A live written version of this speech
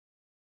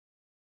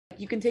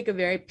you can take a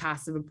very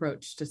passive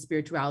approach to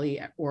spirituality,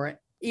 or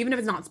even if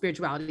it's not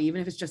spirituality, even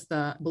if it's just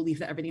the belief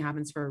that everything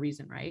happens for a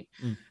reason, right?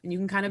 And you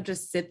can kind of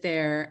just sit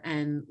there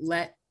and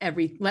let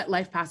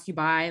life pass you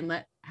by and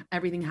let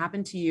everything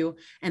happen to you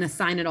and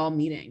assign it all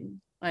meaning.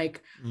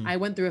 Like I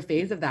went through a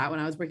phase of that when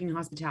I was working in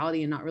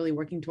hospitality and not really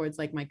working towards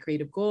like my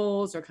creative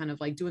goals or kind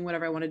of like doing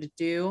whatever I wanted to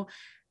do.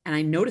 And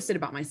I noticed it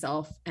about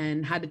myself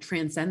and had to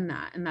transcend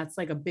that. And that's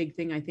like a big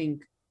thing, I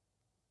think,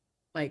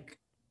 like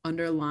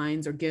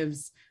underlines or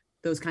gives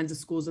those kinds of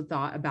schools of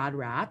thought a bad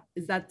rap,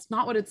 is that's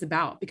not what it's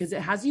about, because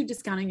it has you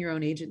discounting your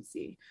own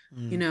agency.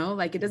 You know,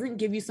 like it doesn't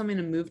give you something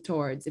to move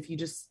towards if you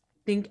just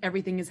think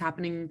everything is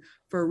happening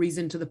for a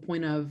reason, to the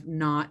point of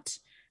not,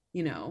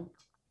 you know,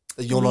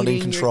 you're not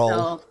in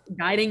control,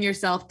 guiding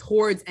yourself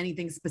towards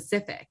anything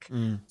specific.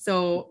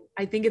 So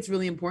I think it's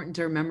really important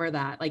to remember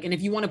that, like, and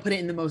if you want to put it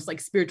in the most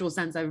like spiritual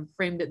sense, I've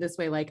framed it this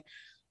way, like,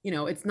 you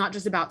know, it's not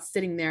just about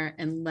sitting there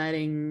and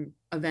letting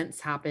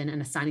events happen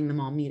and assigning them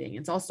all meaning.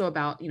 It's also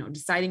about, you know,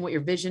 deciding what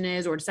your vision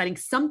is, or deciding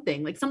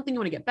something, like something you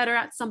want to get better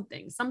at,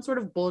 something, some sort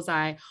of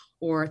bullseye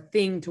or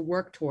thing to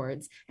work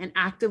towards, and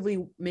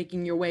actively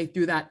making your way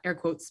through that air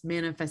quotes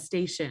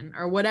manifestation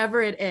or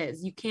whatever it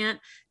is. You can't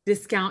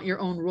discount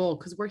your own role,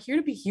 because we're here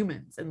to be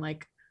humans and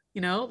like, you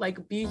know,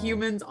 like be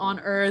humans on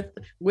earth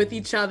with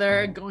each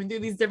other, going through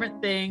these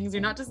different things. You're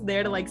not just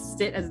there to like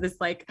sit as this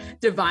like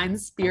divine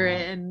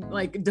spirit and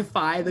like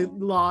defy the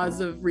laws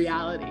of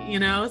reality, you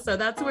know? So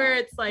that's where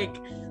it's like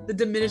the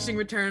diminishing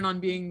return on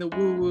being the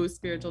woo-woo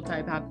spiritual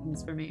type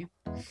happens for me.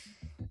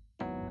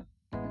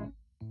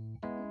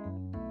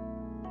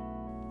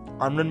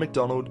 I'm Ren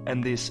McDonald,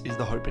 and this is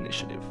The Hope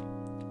Initiative,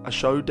 a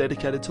show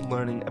dedicated to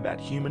learning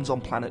about humans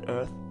on planet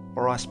Earth,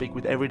 where I speak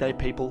with everyday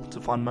people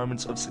to find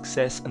moments of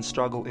success and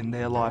struggle in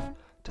their life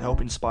to help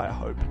inspire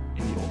hope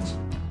in yours.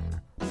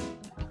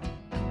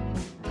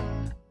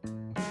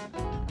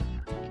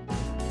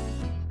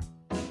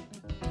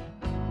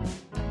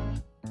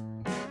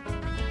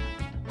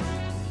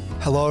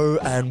 Hello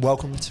and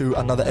welcome to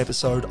another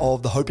episode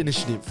of The Hope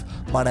Initiative.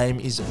 My name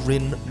is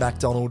Rin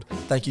MacDonald.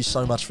 Thank you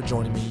so much for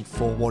joining me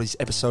for what is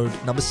episode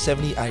number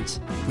 78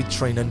 with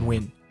Trina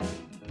Nguyen.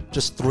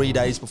 Just 3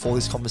 days before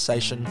this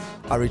conversation,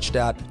 I reached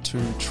out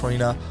to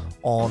Trina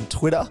on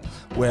Twitter,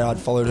 where I'd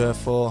followed her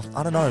for,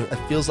 I don't know, it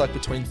feels like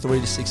between 3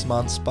 to 6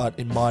 months, but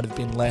it might have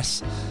been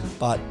less.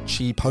 But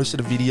she posted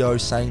a video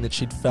saying that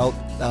she'd felt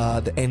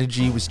the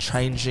energy was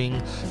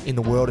changing in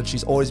the world, and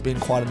she's always been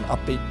quite an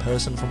upbeat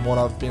person from what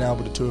I've been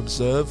able to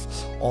observe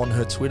on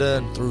her Twitter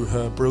and through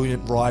her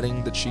brilliant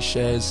writing that she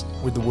shares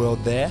with the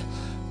world there.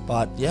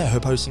 But yeah, her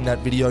posting that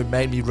video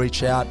made me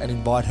reach out and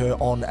invite her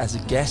on as a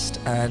guest,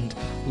 and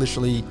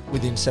literally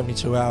within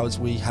 72 hours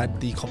we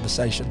had the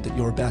conversation that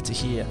you're about to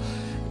hear.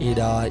 It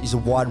is a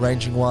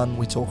wide-ranging one.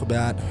 We talk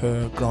about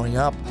her growing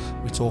up,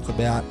 we talk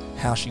about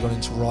how she got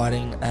into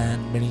writing,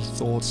 and many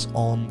thoughts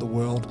on the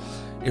world.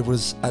 It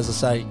was, as I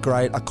say,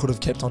 great. I could have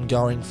kept on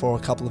going for a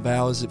couple of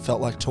hours. It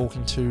felt like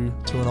talking to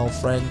an old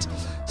friend.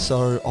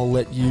 So I'll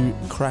let you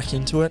crack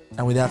into it,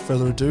 and without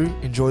further ado,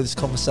 enjoy this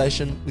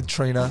conversation with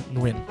Trina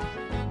Nguyen.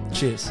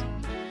 Cheers.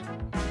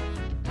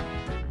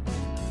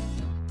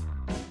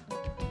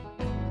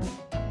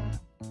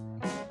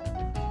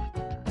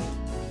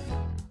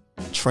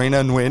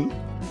 Trina Nguyen,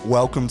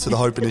 welcome to the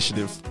Hope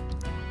Initiative.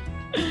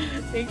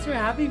 Thanks for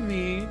having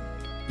me.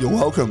 You're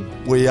welcome.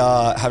 We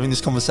are having this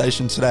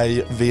conversation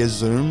today via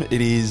Zoom. It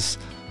is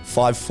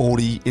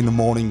 5:40 in the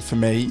morning for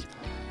me.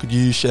 Could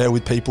you share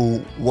with people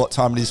what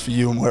time it is for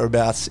you and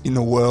whereabouts in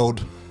the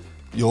world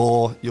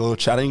you're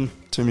chatting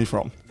to me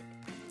from?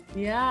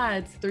 Yeah,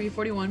 it's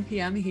 3:41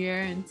 p.m. here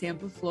in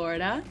Tampa,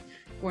 Florida,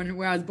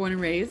 where I was born and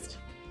raised.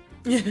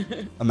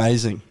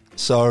 Amazing.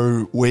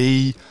 So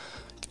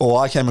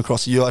I came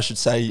across you, I should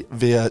say,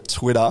 via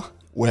Twitter,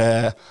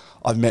 where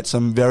I've met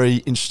some very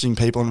interesting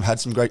people and had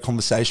some great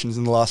conversations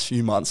in the last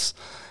few months.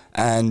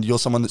 And you're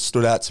someone that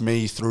stood out to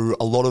me through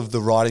a lot of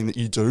the writing that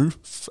you do.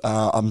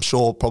 I'm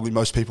sure probably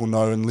most people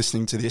know, and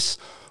listening to this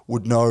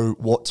would know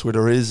what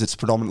Twitter is. It's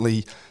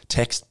predominantly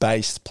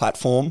text-based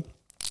platform,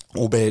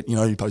 albeit, you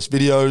know, you post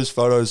videos,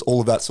 photos, all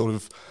of that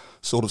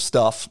sort of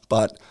stuff.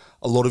 But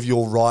a lot of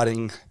your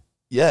writing,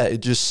 yeah,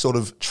 it just sort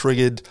of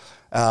triggered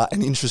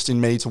an interest in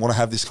me to want to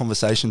have this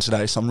conversation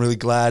today. So I'm really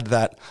glad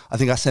that I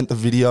think I sent a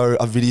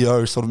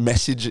video sort of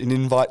message, an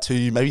invite to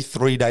you maybe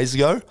 3 days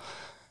ago.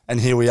 And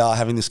here we are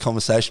having this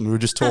conversation. We were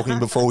just talking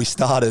before we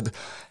started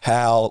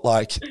how,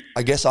 like,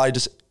 I guess I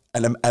just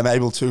am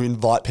able to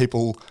invite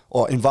people,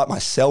 or invite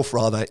myself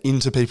rather,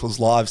 into people's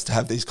lives to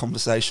have these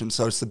conversations.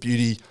 So it's the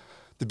beauty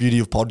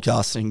of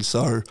podcasting.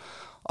 So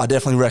I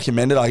definitely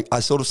recommend it. I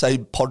sort of say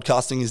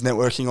podcasting is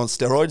networking on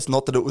steroids.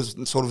 Not that it was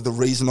sort of the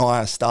reason why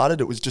I started.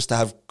 It was just to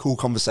have cool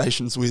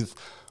conversations with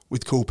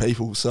cool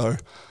people. So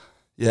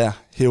yeah,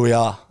 here we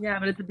are. Yeah,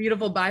 but it's a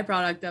beautiful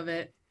byproduct of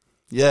it.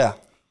 Yeah,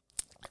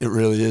 it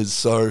really is.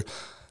 So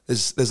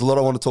there's a lot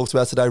I want to talk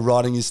about today.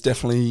 Writing is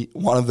definitely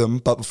one of them.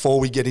 But before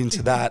we get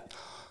into that,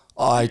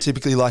 I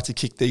typically like to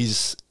kick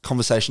these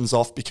conversations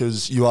off,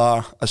 because you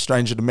are a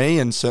stranger to me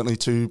and certainly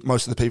to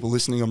most of the people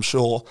listening, I'm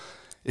sure.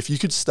 if you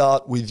could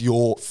start with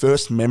your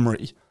first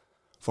memory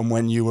from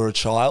when you were a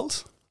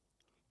child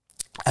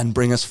and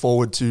bring us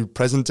forward to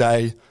present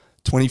day,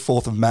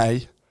 24th of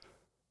May,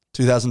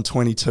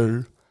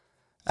 2022.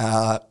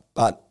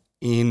 But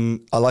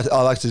I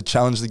like to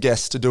challenge the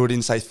guests to do it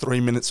in, say, 3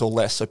 minutes or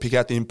less. So pick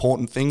out the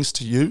important things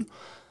to you.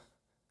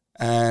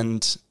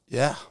 And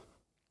yeah.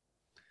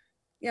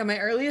 Yeah, my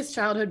earliest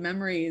childhood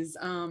memories,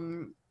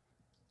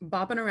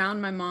 bopping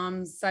around my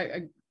mom's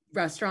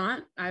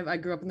restaurant. I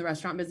grew up in the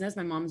restaurant business,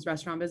 my mom's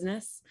restaurant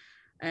business.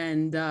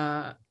 And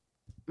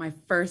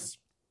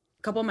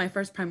couple of my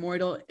first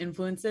primordial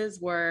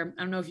influences were,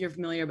 I don't know if you're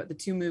familiar, but the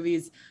two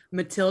movies,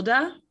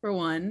 Matilda for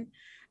one,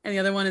 and the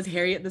other one is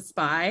Harriet the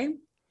Spy.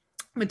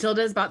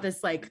 Matilda is about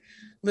this like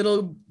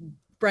little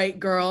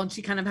bright girl, and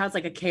she kind of has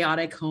like a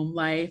chaotic home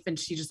life, and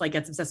she just like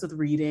gets obsessed with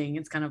reading.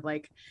 It's kind of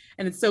like,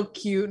 and it's so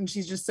cute, and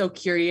she's just so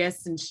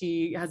curious, and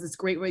she has this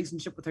great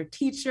relationship with her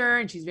teacher,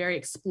 and she's very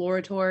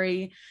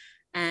exploratory.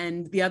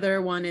 And the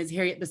other one is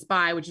Harriet the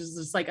Spy, which is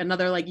just like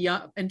another like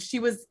young, and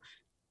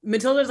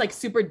Matilda's like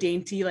super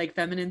dainty, like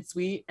feminine,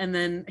 sweet. And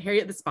then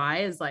Harriet the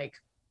Spy is like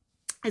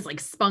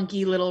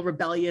spunky, little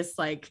rebellious,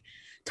 like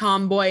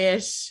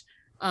tomboyish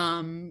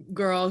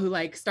girl who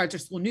like starts her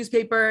school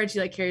newspaper, and she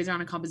like carries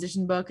around a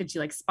composition book, and she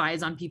like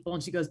spies on people,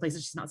 and she goes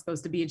places she's not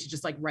supposed to be, and she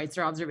just like writes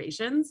her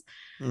observations.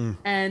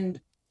 And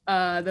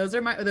those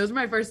are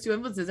my first two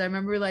influences. I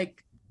remember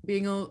like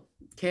being a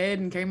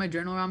kid and carrying my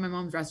journal around my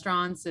mom's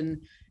restaurants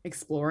and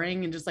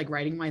exploring and just like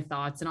writing my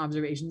thoughts and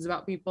observations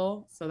about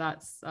people. So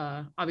that's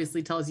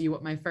obviously tells you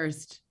what my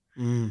first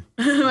when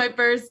I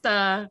first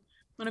fell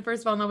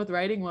in love with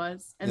writing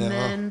was. And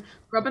then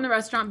grew up in the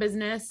restaurant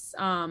business.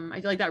 I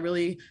feel like that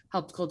really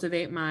helped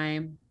cultivate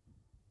my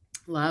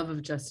love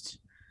of just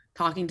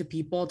talking to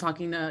people,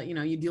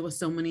 you deal with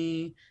so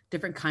many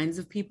different kinds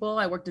of people.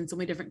 I worked in so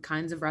many different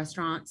kinds of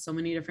restaurants, so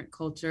many different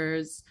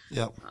cultures.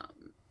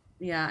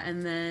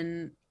 And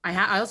then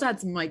I also had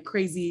some like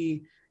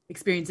crazy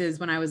experiences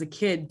when I was a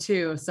kid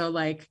too. So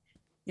like,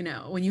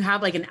 when you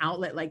have like an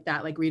outlet like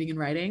that, like reading and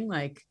writing,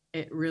 like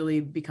it really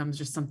becomes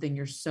just something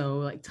you're so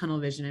like tunnel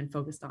vision and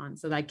focused on.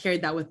 So I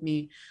carried that with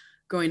me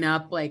growing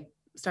up, like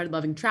started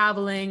loving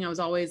traveling. I was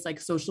always like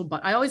social,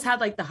 but I always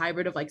had like the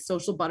hybrid of like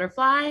social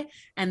butterfly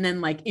and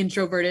then like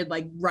introverted,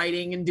 like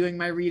writing and doing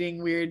my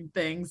reading weird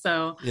thing.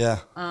 So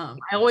I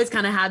always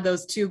kind of had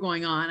those two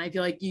going on. I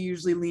feel like you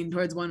usually lean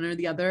towards one or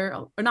the other,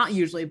 or not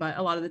usually, but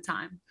a lot of the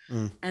time.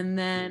 And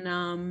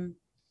then,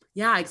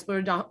 I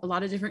explored a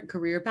lot of different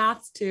career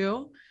paths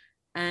too.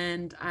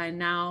 And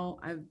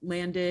I've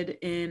landed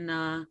in,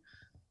 I'm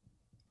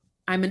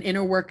an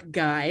inner work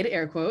guide,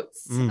 air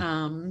quotes.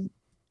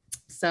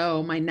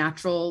 So my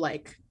natural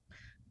like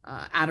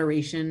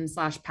adoration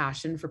 /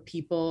 passion for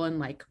people and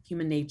like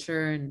human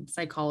nature and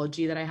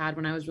psychology that I had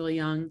when I was really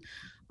young,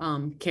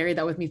 carried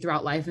that with me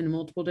throughout life in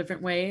multiple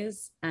different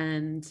ways.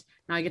 And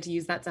now I get to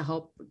use that to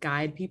help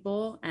guide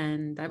people.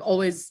 And I've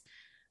always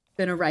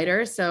been a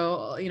writer.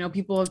 So,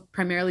 people have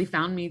primarily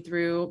found me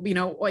through,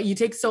 you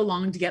take so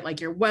long to get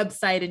like your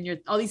website and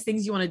all these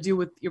things you want to do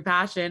with your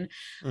passion,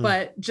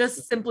 but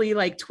just simply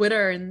like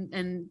Twitter and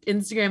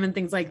Instagram and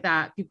things like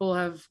that, people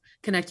have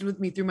connected with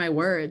me through my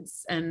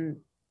words, and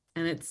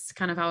it's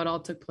kind of how it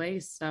all took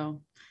place.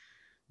 So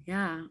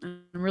yeah,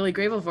 I'm really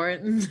grateful for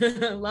it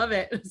and love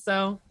it.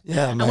 So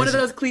I'm one of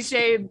those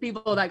cliche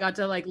people that got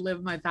to like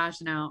live my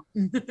passion out.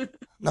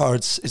 No,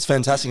 it's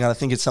fantastic. And I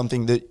think it's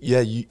something that,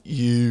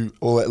 you,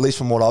 or at least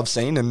from what I've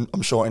seen, and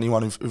I'm sure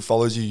anyone who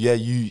follows you,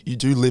 you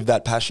do live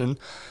that passion.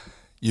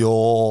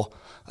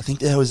 I think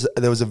there was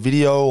a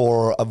video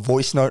or a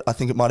voice note, I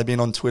think it might've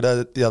been on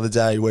Twitter the other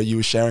day, where you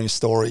were sharing a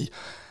story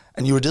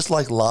and you were just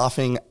like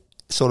laughing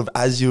sort of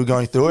as you were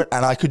going through it,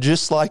 and I could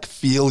just like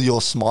feel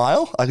your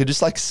smile. I could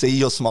just like see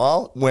your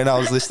smile when I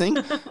was listening.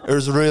 It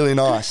was really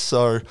nice.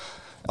 So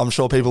I'm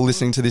sure people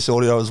listening to this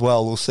audio as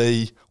well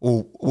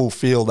will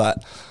feel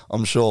that,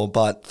 I'm sure.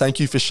 But thank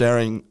you for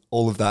sharing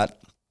all of that.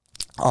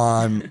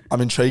 I'm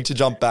intrigued to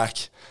jump back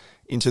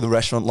into the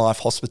restaurant life,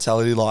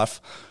 hospitality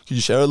life. Could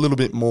you share a little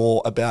bit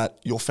more about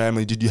your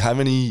family? Did you have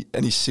any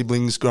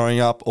siblings growing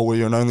up, or were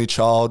you an only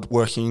child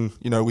working,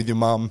 with your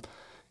mum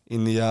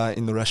in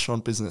the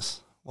restaurant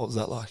business? What was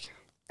that like?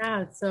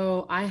 Yeah,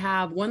 so I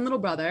have one little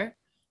brother,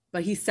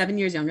 but he's 7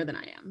 years younger than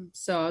I am.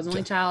 So I was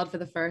only child for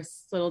the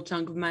first little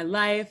chunk of my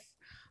life.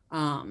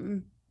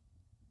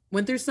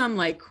 Went through some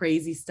like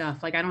crazy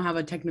stuff. Like I don't have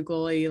a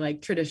technically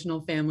like traditional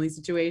family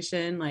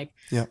situation. Like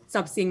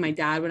stopped seeing my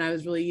dad when I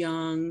was really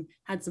young,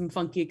 had some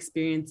funky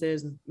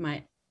experiences with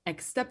my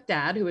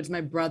ex-stepdad, who was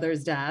my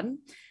brother's dad.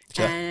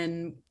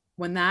 And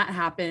when that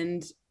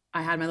happened,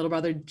 I had my little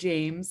brother,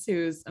 James,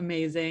 who's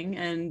amazing.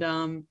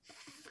 And,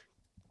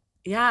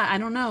 I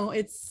don't know.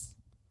 It's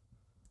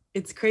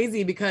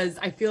crazy because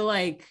I feel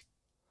like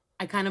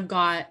I kind of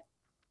got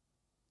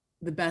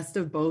the best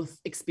of both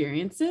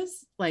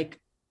experiences, like,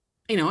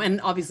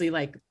 and obviously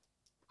like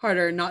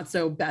harder, not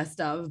so best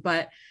of,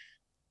 but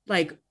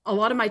like a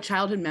lot of my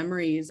childhood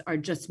memories are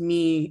just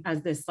me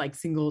as this like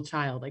single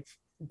child, like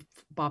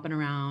bopping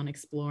around,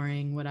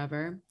 exploring,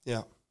 whatever.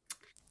 Yeah.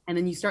 And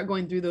then you start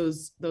going through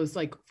those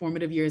like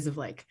formative years of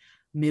like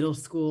middle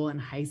school and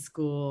high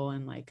school.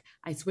 And like,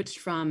 I switched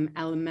from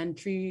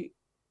elementary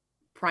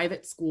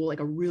private school,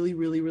 like a really,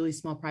 really, really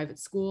small private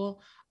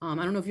school. I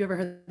don't know if you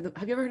ever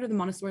have you ever heard of the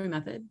Montessori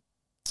method?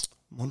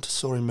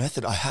 Montessori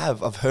method.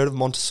 I've heard of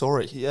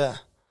Montessori. Yeah.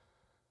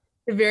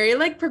 A very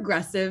like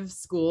progressive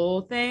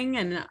school thing.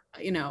 And,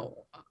 you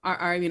know,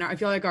 I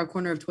feel like our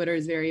corner of Twitter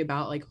is very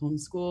about like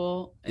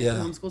homeschool,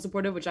 homeschool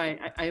supportive, which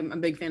I'm a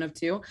big fan of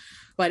too.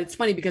 But it's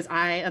funny because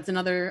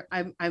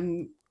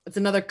it's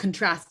another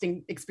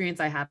contrasting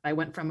experience I had. I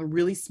went from a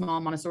really small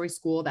Montessori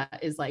school that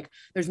is like,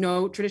 there's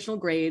no traditional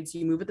grades.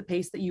 You move at the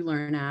pace that you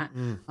learn at.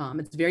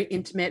 It's very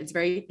intimate. It's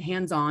very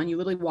hands-on. You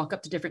literally walk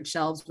up to different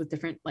shelves with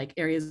different like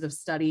areas of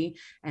study.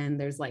 And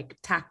there's like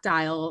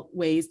tactile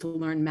ways to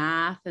learn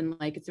math. And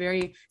like, it's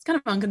kind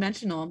of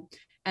unconventional.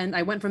 And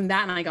I went from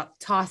that and I got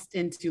tossed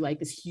into like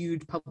this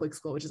huge public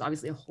school, which is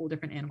obviously a whole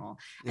different animal.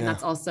 And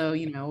that's also,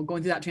 you know,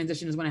 going through that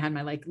transition is when I had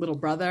my like little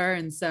brother.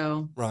 And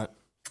so right.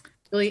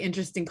 Really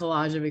interesting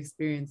collage of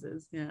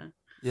experiences.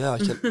 Yeah,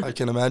 I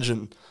can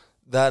imagine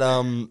that.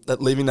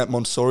 That leaving that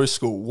Montessori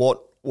school,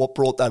 what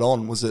brought that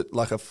on? Was it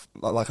like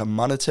a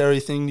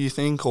monetary thing, do you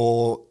think,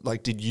 or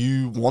like did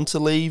you want to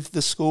leave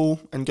the school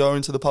and go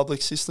into the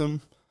public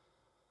system?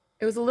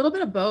 It was a little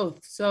bit of both.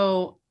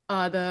 So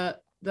the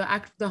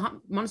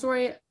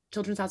Montessori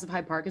Children's House of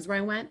Hyde Park is where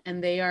I went,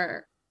 and they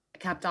are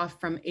capped off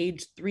from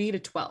age 3 to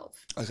 12.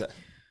 Okay.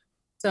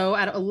 So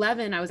at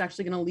 11, I was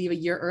actually going to leave a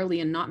year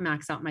early and not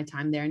max out my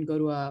time there and go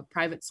to a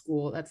private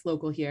school that's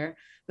local here.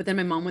 But then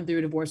my mom went through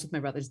a divorce with my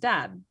brother's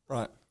dad.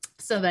 Right.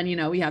 So then, you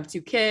know, we have 2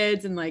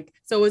 kids and like,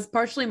 so it was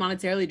partially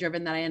monetarily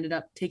driven that I ended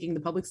up taking the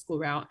public school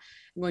route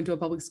and going to a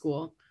public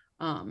school.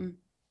 Sure.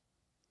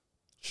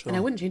 And I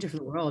wouldn't change it for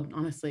the world,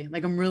 honestly.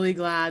 Like, I'm really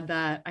glad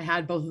that I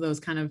had both of those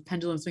kind of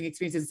pendulum swing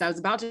experiences. I was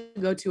about to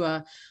go to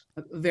a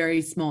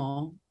very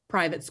small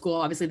private school,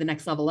 obviously the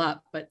next level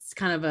up, but it's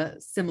kind of a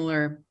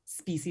similar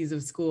species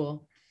of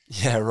school.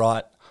 Yeah,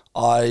 right.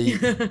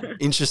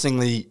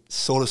 Interestingly,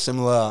 sort of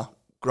similar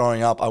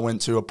growing up, I went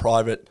to a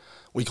private,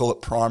 we call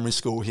it primary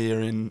school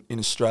here in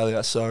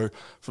Australia. So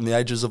from the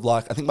ages of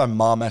like, I think my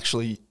mum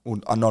actually,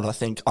 I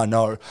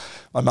know,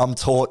 my mum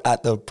taught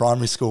at the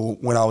primary school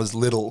when I was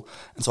little.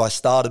 And so I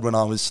started when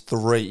I was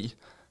 3,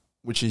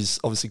 which is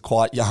obviously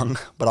quite young,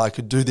 but I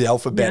could do the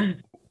alphabet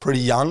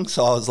pretty young.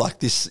 So I was like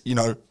this, you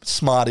know,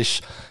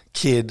 smartish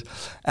kid.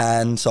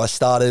 And so I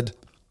started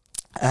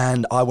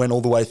and I went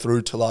all the way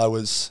through till I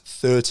was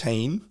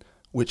 13,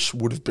 which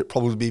would have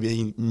probably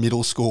been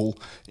middle school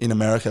in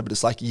America, but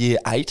it's like year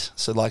 8.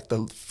 So like the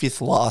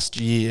 5th last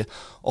year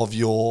of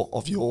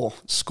your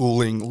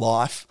schooling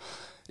life,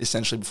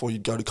 essentially before you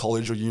go to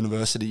college or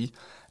university.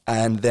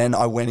 And then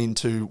I went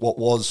into what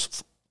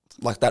was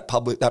like that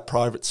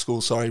private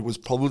school, was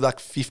probably like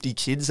 50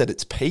 kids at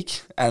its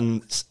peak.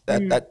 And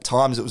at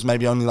times it was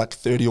maybe only like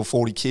 30 or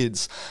 40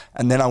 kids.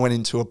 And then I went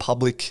into a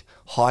public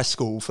high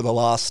school for the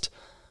last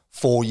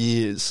 4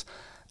 years.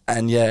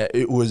 And yeah,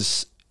 it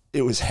was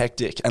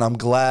hectic. And I'm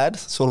glad,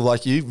 sort of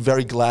like you,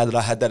 very glad that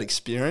I had that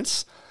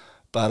experience.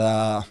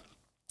 But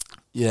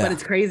yeah. But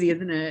it's crazy,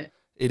 isn't it?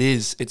 It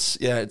is. It's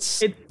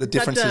the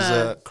differences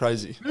are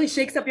crazy. It really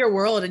shakes up your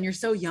world and you're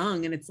so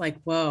young and it's like,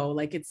 whoa,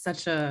 like it's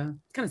kind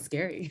of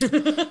scary.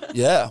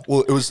 Yeah.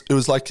 Well, it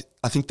was like,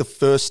 I think the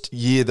first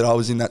year that I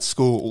was in that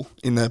school,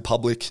 in the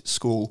public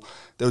school,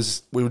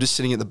 we were just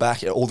sitting at the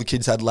back, all the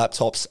kids had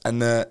laptops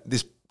and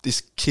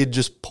this kid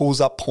just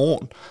pulls up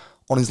porn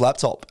on his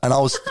laptop. And I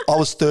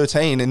was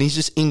 13 and he's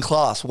just in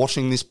class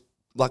watching this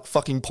like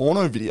fucking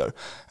porno video.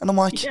 And I'm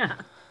like,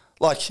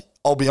 like,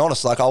 I'll be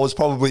honest, like I was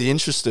probably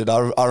interested.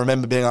 I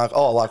remember being like,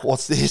 oh, like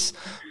what's this?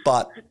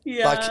 But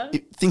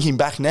like thinking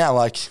back now,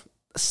 like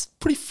it's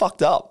pretty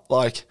fucked up.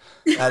 Like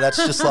that's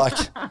just like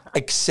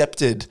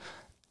accepted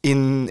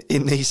in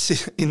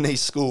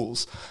these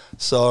schools.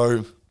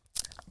 So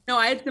no,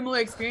 I had similar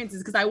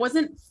experiences because I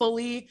wasn't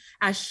fully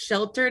as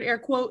sheltered, air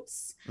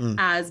quotes,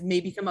 as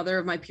maybe some other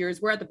of my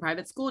peers were at the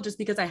private school, just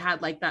because I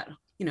had like that,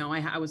 you know,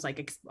 I was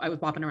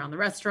bopping around the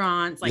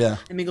restaurants, like I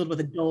mingled with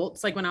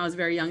adults, like when I was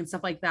very young and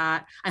stuff like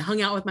that. I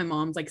hung out with my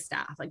mom's like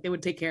staff, like they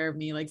would take care of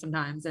me like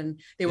sometimes,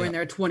 and they were in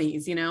their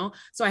 20s, you know?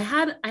 So I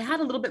had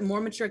a little bit more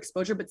mature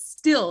exposure, but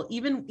still,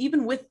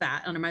 even with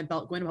that under my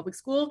belt going to public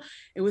school,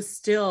 it was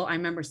still, I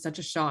remember such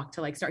a shock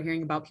to like start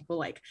hearing about people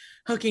like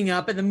hooking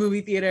up at the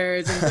movie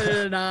theaters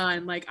and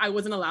and like I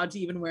wasn't allowed to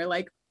even wear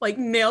like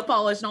nail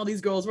polish, and all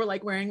these girls were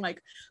like wearing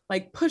like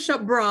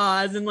push-up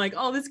bras and like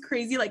all this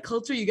crazy like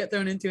culture you get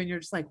thrown into, and you're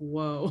just like,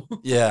 whoa.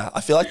 Yeah, I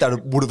feel like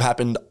that would have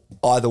happened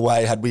either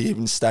way had we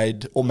even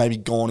stayed or maybe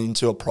gone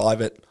into a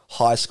private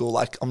high school.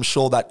 Like I'm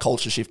sure that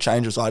culture shift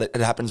changes, right? It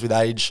happens with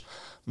age,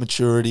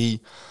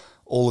 maturity,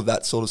 all of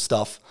that sort of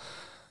stuff.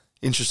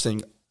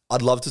 Interesting.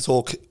 I'd love to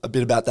talk a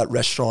bit about that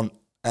restaurant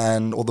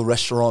or the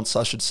restaurants,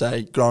 I should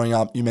say. Growing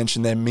up, you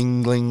mentioned they're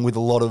mingling with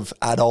a lot of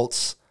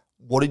adults.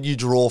 What did you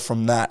draw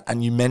from that?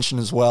 And you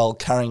mentioned as well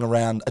carrying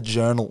around a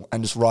journal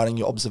and just writing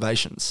your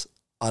observations.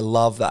 I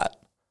love that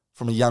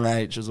from a young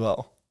age as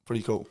well.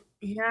 Pretty cool.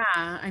 Yeah,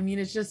 I mean,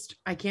 it's just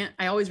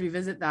I always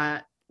revisit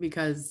that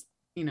because,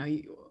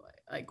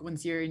 like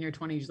once you're in your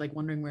 20s, like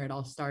wondering where it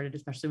all started,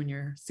 especially when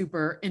you're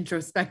super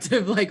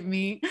introspective like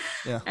me.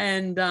 Yeah.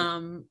 And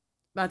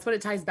that's what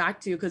it ties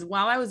back to. Because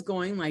while I was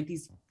going like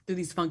through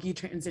these funky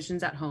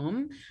transitions at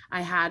home,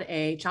 I had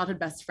a childhood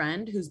best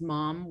friend whose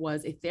mom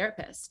was a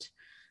therapist.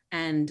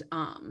 And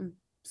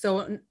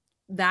so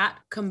that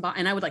combined,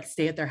 and I would like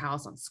stay at their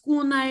house on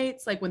school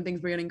nights, like when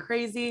things were getting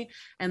crazy.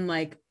 And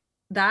like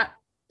that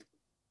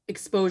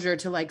exposure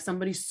to like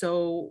somebody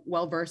so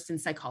well versed in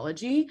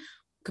psychology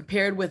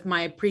compared with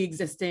my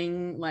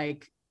pre-existing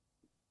like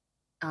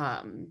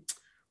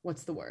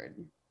what's the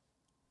word,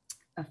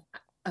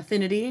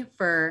 affinity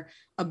for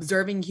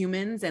observing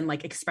humans and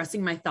like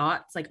expressing my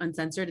thoughts like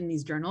uncensored in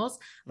these journals.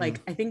 Like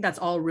I think that's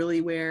all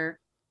really where,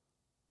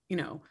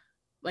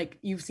 like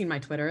you've seen my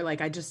Twitter, like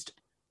I just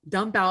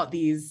dump out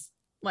these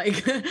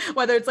like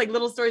whether it's like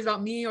little stories about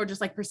me or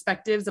just like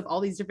perspectives of all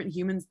these different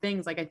humans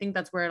things. Like I think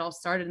that's where it all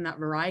started, in that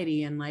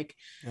variety. And like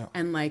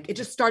and like it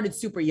just started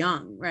super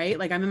young, right?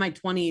 Like I'm in my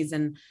 20s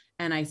and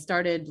I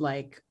started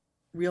like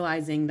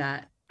realizing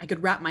that I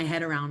could wrap my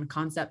head around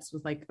concepts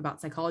with like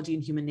about psychology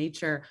and human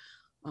nature,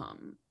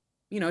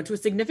 to a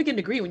significant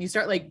degree when you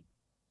start like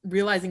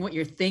realizing what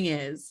your thing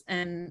is.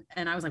 And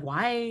I was like,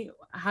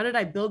 how did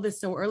I build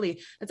this so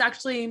early? It's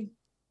actually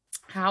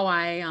how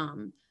I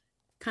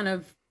kind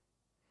of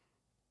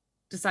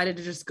decided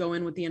to just go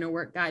in with the inner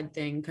work guide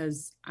thing,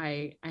 because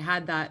I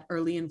had that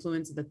early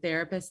influence of the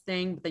therapist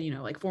thing, but then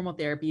like formal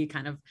therapy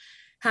kind of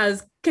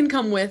can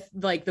come with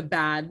like the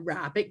bad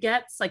rap it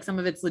gets. Like some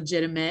of it's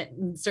legitimate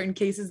in certain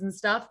cases and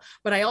stuff,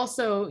 but I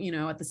also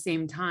at the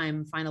same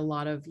time find a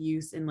lot of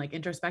use in like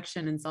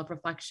introspection and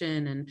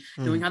self-reflection and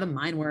knowing how the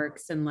mind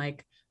works and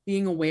like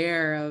being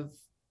aware of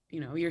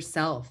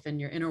yourself and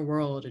your inner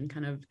world and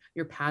kind of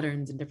your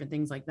patterns and different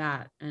things like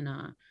that. And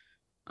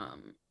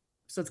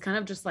so it's kind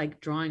of just like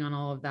drawing on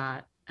all of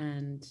that.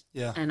 And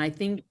I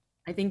think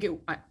have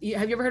you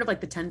ever heard of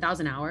like the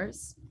 10,000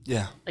 hours?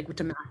 Yeah. Like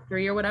to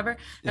mastery or whatever.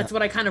 That's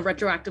what I kind of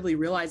retroactively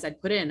realized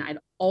I'd put in. I'd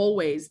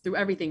always, through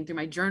everything, through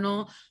my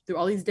journal, through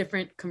all these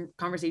different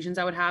conversations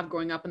I would have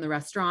growing up in the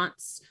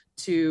restaurants,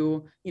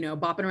 to,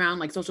 bopping around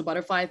like social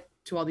butterfly,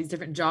 to all these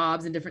different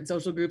jobs and different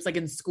social groups. Like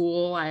in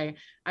school, I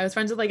was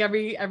friends with like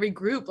every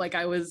group. Like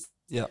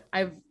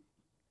I've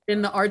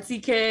been the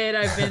artsy kid,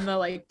 I've been the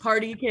like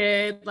party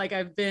kid, like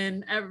I've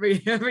been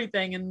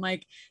everything. And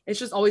like it's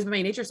just always been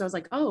my nature. So I was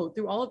like, oh,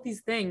 through all of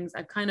these things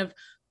I've kind of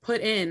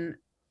put in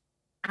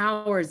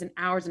hours and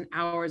hours and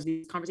hours of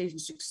these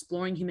conversations,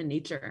 exploring human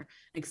nature,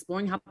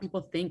 exploring how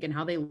people think and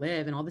how they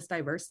live and all this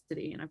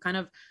diversity. And I've kind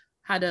of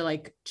had to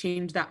like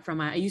change that from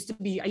I used to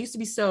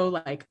be so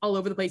like all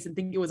over the place and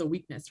think it was a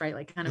weakness, right?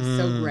 Like kind of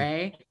so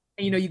gray.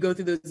 And, you go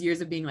through those years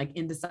of being like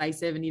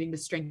indecisive and needing to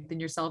strengthen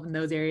yourself in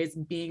those areas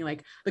and being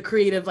like the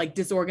creative, like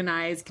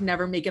disorganized, can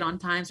never make it on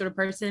time sort of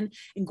person.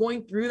 And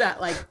going through that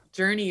like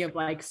journey of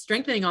like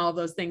strengthening all of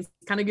those things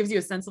kind of gives you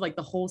a sense of like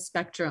the whole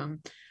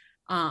spectrum.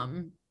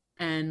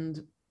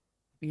 And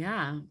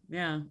yeah.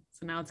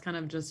 So now it's kind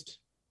of just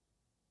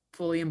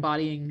fully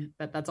embodying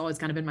that. That's always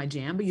kind of been my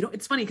jam. But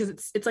it's funny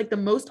because it's like the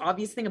most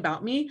obvious thing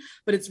about me,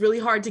 but it's really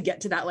hard to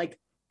get to that. Like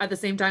at the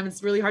same time,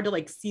 it's really hard to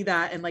like see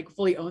that and like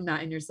fully own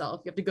that in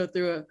yourself. You have to go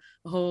through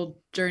a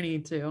whole journey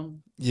too.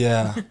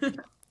 Yeah.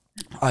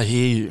 I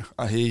hear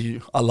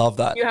you. I love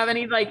that. Do you have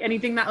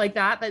anything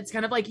that's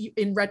kind of like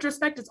in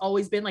retrospect, it's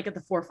always been like at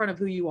the forefront of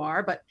who you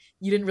are, but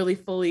you didn't really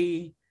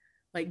fully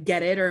like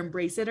get it or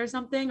embrace it or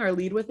something or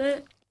lead with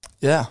it?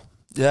 Yeah,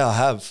 I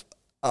have.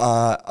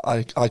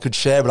 I could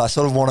share, but I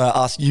sort of want to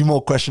ask you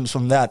more questions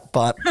from that.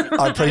 But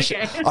I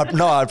appreciate,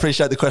 I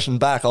appreciate the question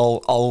back.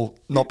 I'll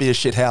not be a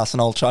shit house,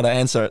 and I'll try to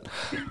answer it.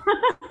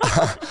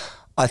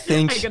 I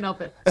think I can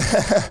help it.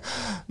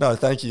 No,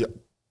 thank you.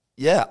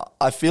 Yeah,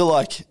 I feel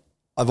like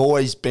I've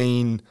always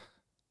been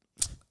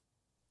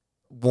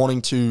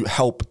wanting to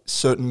help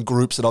certain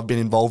groups that I've been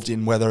involved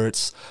in, whether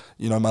it's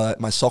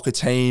my soccer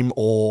team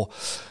or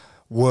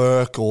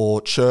work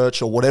or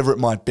church or whatever it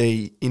might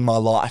be in my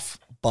life,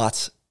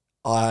 but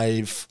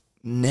I've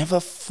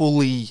never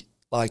fully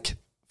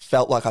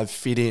felt like I've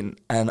fit in.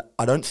 And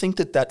I don't think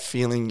that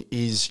feeling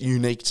is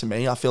unique to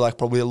me. I feel like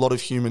probably a lot of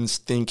humans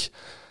think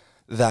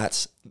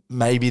that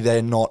maybe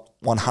they're not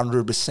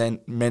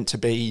 100% meant to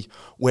be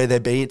where they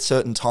be at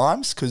certain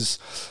times, because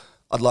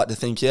I'd like to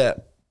think,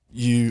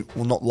 you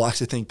will not like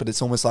to think, but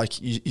it's almost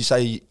like you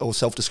say or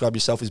self-describe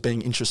yourself as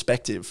being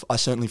introspective. I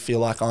certainly feel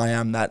like I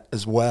am that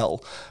as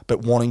well,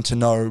 but wanting to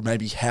know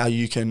maybe how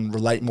you can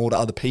relate more to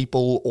other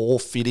people or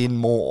fit in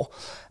more.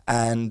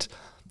 And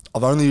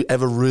I've only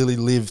ever really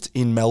lived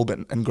in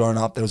Melbourne and grown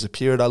up. There was a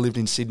period I lived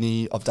in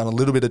Sydney. I've done a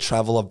little bit of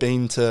travel. I've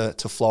been to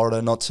Florida,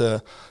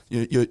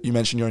 you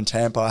mentioned you're in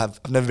Tampa.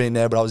 I've never been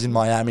there, but I was in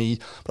Miami.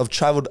 But I've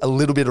traveled a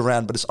little bit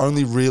around, but it's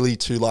only really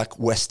to like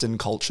Western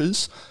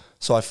cultures.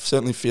 So I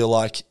certainly feel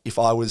like if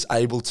I was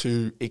able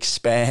to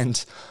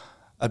expand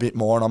a bit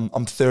more, and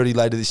I'm 30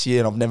 later this year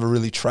and I've never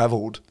really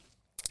traveled,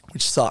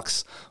 which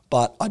sucks,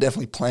 but I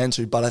definitely plan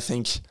to. But I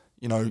think,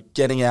 you know,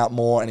 getting out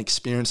more and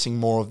experiencing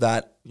more of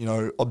that, you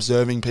know,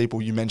 observing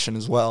people you mentioned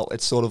as well.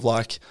 It's sort of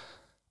like,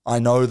 I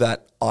know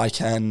that I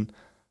can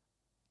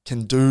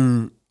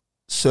do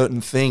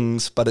certain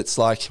things, but it's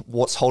like,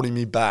 what's holding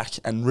me back?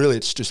 And really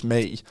it's just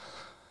me.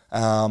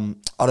 I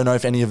don't know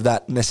if any of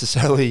that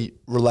necessarily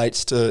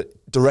relates to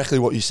directly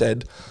what you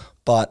said,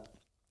 but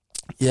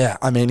yeah,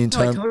 I mean, it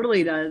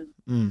totally does.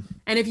 And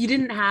if you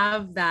didn't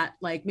have that,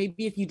 like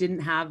maybe if you didn't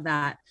have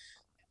that,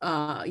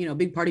 you know,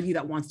 big part of you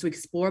that wants to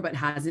explore but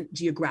hasn't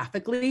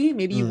geographically,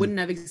 maybe you wouldn't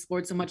have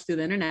explored so much through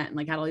the internet and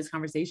like had all these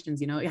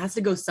conversations. You know, it has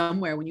to go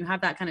somewhere. When you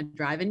have that kind of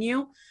drive in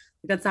you,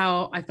 that's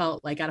how I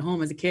felt like at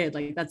home as a kid.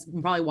 Like that's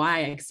probably why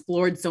I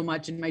explored so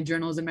much in my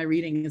journals and my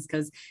reading, is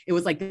because it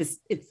was like it's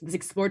this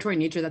exploratory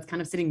nature that's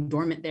kind of sitting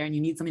dormant there, and you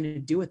need something to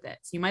do with it.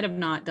 So you might have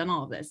not done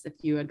all of this if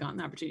you had gotten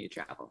the opportunity to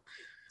travel.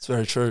 It's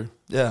very true.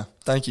 Yeah.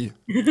 Thank you.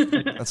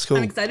 That's cool.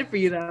 I'm excited for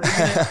you though.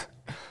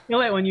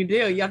 Kill it when you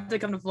do. You have to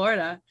come to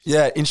Florida.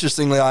 Yeah.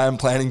 Interestingly, I am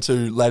planning to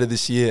later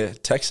this year,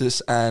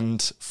 Texas and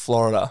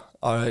Florida.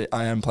 I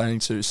am planning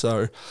to.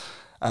 So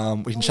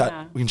we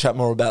can chat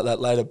more about that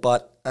later.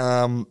 But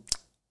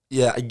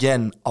yeah,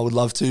 again, I would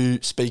love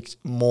to speak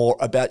more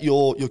about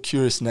your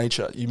curious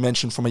nature. You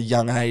mentioned from a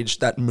young age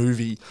that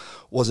movie,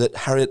 was it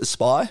Harriet the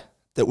Spy?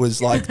 That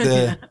was like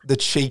the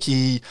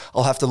cheeky,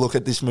 I'll have to look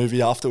at this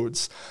movie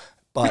afterwards.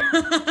 But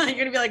you're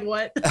going to be like,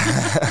 what?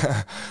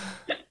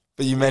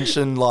 But you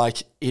mentioned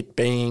like it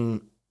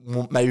being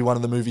maybe one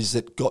of the movies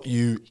that got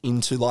you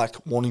into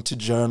like wanting to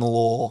journal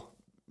or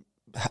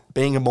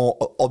being a more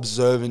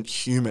observant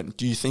human.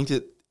 Do you think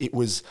that it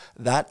was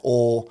that,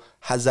 or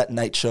has that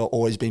nature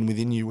always been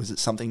within you? Was it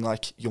something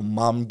like your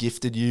mum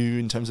gifted you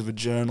in terms of a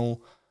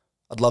journal?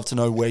 I'd love to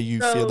know where you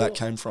feel that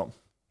came from.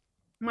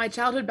 My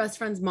childhood best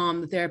friend's mom,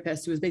 the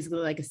therapist, who was basically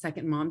like a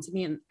second mom to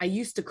me. And I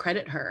used to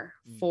credit her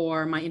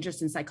for my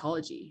interest in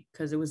psychology,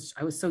 because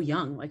I was so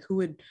young. Like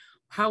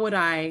how would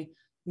I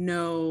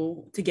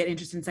know to get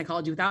interested in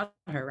psychology without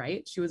her,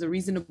 right? She was a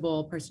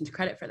reasonable person to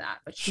credit for that.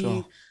 But I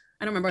don't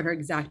remember what her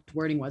exact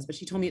wording was, but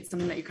she told me it's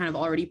something that you're kind of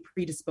already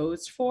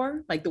predisposed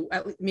for. Like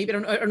maybe I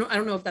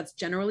don't know if that's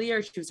generally,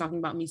 or she was talking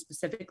about me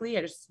specifically.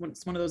 It's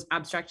one of those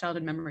abstract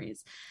childhood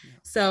memories. Yeah.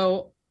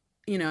 So,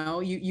 you know,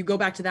 you go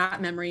back to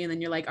that memory and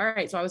then you're like, all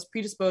right, so I was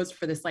predisposed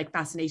for this like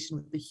fascination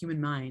with the human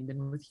mind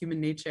and with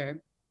human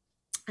nature.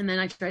 And then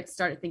I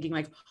started thinking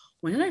like,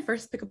 when did I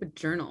first pick up a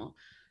journal?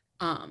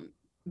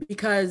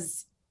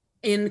 Because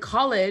in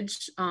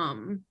college,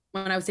 when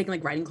I was taking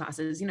like writing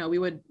classes, you know, we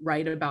would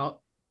write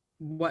about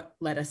what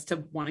led us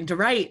to wanting to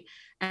write.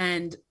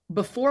 And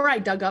before I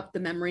dug up the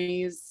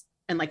memories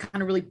and like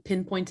kind of really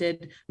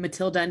pinpointed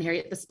Matilda and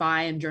Harriet the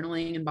Spy and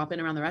journaling and bopping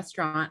around the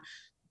restaurant,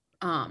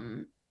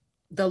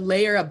 the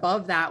layer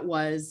above that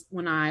was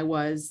when I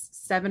was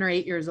 7 or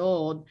 8 years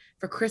old.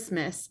 For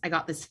Christmas, I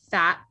got this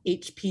fat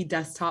HP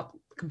desktop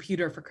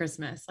computer for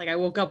Christmas. Like I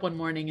woke up one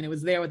morning and it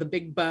was there with a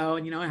big bow,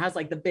 and you know, it has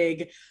like the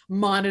big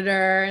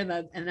monitor and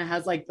it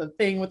has like the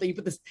thing with you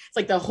put this, it's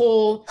like the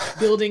whole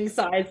building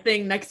size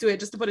thing next to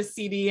it just to put a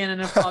CD in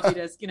and a floppy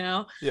disk, you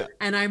know? Yeah.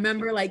 And I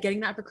remember like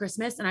getting that for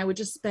Christmas, and I would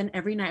just spend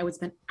every night, I would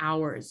spend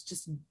hours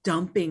just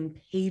dumping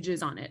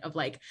pages on it of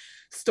like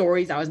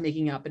stories I was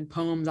making up and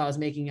poems I was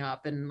making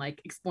up, and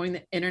like exploring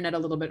the internet a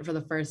little bit for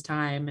the first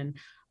time,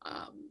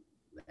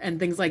 and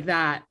things like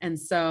that. And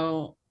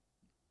so,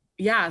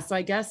 yeah, so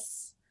I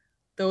guess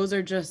those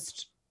are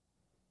just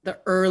the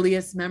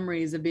earliest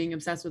memories of being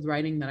obsessed with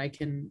writing that I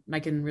can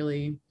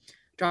really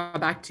draw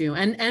back to,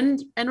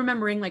 and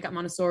remembering like at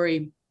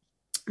Montessori,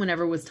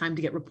 whenever it was time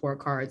to get report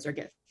cards or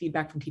get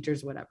feedback from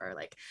teachers or whatever,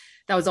 like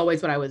that was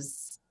always what I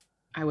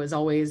was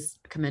always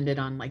commended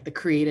on, like the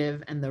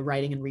creative and the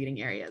writing and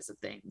reading areas of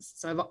things.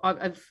 So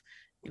I've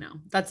you know,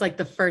 that's like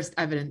the first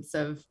evidence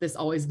of this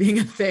always being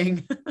a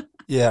thing.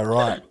 Yeah,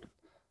 right.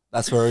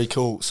 That's very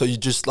cool. So you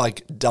just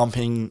like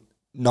dumping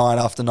night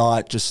after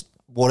night, just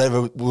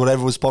whatever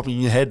was popping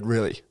in your head,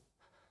 really.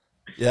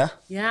 Yeah.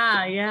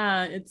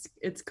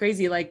 It's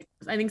crazy. Like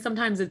I think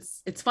sometimes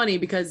it's funny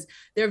because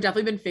there have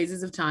definitely been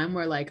phases of time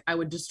where like I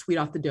would just tweet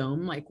off the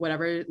dome, like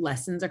whatever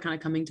lessons are kind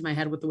of coming to my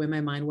head with the way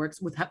my mind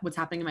works with what's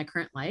happening in my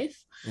current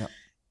life. Yeah.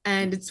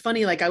 And it's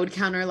funny, like I would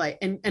counter like,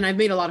 and I've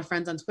made a lot of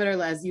friends on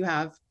Twitter, as you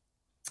have.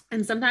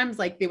 And sometimes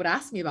like they would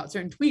ask me about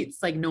certain tweets,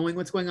 like knowing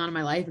what's going on in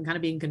my life and kind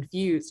of being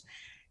confused.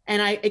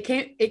 And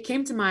it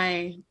came to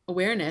my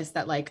awareness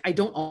that like, I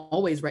don't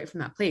always write from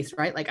that place,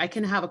 right? Like I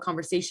can have a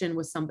conversation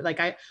with somebody, like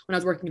when I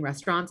was working in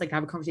restaurants, like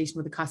have a conversation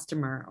with a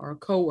customer or a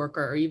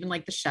coworker, or even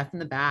like the chef in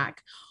the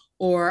back,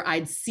 or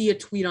I'd see a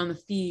tweet on the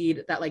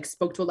feed that like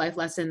spoke to a life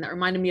lesson that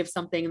reminded me of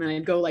something. And then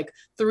I'd go like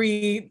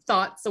 3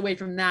 thoughts away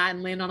from that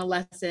and land on a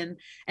lesson.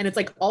 And it's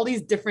like all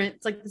these different,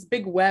 it's like this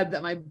big web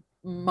that my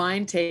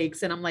mind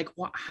takes, and I'm like,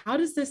 well, how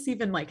does this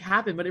even like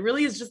happen? But it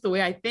really is just the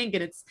way I think,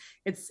 and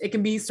it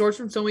can be sourced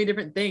from so many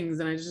different things,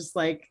 and it's just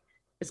like,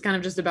 it's kind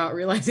of just about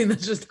realizing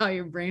that's just how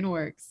your brain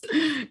works.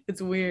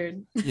 It's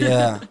weird.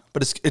 Yeah,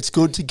 but it's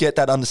good to get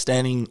that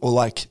understanding, or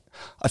like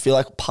I feel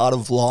like part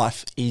of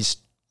life is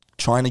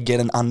trying to get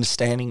an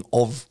understanding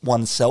of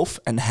oneself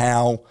and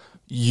how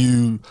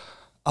you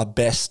are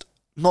best,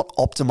 not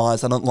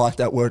optimized, I don't like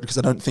that word because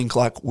I don't think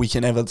like we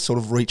can ever sort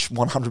of reach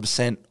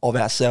 100% of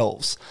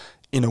ourselves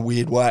in a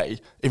weird way,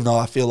 even though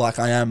I feel like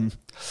I am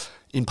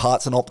in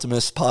parts an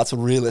optimist, parts a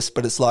realist,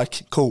 but it's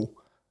like, cool,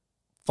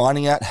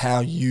 finding out how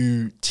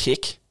you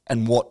tick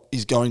and what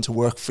is going to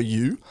work for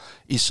you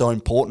is so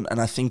important.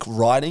 And I think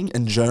writing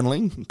and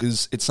journaling,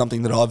 because it's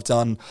something that I've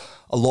done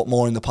a lot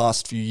more in the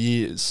past few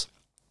years,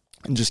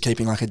 and just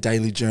keeping like a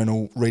daily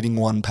journal, writing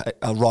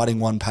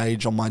one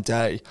page on my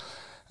day,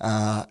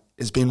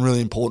 has been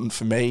really important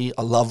for me.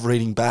 I love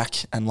reading back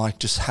and like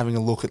just having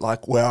a look at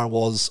like where I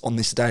was on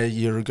this day a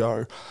year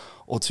ago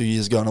or 2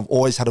 years ago. And I've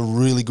always had a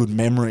really good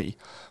memory,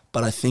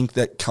 but I think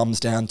that comes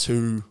down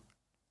to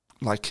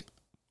like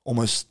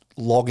almost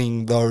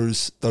logging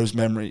those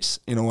memories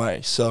in a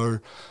way. So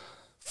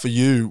for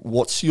you,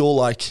 what's your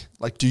like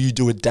do you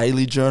do a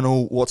daily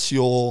journal? What's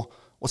your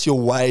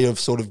way of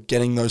sort of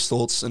getting those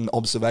thoughts and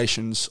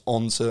observations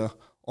onto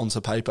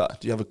paper?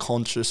 Do you have a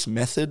conscious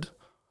method?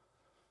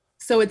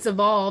 So it's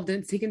evolved and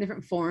it's taken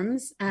different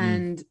forms,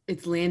 and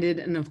it's landed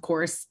in, of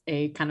course,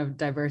 a kind of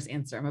diverse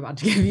answer I'm about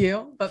to give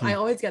you. But I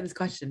always get this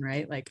question,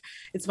 right? Like,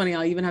 it's funny.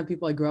 I'll even have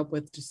people I grew up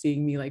with just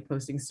seeing me like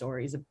posting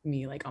stories of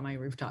me like on my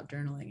rooftop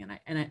journaling,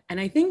 and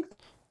I think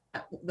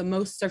the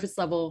most surface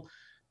level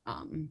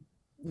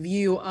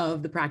view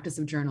of the practice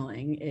of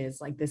journaling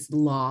is like this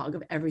log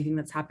of everything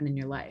that's happened in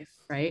your life,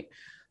 right?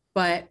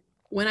 But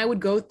when I would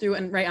go through,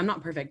 and right, I'm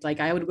not perfect.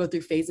 Like I would go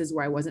through phases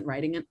where I wasn't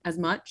writing it as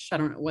much. I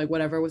don't know, like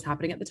whatever was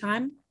happening at the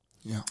time.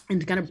 Yeah. And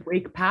to kind of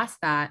break past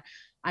that,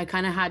 I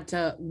kind of had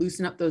to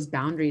loosen up those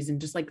boundaries, and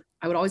just like,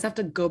 I would always have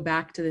to go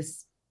back to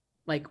this,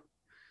 like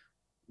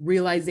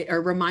realize it, or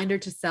reminder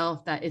to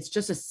self that it's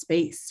just a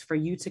space for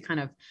you to kind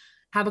of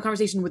have a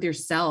conversation with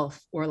yourself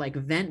or like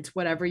vent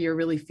whatever you're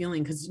really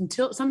feeling. Cause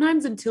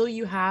until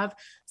you have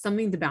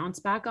something to bounce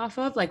back off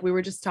of, like we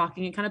were just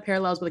talking, it kind of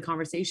parallels with a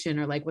conversation,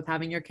 or like with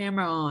having your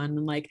camera on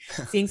and like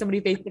seeing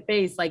somebody face to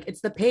face, like it's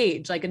the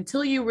page, like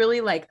until you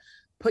really like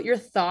put your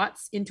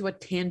thoughts into a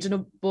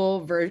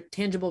tangible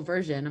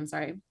version. I'm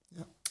sorry.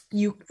 Yeah.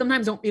 You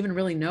sometimes don't even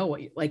really know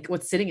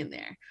what's sitting in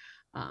there.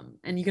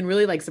 And you can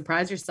really like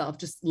surprise yourself,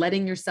 just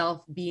letting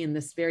yourself be in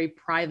this very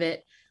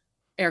private,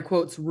 air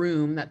quotes,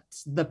 room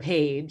that's the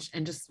page,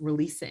 and just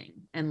releasing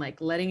and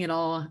like letting it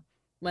all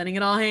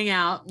hang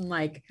out, and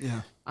like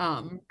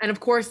and of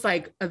course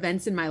like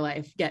events in my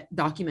life get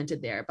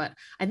documented there, but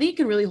I think it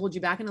can really hold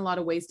you back in a lot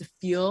of ways to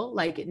feel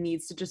like it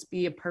needs to just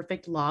be a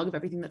perfect log of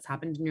everything that's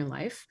happened in your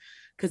life,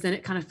 because then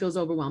it kind of feels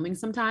overwhelming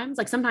sometimes.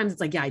 Like sometimes it's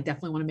like, yeah, I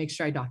definitely want to make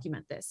sure I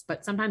document this,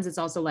 but sometimes it's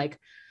also like,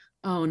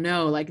 oh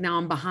no, like now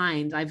I'm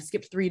behind, I've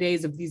skipped 3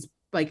 days of these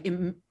like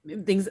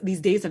things,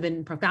 these days have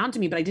been profound to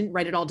me, but I didn't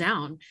write it all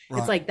down. Right.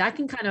 It's like that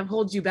can kind of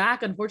hold you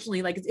back.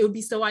 Unfortunately, like it would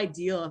be so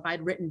ideal if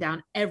I'd written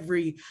down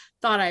every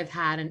thought I've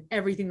had and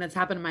everything that's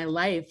happened in my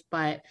life,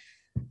 but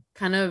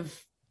kind of,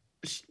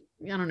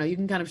 I don't know, you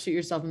can kind of shoot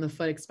yourself in the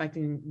foot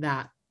expecting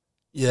that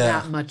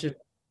much of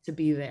to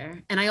be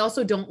there. And I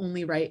also don't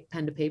only write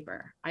pen to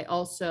paper. I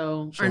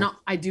also, I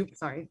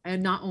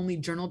not only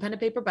journal pen to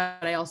paper,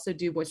 but I also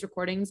do voice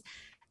recordings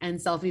and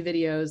selfie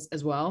videos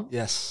as well.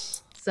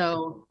 Yes.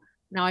 So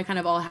now I kind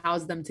of all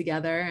house them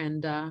together,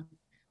 and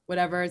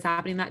whatever is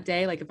happening that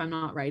day, like if I'm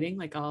not writing,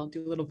 like I'll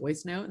do a little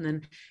voice note, and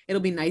then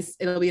it'll be nice.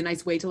 It'll be a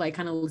nice way to like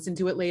kind of listen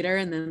to it later.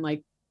 And then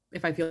like,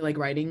 if I feel like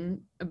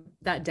writing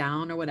that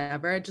down or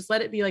whatever, just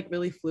let it be like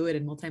really fluid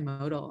and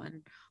multimodal.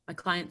 And my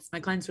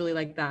clients really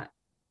like that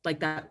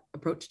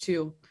approach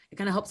too. It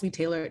kind of helps me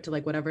tailor it to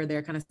like whatever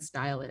their kind of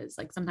style is.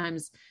 Like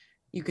sometimes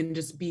you can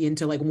just be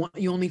into like one,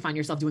 you only find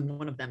yourself doing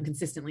one of them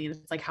consistently. And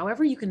it's like,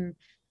 however you can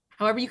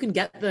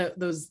get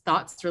those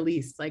thoughts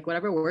released, like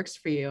whatever works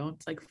for you,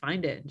 it's like,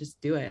 find it and just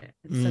do it.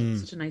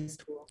 It's such a nice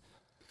tool.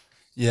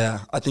 Yeah.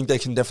 I think there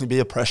can definitely be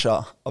a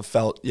pressure I've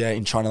felt,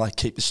 in trying to like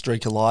keep the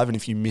streak alive. And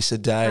if you miss a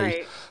day,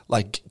 right.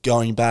 Like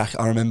going back,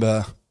 I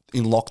remember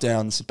in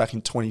lockdowns back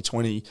in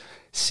 2020,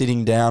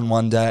 sitting down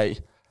one day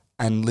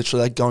and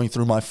literally like going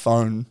through my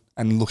phone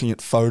and looking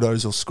at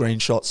photos or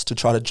screenshots to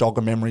try to jog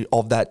a memory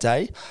of that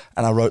day.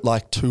 And I wrote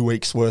like 2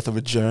 weeks worth of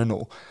a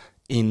journal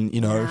in,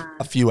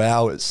 a few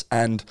hours.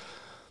 And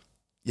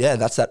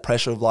that's that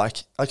pressure of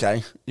like,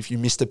 okay, if you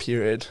missed a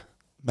period,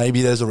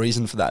 maybe there's a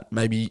reason for that.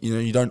 Maybe,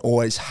 you don't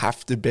always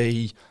have to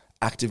be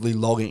actively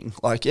logging.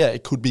 Like,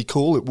 it could be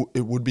cool.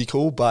 It would be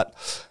cool. But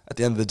at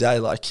the end of the day,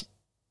 like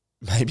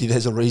maybe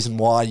there's a reason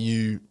why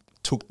you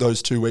took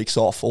those 2 weeks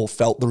off or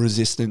felt the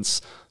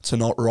resistance to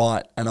not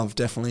write. And I've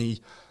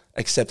definitely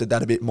accepted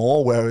that a bit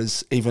more.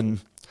 Whereas even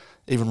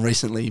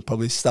recently,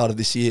 probably start of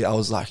this year, I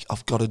was like,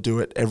 I've got to do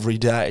it every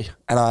day.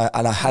 And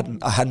I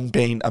hadn't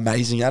been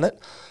amazing at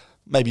it.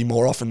 Maybe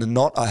more often than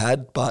not I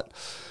had, but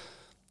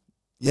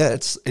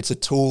it's a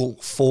tool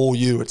for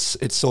you. It's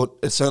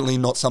certainly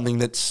not something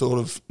that sort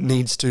of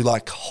needs to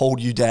like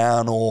hold you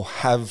down or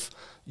have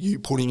you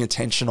putting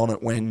attention on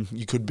it when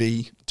you could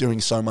be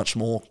doing so much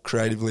more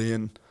creatively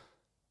and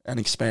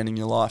expanding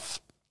your life.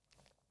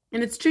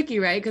 And it's tricky,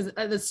 right? Because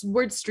this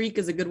word streak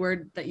is a good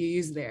word that you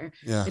use there.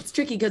 Yeah. It's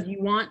tricky because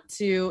you want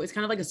to, it's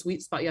kind of like a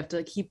sweet spot. You have to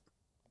like keep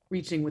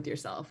reaching with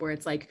yourself, where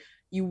it's like,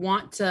 you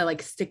want to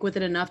like stick with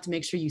it enough to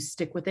make sure you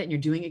stick with it and you're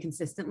doing it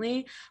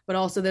consistently. But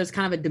also there's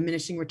kind of a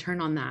diminishing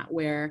return on that,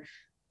 where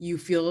you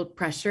feel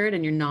pressured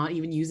and you're not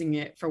even using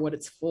it for what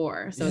it's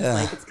for. So it's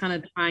like, it's kind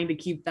of trying to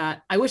keep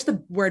that. I wish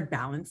the word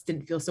balance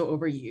didn't feel so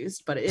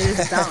overused, but it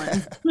is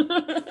balance.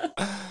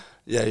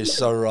 Yeah, you're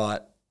so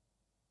right.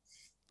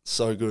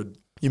 So good.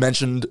 You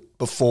mentioned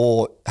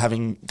before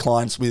having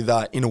clients with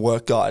Inner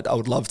Work Guide. I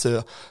would love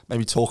to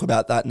maybe talk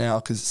about that now,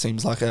 because it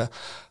seems like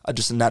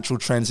just a natural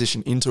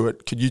transition into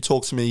it. Could you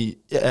talk to me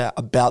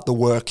about the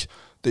work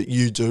that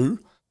you do?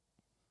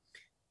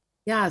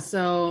 Yeah.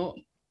 So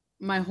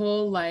my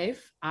whole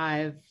life,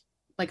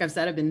 like I've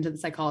said, I've been into the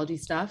psychology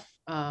stuff,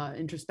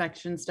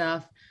 introspection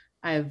stuff.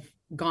 I've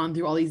gone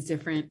through all these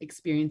different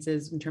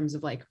experiences in terms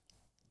of like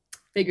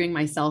figuring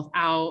myself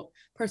out,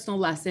 personal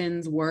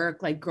lessons,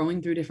 work, like growing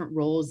through different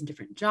roles and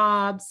different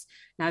jobs,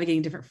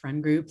 navigating different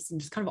friend groups, and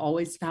just kind of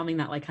always finding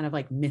that like kind of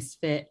like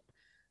misfit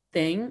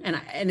thing.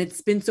 And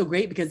it's been so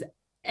great because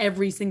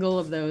every single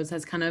of those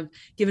has kind of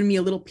given me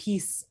a little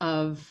piece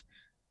of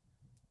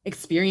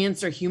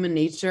experience or human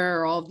nature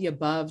or all of the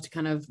above to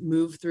kind of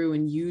move through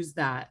and use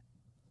that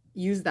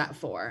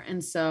for.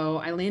 And so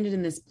I landed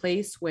in this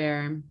place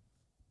where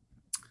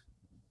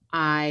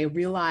I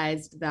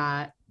realized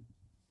that,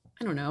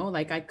 I don't know,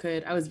 like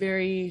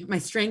my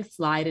strengths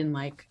lied in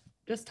like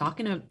just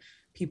talking to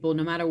people,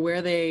 no matter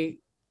where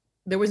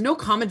there was no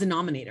common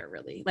denominator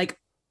really. Like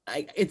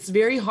it's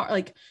very hard,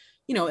 like,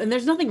 you know, and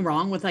there's nothing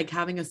wrong with like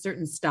having a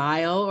certain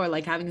style or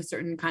like having a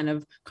certain kind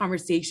of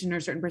conversation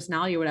or certain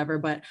personality or whatever.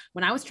 But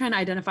when I was trying to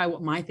identify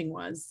what my thing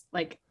was,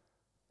 like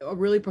a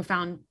really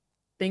profound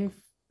thing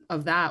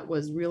of that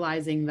was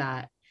realizing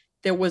that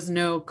there was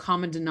no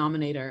common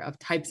denominator of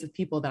types of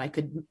people that I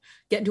could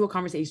get into a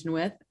conversation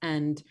with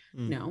and,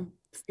 you know,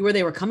 see where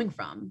they were coming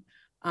from,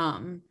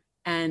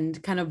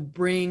 and kind of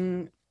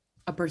bring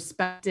a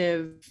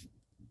perspective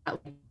that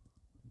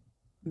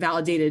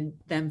validated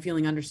them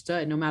feeling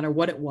understood no matter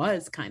what it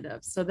was, kind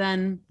of. So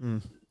then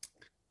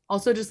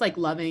also just like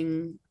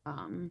loving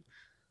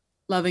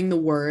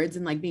the words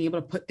and like being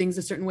able to put things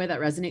a certain way that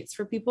resonates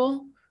for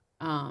people,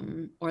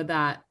 or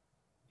that,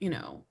 you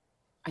know,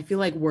 I feel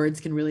like words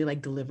can really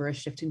like deliver a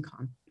shift in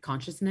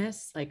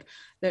consciousness. Like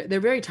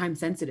they're very time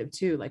sensitive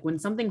too. Like when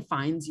something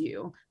finds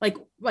you, like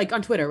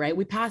on Twitter, right?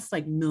 We pass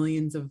like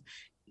millions of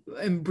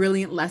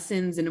brilliant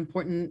lessons and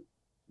important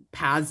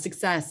paths,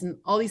 success, and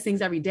all these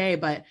things every day.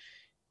 But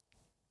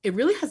it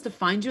really has to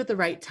find you at the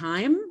right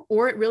time,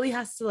 or it really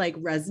has to like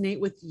resonate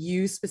with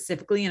you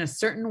specifically in a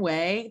certain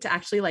way to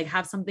actually like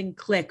have something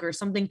click or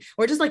something,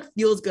 or just like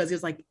feels good.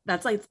 It's like,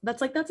 that's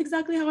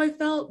exactly how I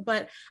felt,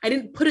 but I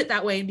didn't put it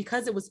that way. And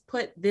because it was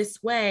put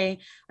this way,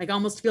 like I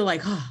almost feel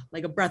like,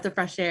 like a breath of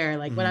fresh air,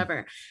 like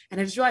whatever. And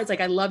I just realized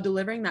like, I love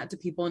delivering that to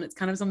people. And it's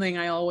kind of something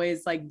I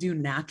always like do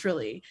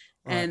naturally.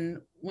 Right. And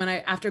when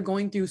after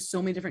going through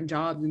so many different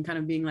jobs and kind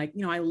of being like,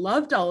 you know, I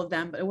loved all of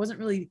them, but it wasn't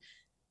really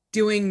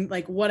doing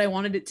like what I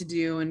wanted it to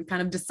do, and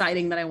kind of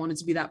deciding that I wanted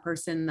to be that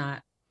person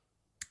that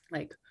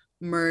like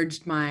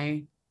merged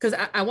because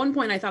at one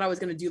point I thought I was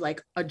going to do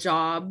like a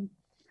job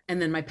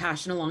and then my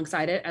passion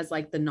alongside it as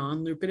like the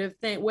non-lucrative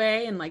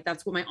way. And like,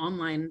 that's what my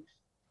online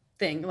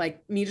thing,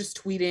 like me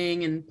just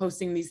tweeting and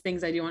posting these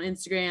things I do on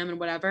Instagram and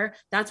whatever,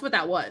 that's what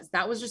that was.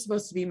 That was just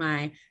supposed to be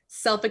my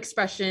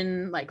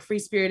self-expression, like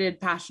free-spirited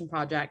passion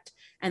project.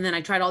 And then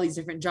I tried all these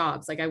different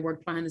jobs. Like I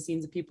worked behind the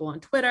scenes of people on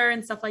Twitter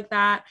and stuff like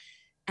that.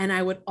 And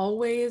I would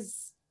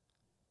always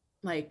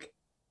like,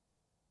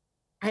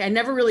 I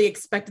never really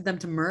expected them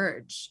to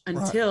merge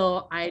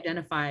until I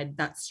identified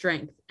that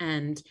strength.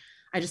 And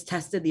I just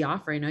tested the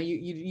offer. You know,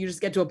 you just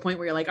get to a point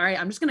where you're like, all right,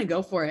 I'm just going to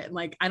go for it. And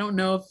like, I don't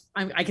know if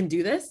I can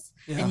do this.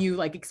 Yeah. And you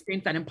like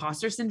experience that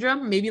imposter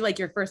syndrome. Maybe like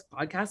your first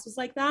podcast was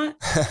like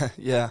that.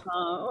 Yeah.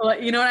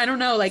 You know, I don't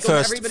know. Like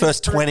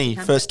first 20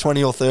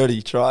 or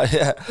 30, try.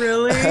 Yeah.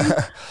 Really?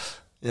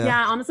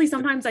 Yeah, honestly,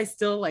 sometimes I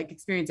still like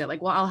experience it.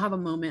 Like, well, I'll have a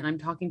moment. I'm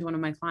talking to one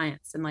of my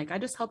clients, and like I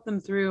just help them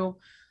through.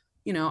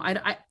 You know,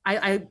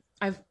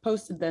 I've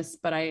posted this,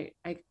 but I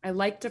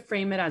like to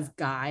frame it as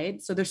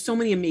guide. So there's so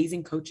many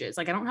amazing coaches.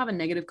 Like I don't have a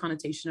negative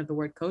connotation of the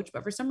word coach,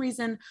 but for some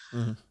reason,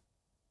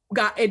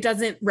 it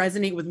doesn't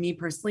resonate with me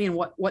personally, and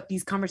what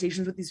these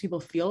conversations with these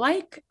people feel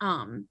like.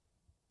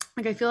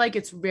 Like I feel like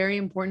it's very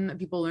important that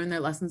people learn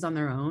their lessons on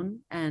their own,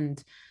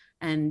 and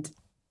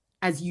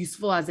as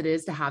useful as it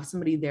is to have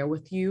somebody there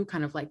with you,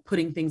 kind of like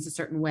putting things a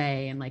certain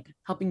way and like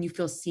helping you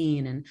feel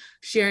seen and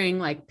sharing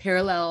like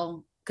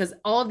parallel, because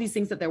all of these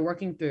things that they're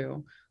working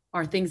through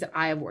are things that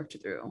I have worked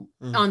through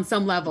on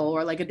some level,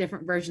 or like a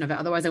different version of it.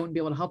 Otherwise I wouldn't be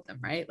able to help them.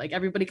 Right. Like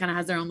everybody kind of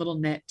has their own little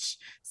niche.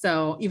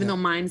 So even though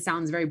mine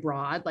sounds very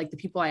broad, like the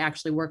people I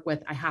actually work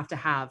with, I have to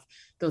have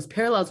those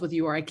parallels with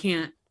you, or I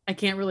can't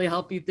really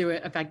help you through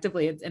it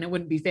effectively. And it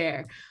wouldn't be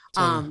fair.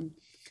 Totally.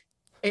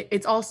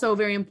 It's also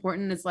very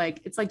important. It's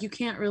like you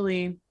can't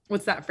really,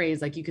 what's that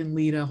phrase? Like you can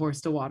lead a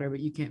horse to water, but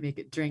you can't make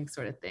it drink,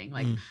 sort of thing.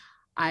 Like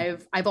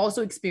I've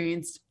also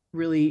experienced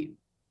really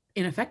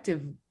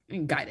ineffective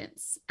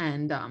guidance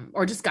and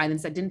or just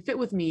guidance that didn't fit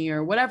with me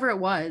or whatever it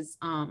was.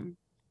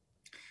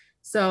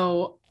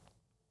 So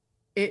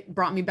it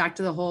brought me back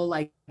to the whole,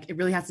 like, it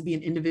really has to be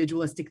an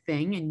individualistic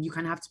thing, and you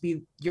kind of have to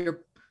be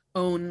your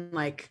own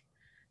like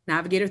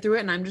navigator through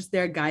it. And I'm just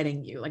there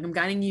guiding you. Like, I'm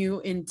guiding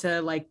you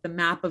into like the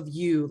map of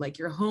you, like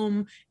your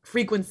home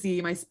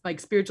frequency, my like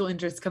spiritual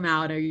interests come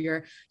out, or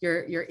your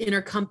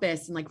inner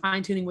compass, and like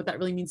fine tuning what that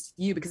really means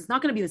to you, because it's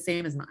not going to be the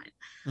same as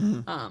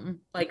mine.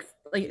 Like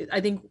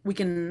I think we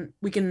can,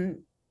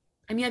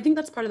 I mean, I think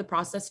that's part of the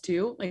process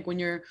too. Like when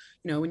you're,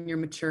 when you're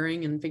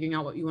maturing and figuring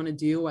out what you want to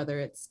do, whether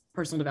it's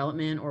personal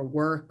development or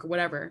work or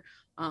whatever,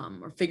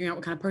 or figuring out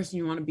what kind of person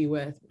you want to be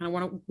with, what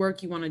kind of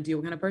work you want to do,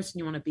 what kind of person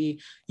you want to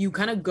be, you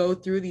kind of go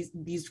through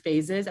these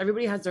phases.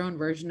 Everybody has their own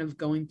version of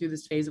going through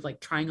this phase of like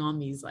trying on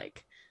these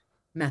like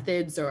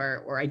methods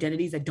or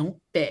identities that don't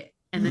fit.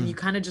 And then you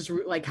kind of just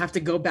like have to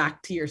go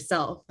back to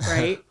yourself.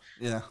 Right.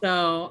 Yeah.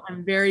 So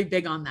I'm very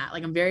big on that.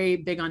 Like, I'm very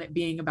big on it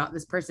being about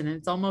this person, and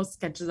it's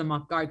almost catches them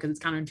off guard because it's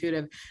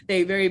counterintuitive.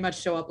 They very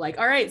much show up like,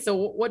 all right, so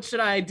what should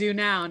I do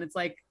now? And it's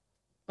like,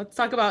 let's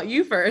talk about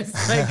you first.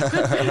 Like,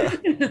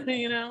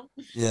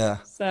 Yeah.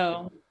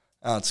 So.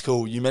 Oh, it's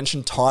cool. You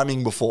mentioned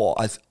timing before.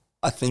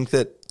 I think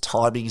that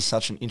timing is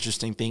such an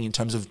interesting thing in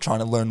terms of trying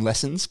to learn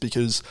lessons,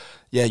 because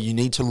you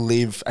need to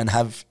live and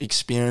have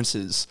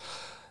experiences,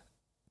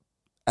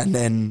 and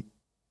then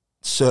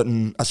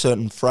a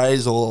certain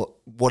phrase or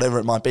whatever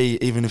it might be,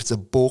 even if it's a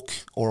book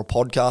or a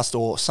podcast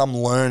or some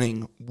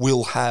learning,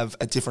 will have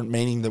a different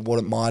meaning than what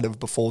it might have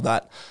before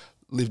that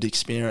lived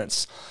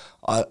experience.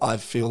 I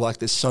feel like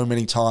there's so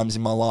many times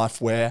in my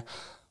life where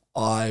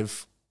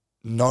I've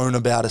known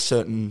about a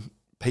certain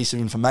piece of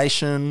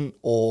information,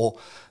 or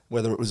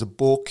whether it was a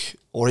book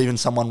or even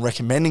someone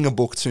recommending a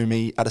book to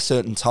me at a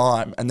certain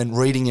time, and then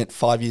reading it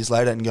 5 years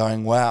later and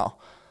going, wow,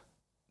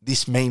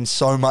 this means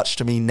so much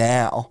to me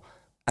now,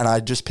 and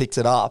I just picked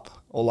it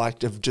up, or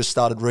like have just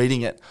started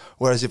reading it.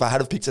 Whereas if I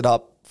had have picked it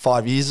up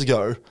 5 years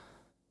ago,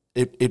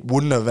 it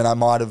wouldn't have, and I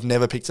might have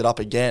never picked it up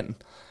again.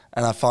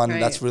 And I find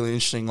that's really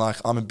interesting. Like,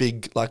 I'm a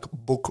big like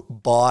book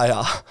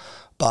buyer,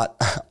 but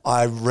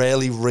I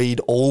rarely read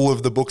all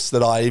of the books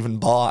that I even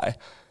buy.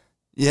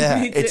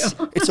 Yeah, it's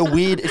a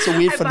weird I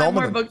phenomenon. I buy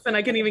more books than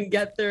I can even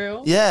get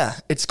through. Yeah,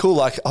 it's cool.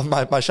 Like,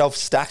 my shelf's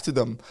stacked to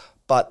them,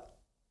 but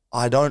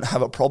I don't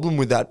have a problem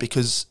with that,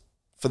 because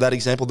for that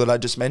example that I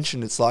just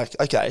mentioned, it's like,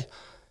 okay,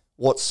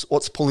 what's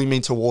pulling me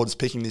towards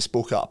picking this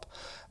book up?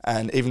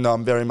 And even though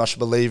I'm very much a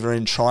believer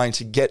in trying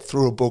to get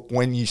through a book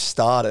when you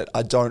start it,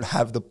 I don't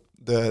have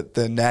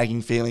the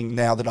nagging feeling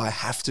now that I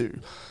have to.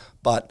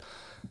 But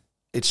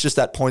it's just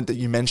that point that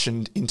you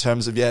mentioned in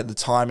terms of, the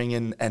timing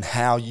and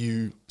how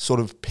you sort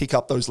of pick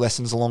up those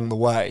lessons along the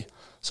way.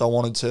 So I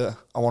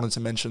wanted to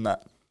mention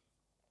that.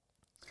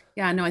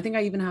 Yeah, no, I think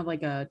I even have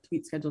like a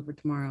tweet scheduled for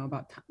tomorrow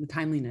about the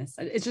timeliness.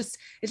 It's just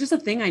a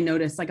thing I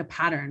noticed, like a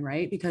pattern,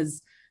 right?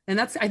 Because, and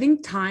that's, I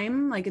think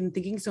time, like in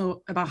thinking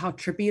so about how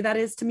trippy that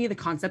is to me, the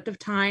concept of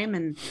time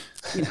and,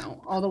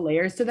 all the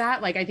layers to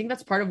that. Like, I think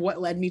that's part of what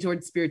led me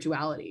towards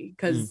spirituality.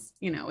 Cause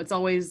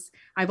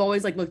I've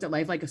always like looked at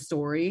life like a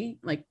story,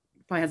 like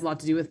probably has a lot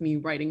to do with me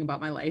writing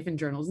about my life in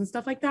journals and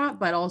stuff like that.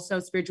 But also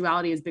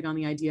spirituality is big on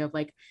the idea of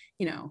like,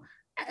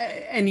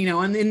 and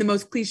in the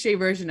most cliche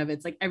version of it,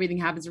 it's like everything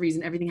happens for a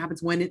reason, everything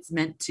happens when it's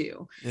meant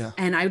to. Yeah.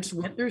 And I just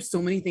went through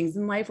so many things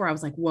in life where I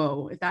was like,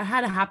 whoa, if that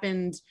had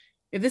happened,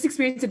 if this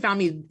experience had found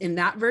me in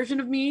that version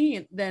of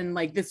me, then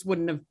like this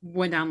wouldn't have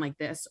went down like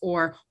this.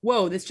 Or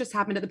whoa, this just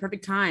happened at the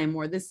perfect time.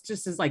 Or this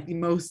just is like the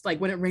most,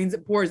 like when it rains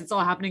it pours, it's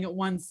all happening at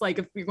once. Like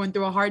if you're going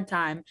through a hard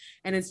time,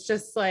 and it's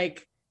just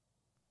like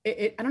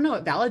I don't know,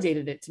 it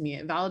validated it to me.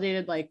 It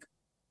validated like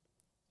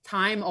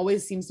time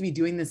always seems to be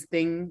doing this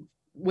thing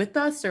with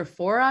us or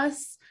for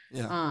us.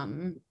 Yeah.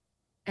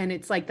 And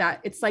it's like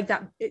that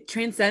it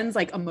transcends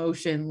like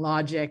emotion,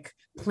 logic,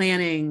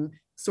 planning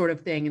sort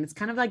of thing. And it's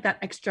kind of like that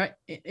extra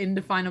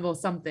indefinable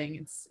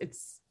something.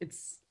 It's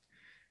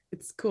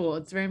cool.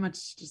 It's very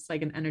much just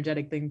like an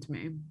energetic thing to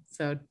me.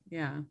 So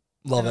yeah.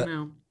 Love it.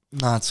 No,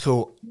 it's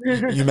cool.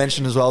 You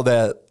mentioned as well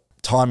that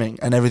timing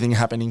and everything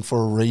happening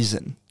for a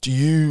reason. Do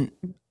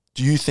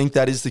you think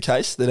that is the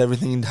case, that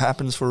everything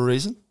happens for a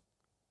reason?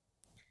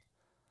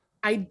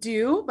 I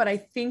do, but I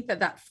think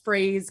that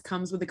phrase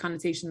comes with a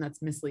connotation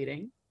that's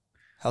misleading.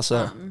 How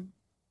so?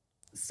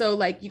 So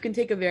like you can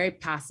take a very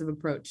passive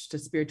approach to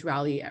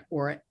spirituality,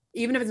 or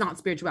even if it's not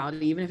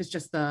spirituality, even if it's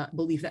just the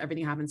belief that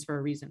everything happens for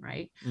a reason,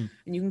 right?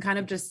 And you can kind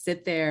of just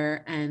sit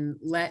there and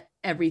let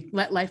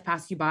life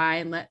pass you by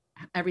and let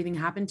everything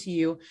happen to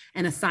you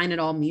and assign it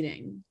all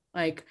meaning.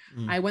 Like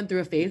I went through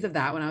a phase of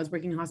that when I was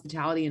working in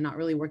hospitality and not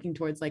really working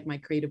towards like my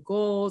creative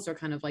goals or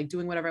kind of like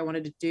doing whatever I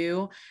wanted to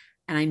do.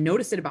 And I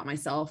noticed it about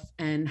myself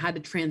and had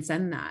to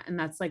transcend that. And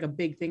that's like a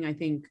big thing, I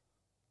think,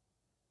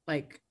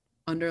 like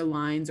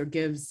underlines or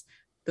gives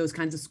those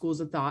kinds of schools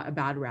of thought a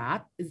bad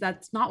rap, is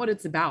that's not what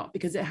it's about,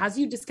 because it has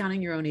you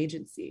discounting your own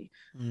agency.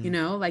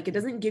 Like it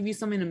doesn't give you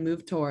something to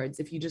move towards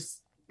if you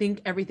just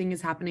think everything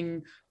is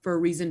happening for a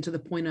reason to the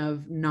point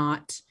of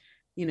not,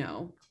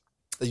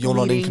 you're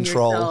not in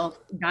control,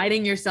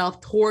 guiding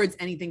yourself towards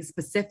anything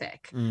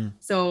specific.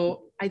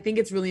 So I think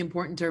it's really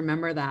important to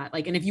remember that,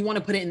 like, and if you want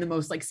to put it in the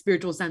most like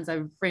spiritual sense,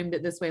 I've framed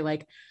it this way,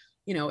 like,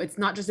 it's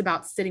not just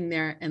about sitting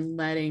there and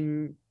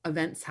letting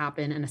events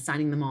happen and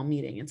assigning them all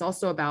meaning. It's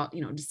also about,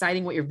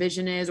 deciding what your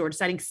vision is, or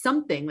deciding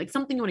something you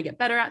want to get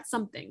better at,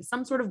 some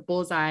sort of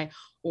bullseye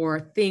or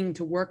thing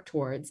to work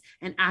towards,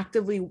 and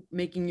actively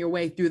making your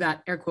way through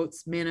that air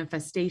quotes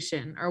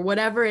manifestation or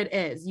whatever it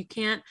is. You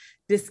can't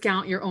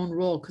discount your own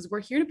role, because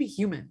we're here to be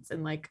humans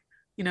and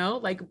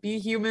be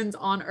humans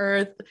on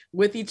earth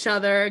with each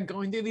other,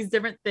 going through these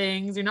different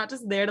things. You're not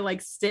just there to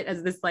like sit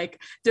as this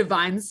like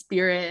divine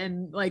spirit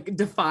and like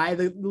defy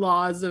the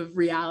laws of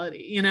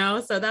reality,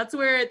 So that's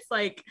where it's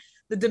like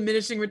the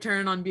diminishing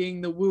return on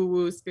being the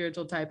woo-woo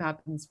spiritual type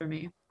happens for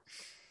me.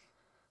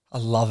 I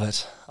love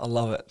it.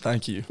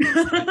 Thank you.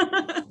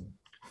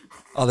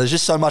 There's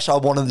just so much I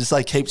want to just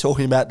like keep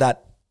talking about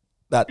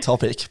that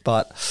topic,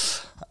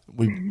 but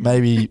we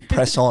maybe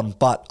press on.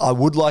 But I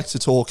would like to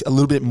talk a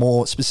little bit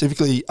more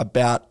specifically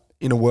about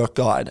Inner Work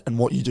Guide and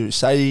what you do.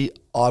 Say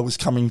I was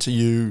coming to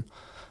you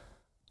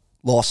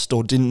lost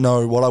or didn't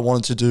know what I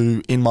wanted to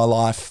do in my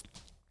life,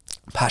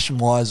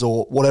 passion-wise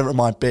or whatever it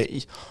might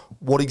be.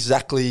 What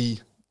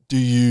exactly do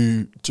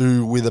you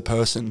do with a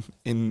person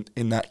in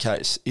that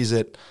case? Is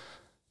it,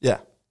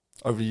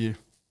 over to you.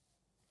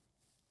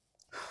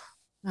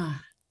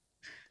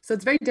 So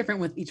it's very different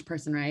with each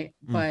person, right?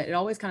 But it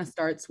always kind of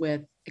starts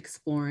with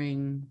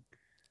exploring.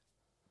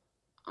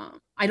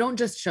 I don't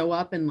just show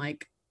up and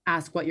like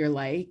ask what you're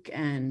like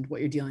and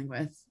what you're dealing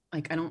with.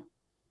 Like,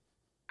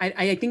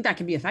 I think that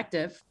can be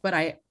effective, but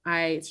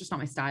it's just not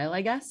my style,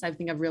 I guess. I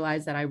think I've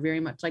realized that I very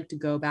much like to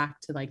go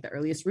back to like the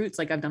earliest roots,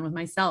 like I've done with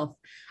myself.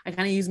 I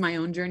kind of use my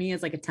own journey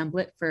as like a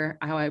template for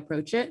how I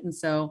approach it. And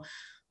so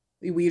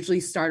we usually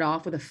start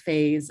off with a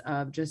phase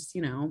of just,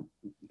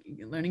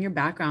 learning your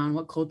background,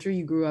 what culture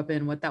you grew up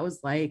in, what that was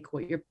like,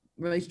 what your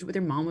relationship with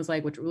your mom was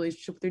like, what your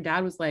relationship with your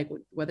dad was like,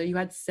 whether you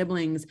had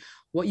siblings,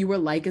 what you were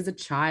like as a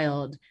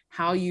child,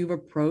 how you've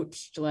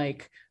approached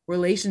like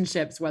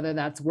relationships, whether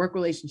that's work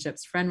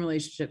relationships, friend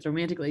relationships,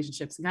 romantic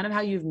relationships, and kind of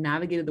how you've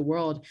navigated the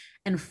world.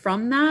 And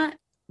from that,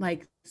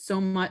 like so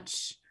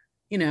much,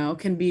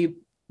 can be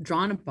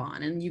drawn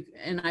upon.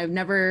 And I've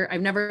never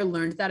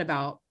learned that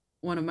about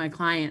one of my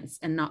clients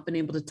and not been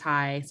able to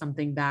tie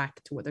something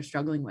back to what they're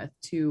struggling with,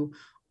 to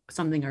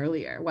something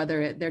earlier,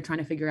 whether they're trying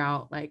to figure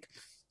out like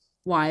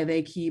why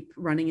they keep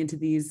running into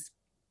these,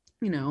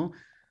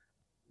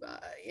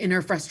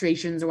 inner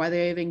frustrations, or why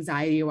they have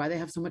anxiety, or why they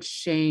have so much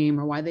shame,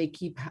 or why they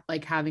keep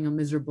like having a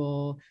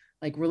miserable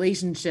like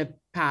relationship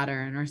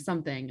pattern or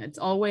something. It's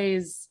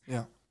always,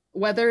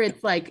 whether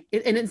it's like,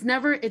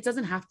 it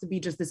doesn't have to be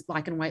just this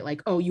black and white,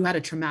 like, oh, you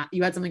had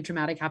something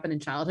traumatic happen in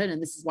childhood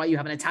and this is why you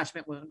have an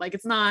attachment wound. Like,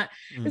 it's not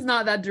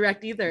that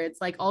direct either.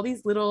 It's like all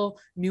these little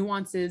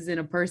nuances in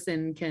a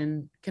person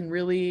can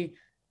really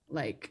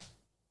like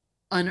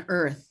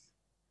unearth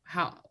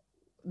how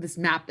this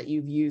map that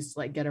you've used to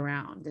like get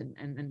around and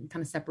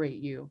kind of separate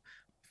you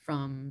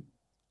from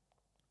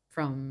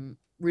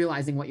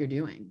realizing what you're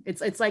doing.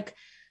 It's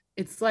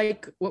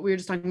like what we were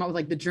just talking about with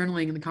like the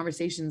journaling and the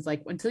conversations,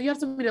 like until you have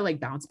somebody to like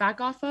bounce back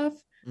off of,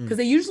 because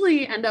they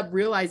usually end up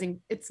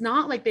realizing, it's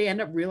not like they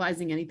end up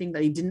realizing anything that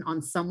they didn't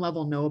on some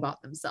level know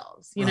about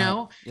themselves,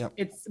 Yep.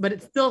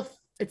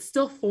 It's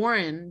still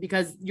foreign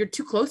because you're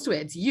too close to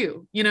it. It's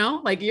you,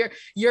 like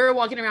you're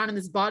walking around in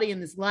this body, in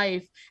this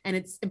life, and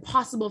it's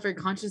impossible for your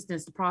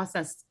consciousness to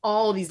process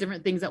all these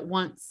different things at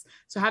once.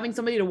 So having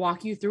somebody to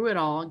walk you through it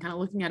all and kind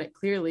of looking at it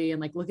clearly and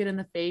like look it in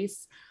the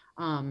face,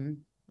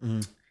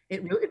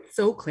 it's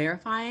so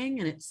clarifying,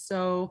 and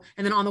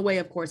and then on the way,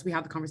 of course, we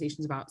have the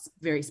conversations about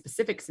very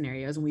specific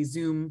scenarios, and we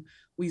zoom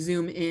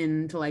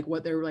in to like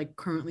what they're like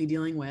currently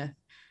dealing with.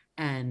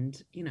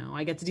 And,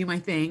 I get to do my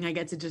thing. I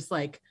get to just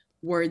like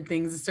word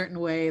things a certain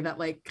way that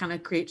like kind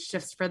of creates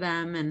shifts for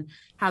them and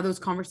have those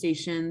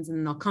conversations,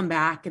 and they'll come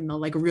back and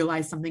they'll like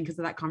realize something because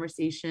of that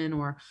conversation,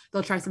 or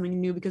they'll try something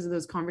new because of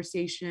those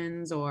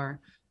conversations, or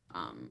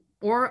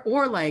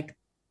like,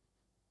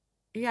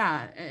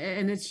 yeah.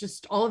 And it's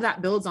just all of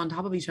that builds on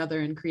top of each other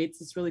and creates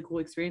this really cool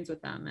experience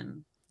with them.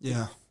 And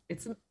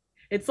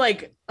it's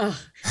like,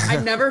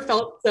 I've never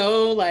felt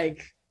so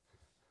like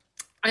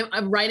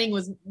I'm writing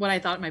was what I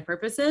thought my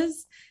purpose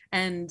is.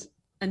 And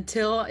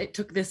until it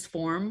took this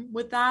form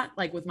with that,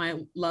 like with my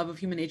love of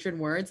human nature and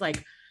words,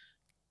 like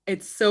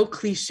it's so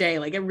cliche.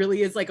 Like it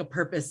really is like a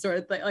purpose sort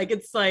of thing. Like,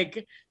 it's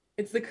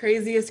the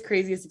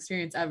craziest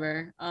experience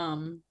ever.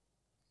 And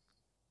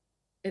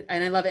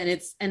I love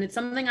it. And it's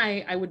something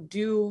I would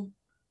do,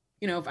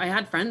 if I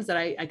had friends that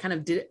I kind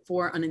of did it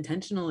for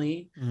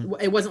unintentionally.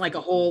 It wasn't like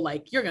a whole,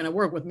 like, you're going to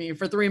work with me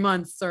for 3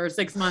 months or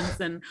 6 months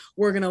and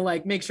we're going to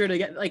like make sure to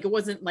get, like, it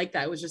wasn't like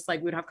that. It was just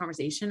like, we'd have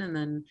conversation and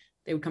then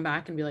they would come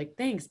back and be like,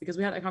 thanks, because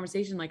we had that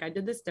conversation. Like, I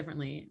did this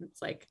differently. And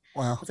it's like,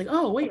 wow. It's like,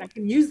 oh wait, I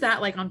can use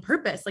that like on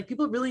purpose. Like,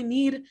 people really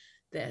need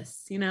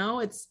this,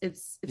 it's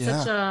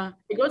such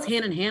it goes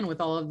hand in hand with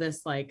all of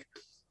this, like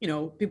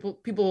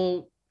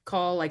people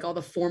call like all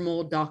the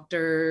formal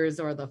doctors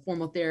or the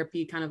formal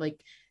therapy kind of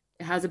like,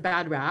 it has a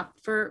bad rap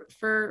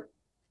for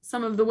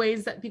some of the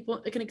ways that people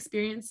can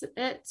experience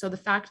it. So the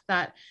fact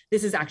that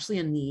this is actually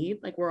a need,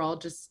 like we're all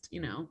just,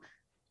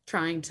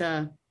 trying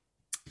to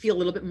feel a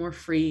little bit more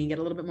free and get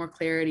a little bit more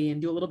clarity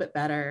and do a little bit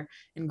better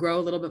and grow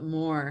a little bit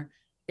more.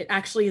 It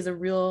actually is a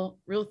real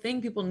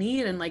thing people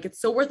need. And like, it's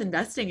so worth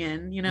investing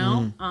in,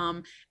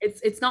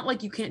 it's not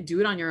like you can't do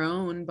it on your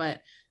own,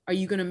 but are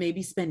you going to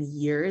maybe spend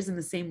years in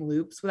the same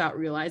loops without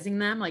realizing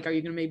them? Like, are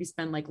you going to maybe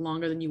spend like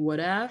longer than you would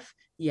have?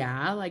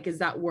 Yeah. Like, is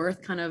that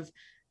worth kind of,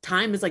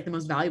 time is like the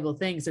most valuable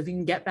thing. So if you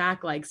can get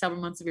back like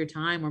several months of your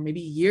time or maybe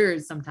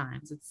years,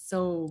 sometimes it's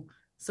so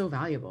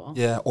valuable.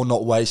 Yeah. Or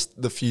not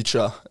waste the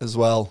future as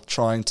well,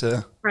 trying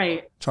to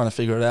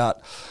figure it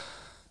out.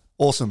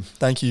 Awesome.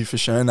 Thank you for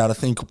sharing that. I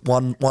think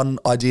one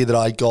idea that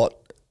I got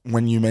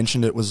when you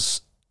mentioned it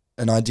was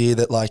an idea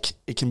that like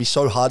it can be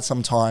so hard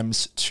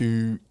sometimes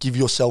to give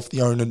yourself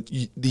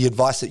the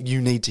advice that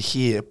you need to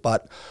hear.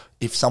 But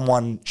if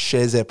someone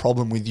shares their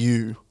problem with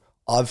you,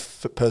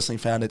 I've personally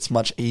found it's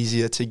much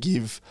easier to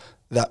give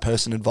that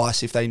person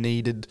advice if they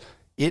needed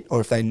it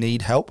or if they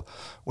need help.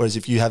 Whereas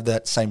if you have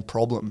that same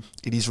problem,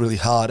 it is really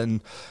hard.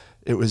 And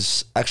it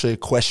was actually a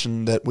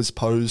question that was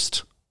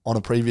posed on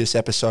a previous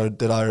episode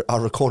that I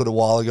recorded a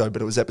while ago,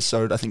 but it was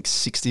episode, I think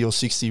 60 or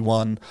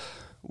 61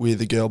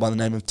 with a girl by the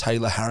name of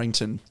Taylor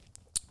Harrington.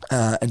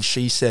 And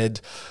she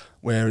said,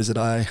 where is it?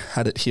 I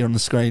had it here on the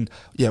screen.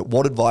 Yeah.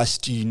 What advice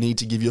do you need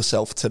to give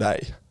yourself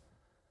today?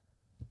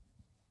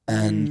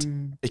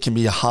 And it can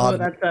be a hard...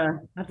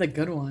 that's a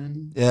good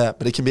one. Yeah,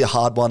 but it can be a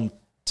hard one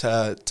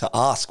to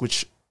ask,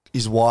 which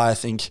is why I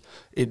think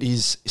it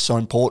is so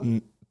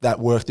important, that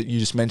work that you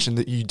just mentioned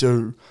that you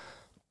do,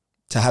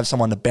 to have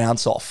someone to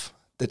bounce off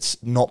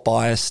that's not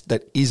biased,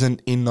 that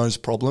isn't in those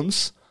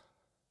problems.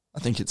 I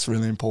think it's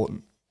really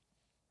important.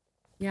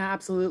 Yeah,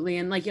 absolutely.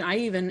 And like,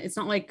 it's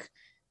not like,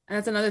 and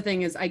that's another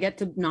thing is I get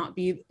to not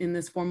be in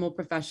this formal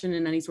profession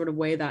in any sort of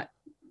way that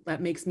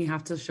makes me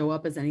have to show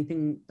up as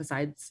anything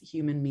besides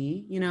human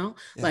me, Yeah.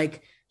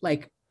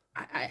 Like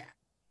I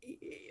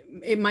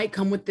it might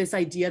come with this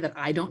idea that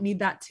I don't need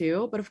that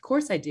too, but of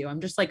course I do. I'm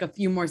just like a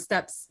few more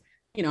steps,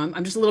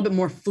 I'm just a little bit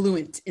more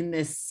fluent in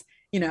this,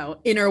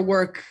 inner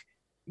work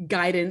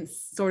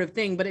guidance sort of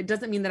thing, but it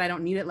doesn't mean that I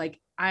don't need it. Like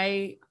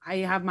I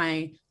have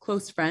my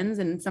close friends,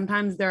 and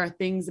sometimes there are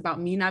things about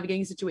me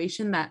navigating a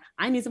situation that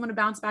I need someone to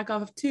bounce back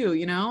off of too.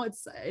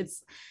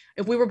 It's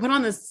if we were put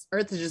on this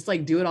earth to just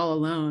like do it all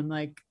alone,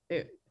 like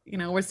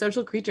we're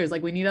social creatures,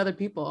 like we need other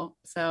people.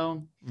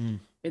 So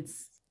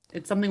it's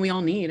something we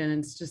all need, and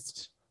it's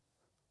just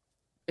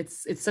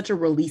it's such a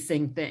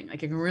releasing thing.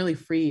 Like it can really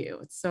free you.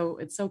 It's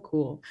so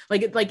cool.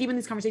 Like even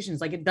these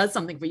conversations, like it does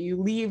something for you.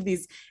 You leave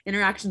these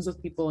interactions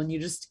with people and you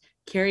just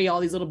carry all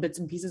these little bits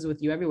and pieces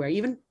with you everywhere,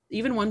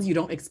 even ones you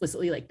don't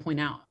explicitly like point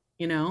out,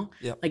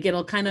 Yep. Like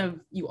it'll kind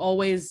of, you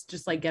always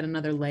just like get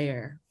another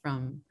layer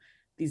from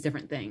these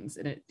different things,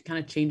 and it kind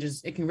of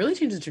changes. It can really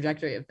change the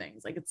trajectory of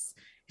things. Like it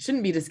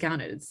shouldn't be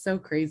discounted. It's so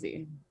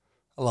crazy.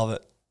 I love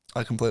it.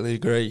 I completely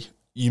agree.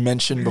 You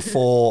mentioned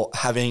before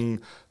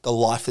having the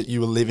life that you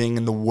were living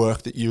and the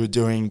work that you were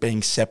doing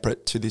being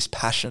separate to this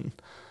passion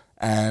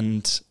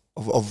and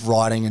of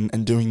writing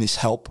and doing this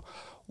help.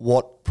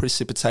 What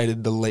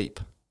precipitated the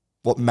leap?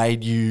 What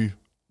made you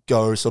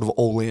go sort of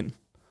all in?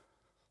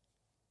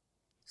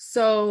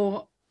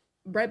 So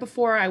right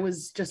before I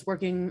was just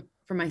working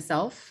for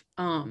myself,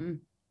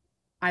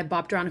 I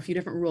bopped around a few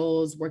different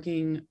roles,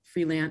 working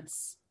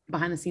freelance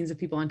behind the scenes of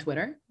people on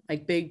Twitter,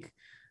 like big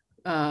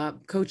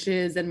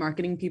coaches and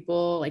marketing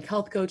people, like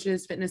health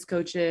coaches, fitness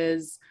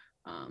coaches,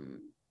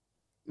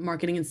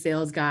 marketing and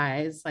sales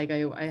guys. Like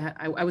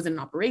I was in an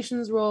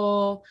operations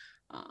role,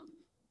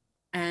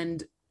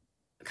 and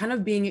kind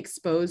of being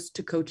exposed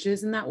to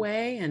coaches in that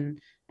way and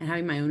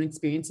having my own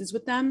experiences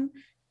with them.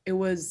 It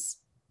was,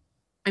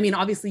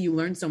 obviously you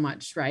learn so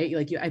much, right?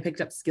 Like I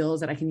picked up skills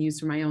that I can use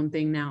for my own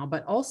thing now,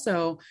 but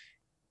also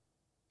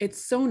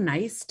it's so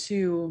nice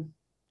to,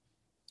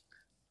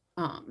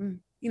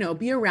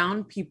 be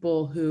around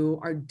people who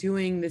are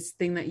doing this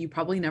thing that you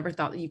probably never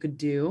thought that you could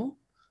do.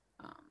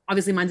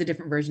 Obviously mine's a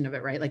different version of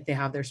it, right? Like they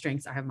have their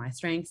strengths, I have my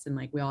strengths, and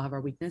like we all have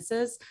our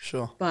weaknesses.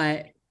 Sure.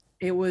 But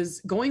it was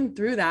going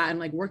through that and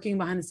like working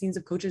behind the scenes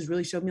of coaches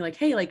really showed me like,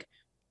 hey, like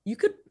you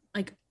could,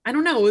 like, I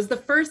don't know, it was the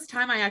first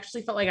time I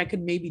actually felt like I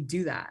could maybe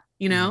do that,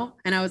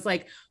 And I was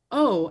like,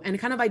 oh, and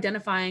kind of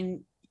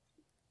identifying,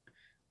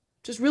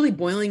 just really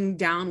boiling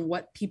down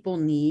what people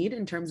need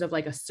in terms of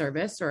like a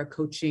service or a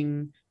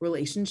coaching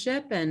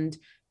relationship, and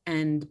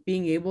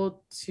being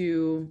able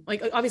to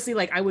like, obviously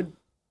like I would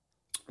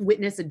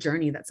witness a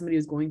journey that somebody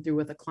was going through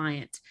with a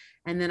client,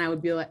 and then I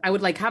would be like, I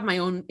would like have my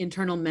own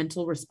internal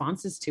mental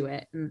responses to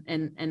it,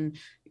 and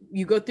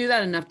you go through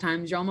that enough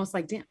times, you're almost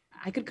like, damn,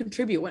 I could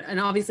contribute. And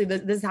obviously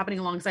this is happening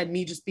alongside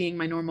me just being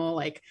my normal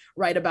like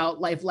write about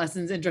life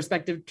lessons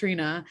introspective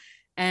Trina,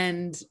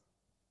 and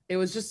it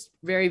was just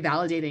very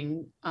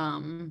validating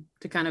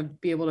to kind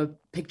of be able to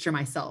picture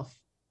myself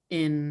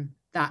in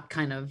that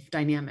kind of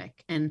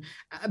dynamic. And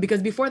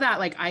because before that,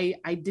 like I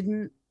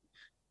didn't,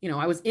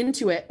 I was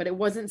into it, but it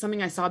wasn't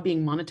something I saw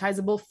being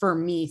monetizable for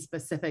me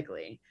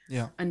specifically.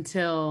 Yeah.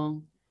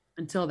 Until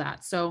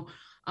that. So,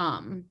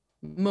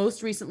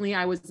 most recently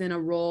I was in a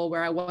role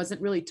where I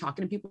wasn't really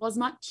talking to people as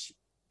much.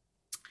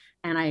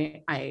 And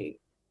I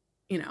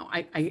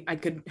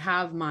could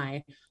have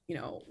my,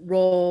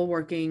 role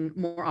working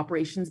more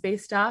operations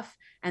based stuff.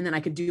 And then I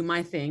could do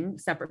my thing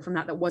separate from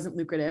that wasn't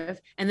lucrative.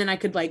 And then I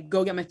could like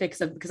go get my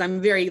fix of, because I'm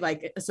very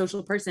like a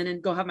social person,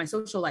 and go have my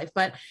social life.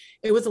 But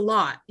it was a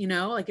lot,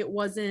 like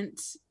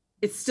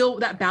it's still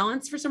that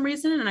balance for some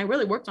reason. And I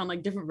really worked on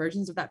like different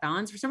versions of that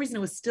balance. For some reason, it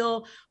was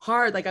still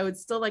hard. Like I would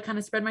still like kind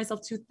of spread myself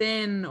too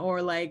thin,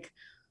 or like,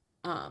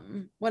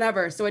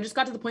 whatever. So I just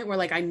got to the point where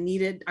like I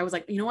was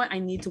like, you know what? I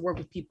need to work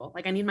with people.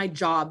 Like I need my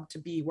job to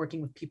be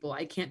working with people.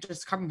 I can't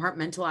just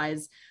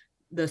compartmentalize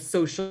the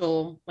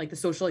social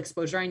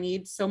exposure I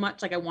need so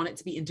much. Like I want it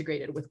to be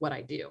integrated with what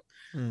I do.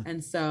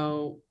 And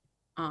so,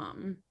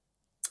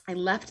 I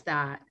left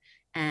that,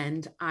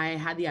 and I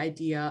had the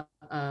idea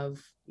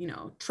of,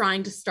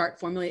 trying to start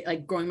formulate,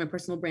 like growing my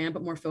personal brand,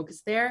 but more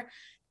focused there.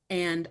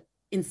 And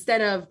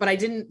but I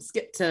didn't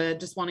skip to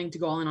just wanting to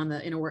go all in on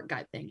the inner work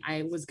guide thing.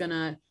 I was going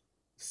to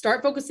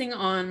start focusing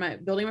on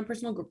building my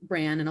personal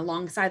brand, and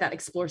alongside that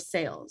explore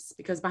sales,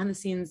 because behind the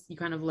scenes you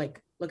kind of like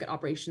look at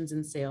operations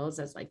and sales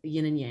as like the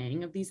yin and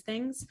yang of these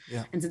things.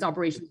 Yeah. And since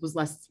operations was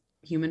less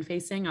human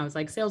facing, I was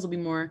like, sales will be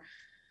more,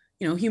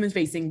 human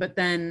facing. But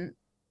then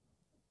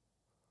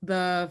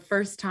the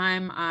first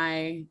time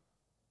I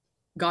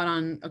got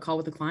on a call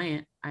with a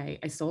client, I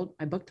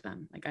booked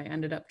them. Like I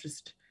ended up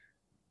just,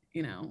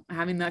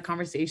 having that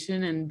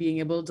conversation and being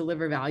able to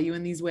deliver value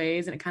in these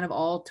ways. And it kind of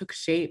all took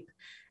shape.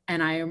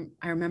 And I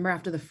remember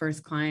after the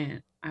first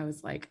client, I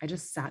was like, I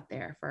just sat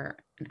there for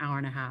an hour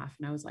and a half,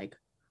 and I was like,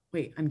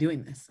 wait, I'm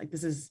doing this. Like,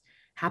 this is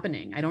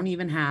happening. I don't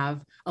even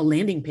have a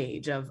landing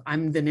page of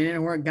I'm the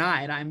inner work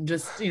guide. I'm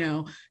just,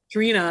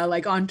 Trina,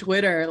 like on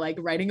Twitter, like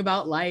writing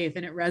about life,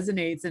 and it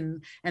resonates,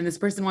 and this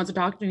person wants to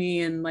talk to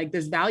me, and like,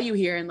 there's value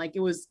here. And like,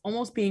 it was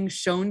almost being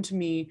shown to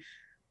me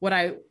what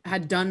I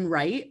had done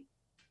right.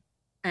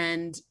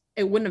 And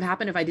it wouldn't have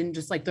happened if I didn't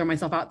just like throw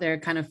myself out there,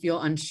 kind of feel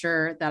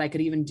unsure that I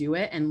could even do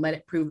it, and let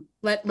it prove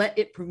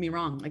me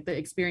wrong, like the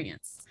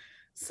experience.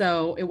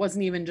 So it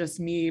wasn't even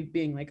just me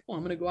being like, oh, I'm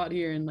going to go out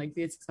here and like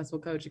be a successful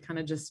coach. It kind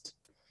of just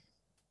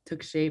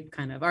took shape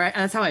kind of. All right.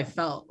 That's how I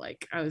felt.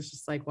 Like, I was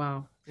just like,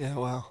 wow. Yeah.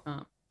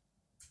 Wow.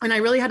 And I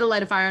really had to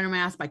light a fire under my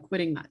ass by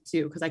quitting that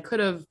too. Cause I could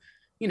have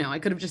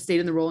just stayed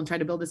in the role and tried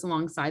to build this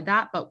alongside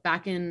that. But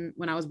back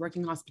when I was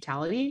working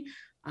hospitality,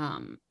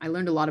 I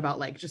learned a lot about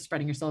like just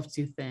spreading yourself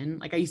too thin.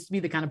 Like I used to be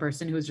the kind of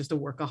person who was just a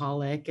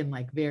workaholic and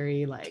like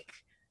very like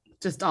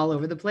just all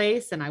over the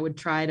place. And I would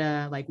try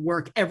to like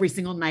work every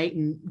single night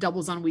and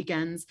doubles on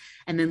weekends,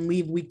 and then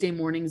leave weekday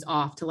mornings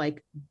off to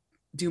like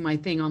do my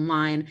thing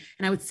online.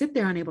 And I would sit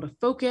there unable to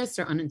focus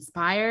or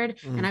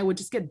uninspired. And I would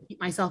just beat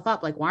myself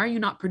up. Like, why are you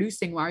not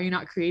producing? Why are you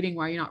not creating?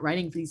 Why are you not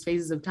writing for these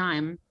phases of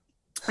time?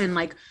 And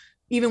like,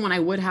 even when I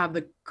would have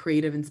the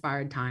creative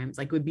inspired times,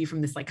 like it would be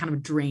from this like kind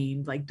of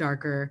drained, like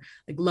darker,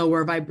 like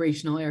lower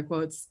vibrational air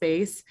quotes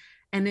space.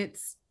 And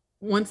it's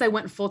once I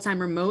went full-time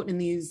remote in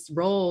these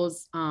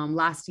roles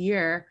last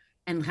year,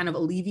 and kind of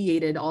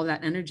alleviated all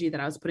that energy that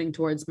I was putting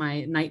towards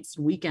my nights,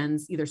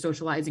 weekends, either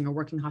socializing or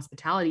working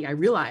hospitality, I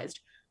realized,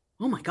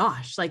 oh my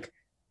gosh, like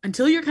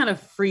until you're kind of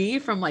free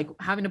from like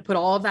having to put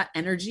all of that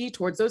energy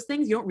towards those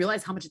things, you don't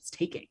realize how much it's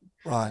taking.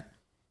 Right.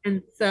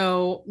 And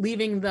so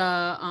leaving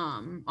the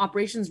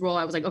operations role,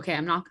 I was like, okay,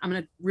 I'm going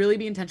to really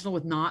be intentional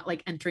with not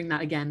like entering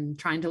that again,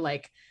 trying to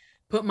like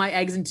put my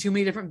eggs in too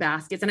many different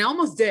baskets. And I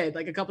almost did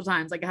like a couple of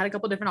times. Like I had a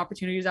couple of different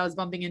opportunities I was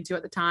bumping into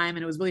at the time,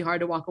 and it was really hard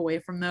to walk away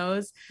from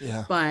those.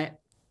 Yeah. But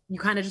you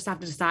kind of just have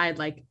to decide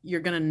like you're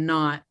going to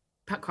not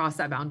cross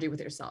that boundary with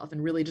yourself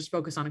and really just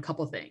focus on a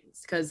couple of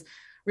things. Because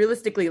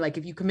realistically, like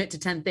if you commit to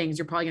 10 things,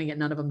 you're probably going to get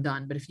none of them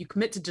done. But if you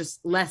commit to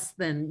just less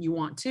than you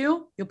want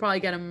to, you'll probably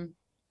get them.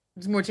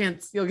 There's more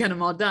chance you'll get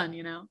them all done,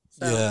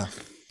 So,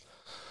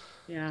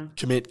 yeah.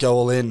 Commit, go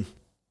all in.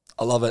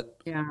 I love it.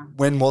 Yeah.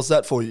 When was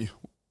that for you?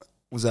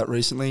 Was that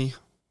recently?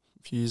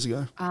 A few years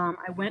ago? I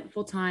went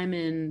full time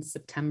in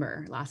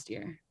September last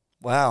year.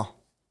 Wow.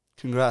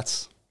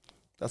 Congrats.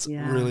 That's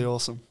really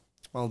awesome.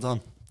 Well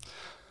done.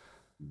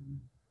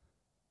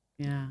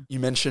 Yeah. You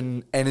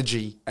mentioned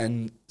energy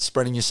and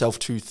spreading yourself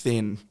too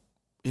thin.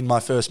 In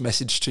my first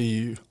message to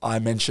you, I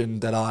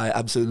mentioned that I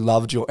absolutely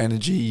loved your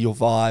energy, your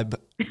vibe,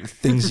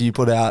 things you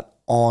put out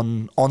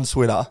on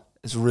Twitter.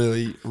 It's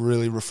really,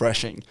 really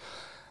refreshing.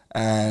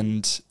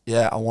 And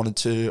yeah, I wanted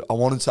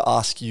to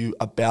ask you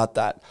about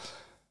that.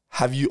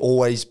 Have you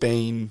always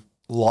been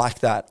like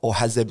that, or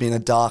has there been a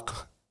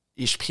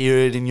dark-ish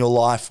period in your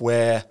life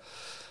where,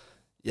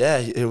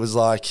 it was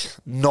like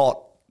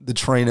not the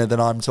Trina that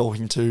I'm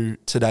talking to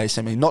today,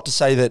 Sammy? Not to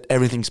say that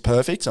everything's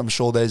perfect. I'm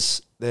sure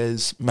there's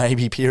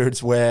maybe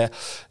periods where,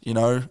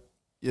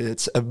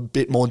 it's a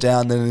bit more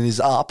down than it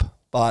is up,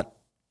 but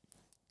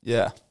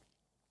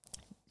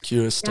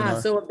curious to know.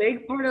 So a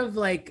big part of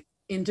like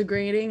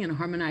integrating and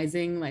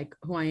harmonizing like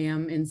who I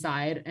am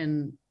inside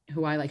and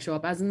who I like show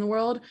up as in the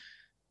world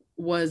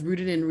was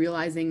rooted in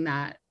realizing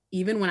that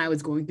even when I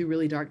was going through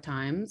really dark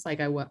times,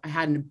 like I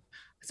hadn't,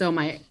 so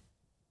my,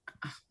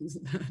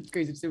 it's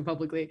crazy to say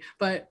publicly,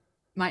 but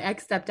my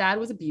ex-stepdad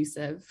was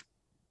abusive.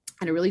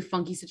 I had a really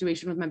funky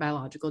situation with my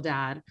biological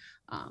dad,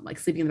 like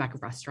sleeping in the back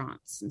of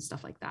restaurants and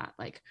stuff like that,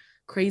 like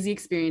crazy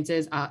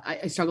experiences.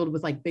 I struggled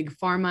with like big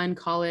pharma in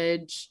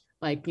college,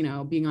 like, you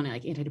know, being on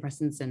like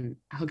antidepressants and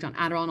hooked on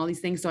Adderall and all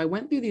these things. So I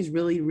went through these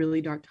really, really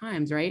dark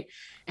times. Right.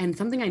 And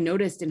something I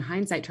noticed in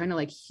hindsight, trying to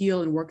like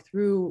heal and work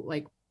through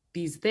like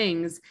these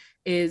things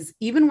is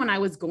even when I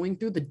was going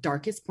through the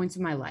darkest points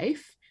of my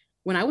life,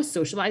 when I was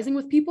socializing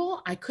with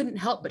people, I couldn't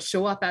help but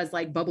show up as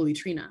like bubbly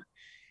Trina.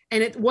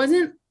 And it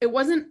wasn't,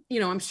 you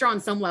know, I'm sure on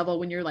some level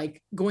when you're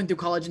like going through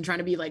college and trying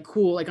to be like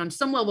cool, like on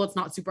some level, it's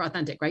not super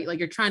authentic, right? Like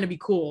you're trying to be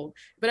cool,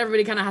 but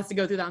everybody kind of has to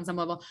go through that on some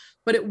level.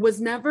 But it was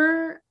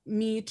never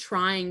me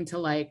trying to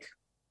like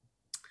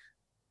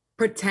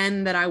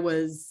pretend that I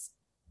was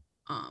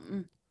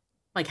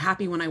like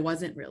happy when I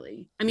wasn't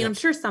really. I mean, I'm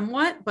sure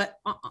somewhat, but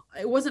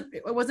it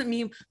wasn't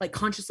me like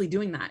consciously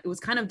doing that. It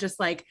was kind of just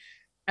like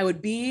I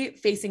would be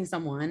facing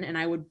someone and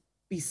I would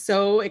be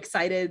so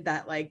excited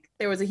that like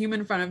there was a human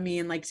in front of me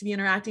and like to be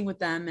interacting with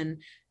them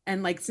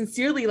and like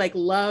sincerely like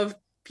love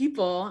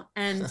people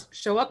and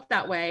show up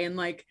that way and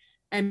like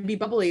and be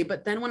bubbly.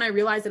 But then when I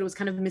realized that it was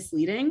kind of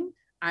misleading,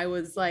 I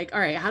was like, all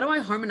right, how do I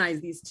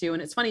harmonize these two?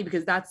 And it's funny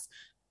because that's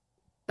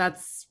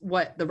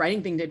what the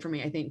writing thing did for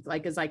me. I think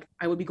like is like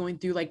I would be going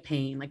through like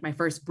pain, like my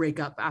first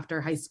breakup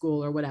after high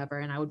school or whatever,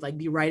 and I would like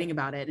be writing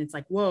about it and it's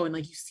like whoa, and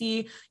like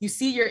you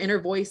see your inner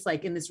voice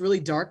like in this really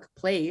dark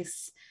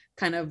place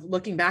kind of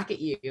looking back at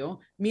you.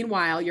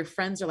 Meanwhile, your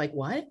friends are like,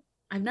 what?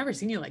 I've never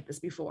seen you like this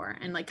before.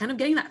 And like kind of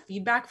getting that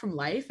feedback from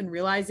life and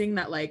realizing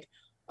that like,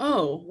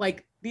 oh,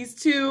 like these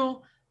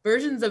two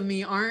versions of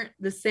me aren't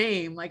the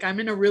same. Like I'm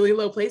in a really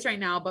low place right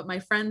now, but my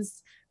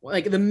friends,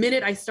 like the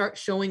minute I start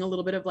showing a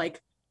little bit of like,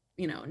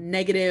 you know,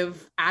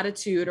 negative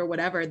attitude or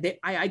whatever,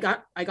 I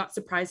got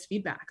surprised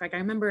feedback. Like I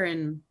remember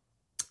in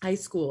high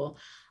school,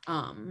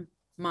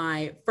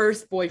 my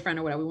first boyfriend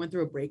or whatever, we went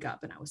through a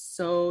breakup and I was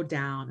so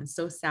down and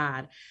so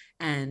sad.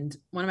 And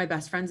one of my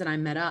best friends and I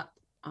met up,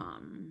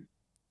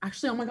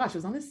 actually, oh my gosh, it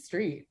was on the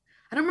street.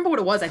 I don't remember what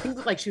it was. I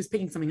think like she was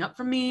picking something up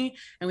from me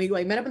and we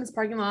like met up in this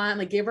parking lot and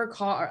like gave her a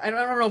call. I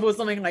don't know if it was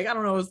something like, I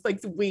don't know, it was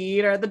like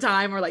weed or at the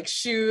time or like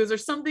shoes or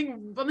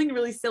something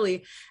really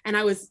silly. And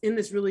I was in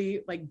this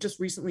really like just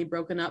recently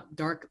broken up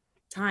dark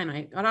time.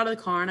 I got out of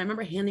the car and I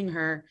remember handing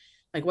her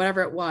like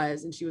whatever it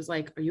was. And she was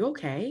like, are you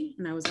okay?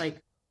 And I was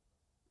like,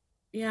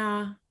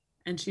 yeah.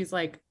 And she's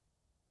like,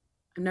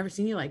 I've never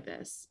seen you like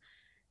this.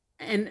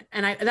 And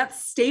that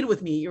stayed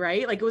with me,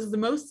 right? Like it was the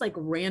most like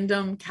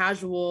random,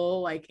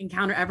 casual, like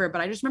encounter ever.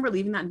 But I just remember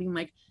leaving that and being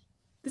like,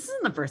 this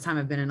isn't the first time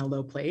I've been in a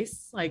low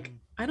place. Like,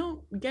 I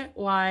don't get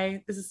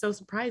why this is so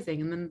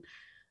surprising. And then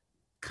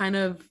kind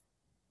of,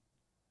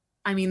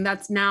 I mean,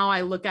 that's now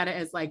I look at it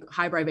as like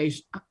high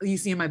vibration. You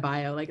see in my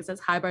bio, like it says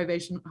high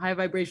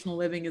vibrational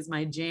living is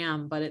my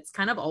jam, but it's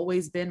kind of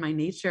always been my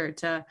nature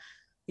to,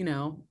 you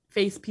know,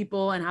 face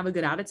people and have a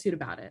good attitude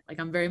about it. Like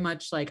I'm very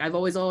much like, I've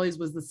always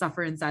was the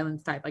suffer in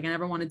silence type. Like I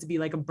never wanted to be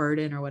like a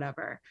burden or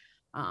whatever.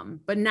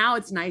 But now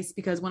it's nice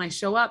because when I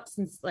show up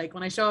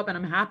and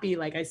I'm happy,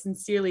 like I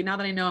sincerely, now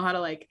that I know how to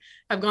like,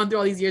 I've gone through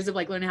all these years of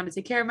like learning how to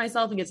take care of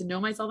myself and get to know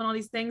myself and all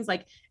these things,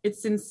 like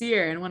it's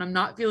sincere. And when I'm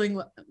not feeling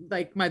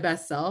like my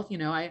best self, you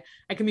know, I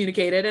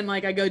communicate it and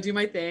like, I go do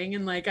my thing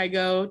and like, I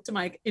go to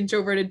my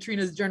introverted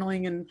Trina's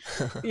journaling and,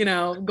 you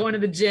know, going to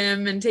the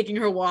gym and taking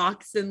her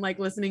walks and like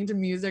listening to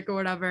music or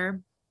whatever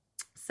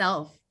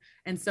self.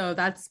 And so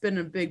that's been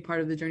a big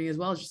part of the journey as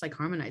well, is just like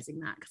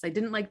harmonizing that. Cause I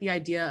didn't like the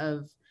idea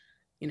of,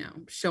 you know,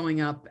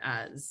 showing up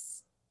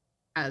as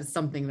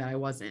something that I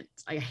wasn't.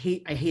 I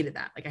hated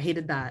that. Like I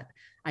hated that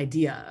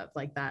idea of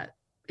like that.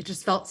 It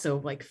just felt so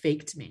like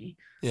fake to me.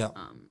 Yeah.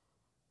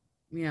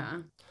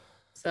 Yeah.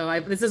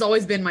 So this has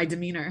always been my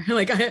demeanor.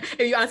 Like if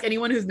you ask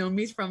anyone who's known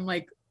me from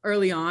like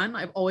early on,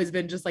 I've always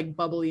been just like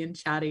bubbly and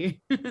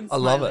chatty. And I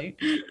love it.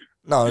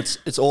 No,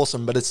 it's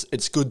awesome, but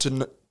it's good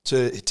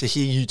to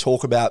hear you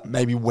talk about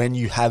maybe when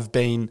you have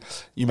been,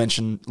 you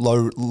mentioned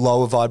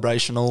lower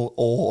vibrational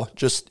or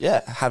just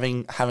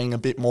having a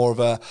bit more of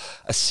a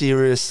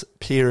serious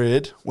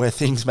period where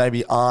things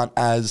maybe aren't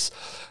as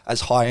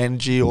high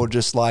energy or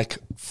just like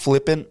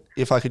flippant,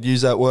 if I could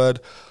use that word.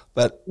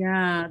 But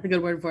yeah, that's a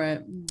good word for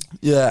it.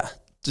 Yeah.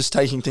 Just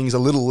taking things a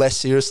little less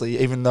seriously,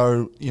 even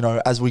though, you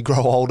know, as we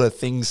grow older,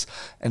 things,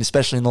 and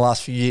especially in the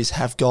last few years,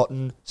 have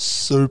gotten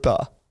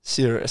super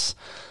serious,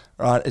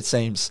 right? It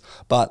seems.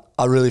 But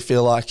I really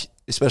feel like,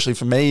 especially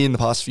for me in the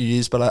past few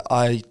years, but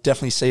I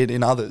definitely see it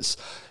in others,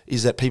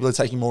 is that people are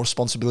taking more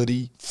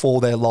responsibility for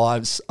their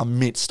lives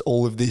amidst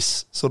all of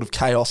this sort of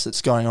chaos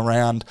that's going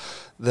around.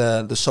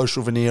 The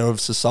social veneer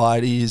of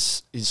society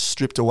is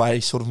stripped away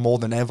sort of more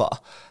than ever.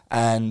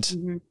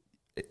 And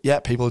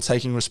people are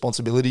taking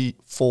responsibility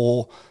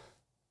for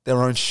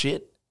their own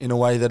shit in a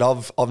way that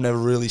I've never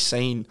really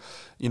seen.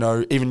 You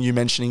know, even you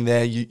mentioning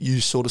there, you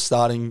sort of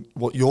starting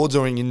what you're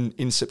doing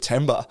in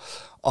September.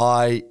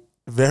 I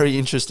very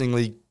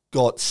interestingly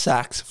got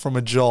sacked from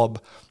a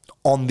job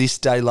on this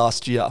day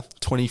last year,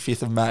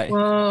 25th of May.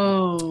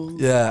 Whoa.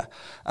 Yeah.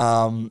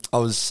 I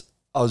was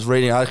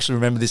reading, I actually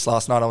remember this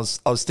last night. I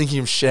was thinking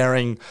of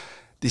sharing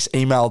this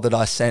email that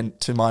I sent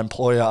to my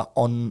employer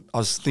I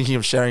was thinking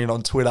of sharing it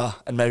on Twitter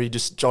and maybe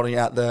just jotting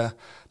out the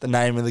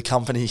name of the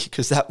company,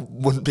 because that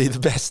wouldn't be the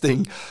best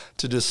thing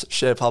to just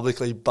share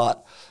publicly.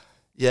 But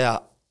yeah,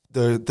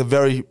 the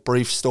very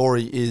brief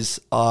story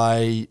is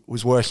I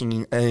was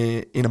working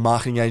in a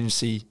marketing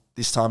agency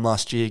this time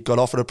last year, got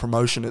offered a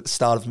promotion at the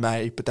start of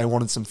May, but they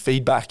wanted some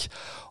feedback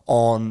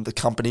on the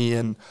company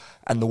and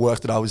the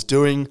work that I was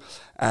doing.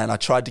 And I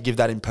tried to give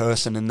that in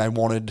person, and they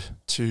wanted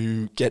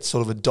to get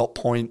sort of a dot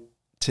point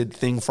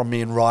thing from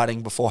me in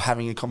writing before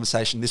having a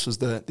conversation. This was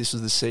the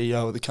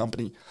CEO of the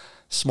company,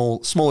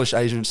 smallish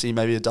agency,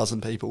 maybe a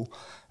dozen people.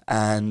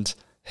 And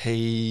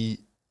he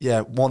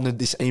wanted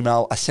this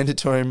email. I sent it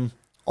to him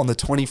on the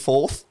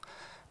 24th,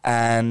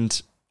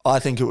 and I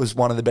think it was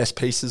one of the best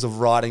pieces of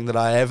writing that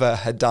I ever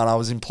had done. I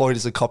was employed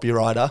as a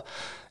copywriter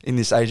in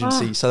this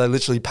agency. So they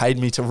literally paid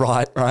me to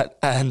write, right?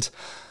 And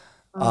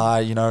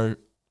I,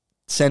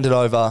 sent it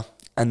over,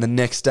 and the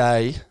next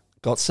day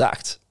got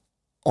sacked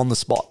on the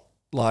spot.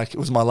 Like, it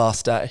was my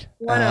last day.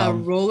 What a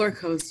roller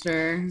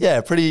coaster.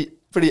 Yeah, pretty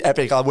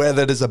epic. I wear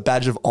that as a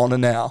badge of honor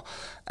now.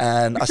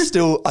 And I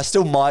still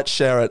might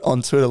share it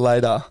on Twitter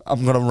later.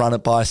 I'm going to run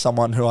it by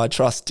someone who I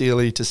trust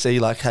dearly to see,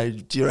 like, hey,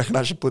 do you reckon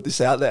I should put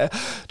this out there?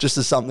 Just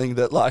as something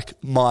that, like,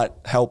 might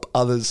help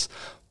others.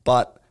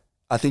 But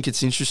I think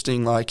it's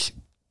interesting, like,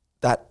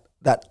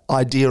 that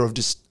idea of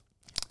just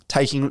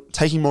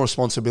taking more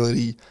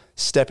responsibility,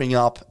 stepping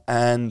up,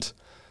 and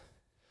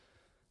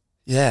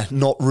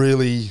not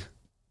really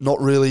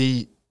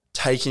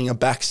taking a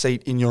back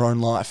seat in your own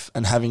life,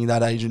 and having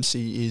that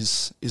agency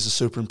is a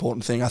super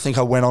important thing. I think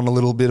I went on a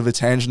little bit of a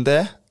tangent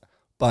there,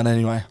 but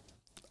anyway,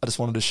 I just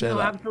wanted to share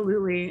that.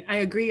 Absolutely. I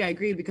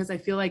agree, because I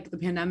feel like the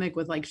pandemic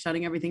with like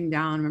shutting everything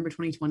down, remember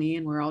 2020,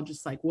 and we're all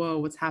just like, whoa,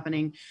 what's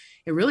happening?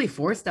 It really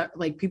forced that,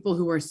 like, people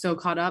who were so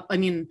caught up. I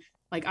mean,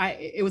 like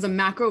it was a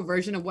macro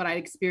version of what I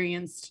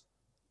experienced,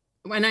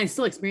 and I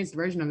still experienced a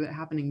version of it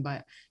happening.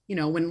 But,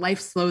 when life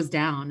slows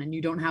down and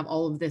you don't have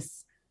all of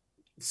this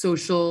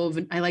social,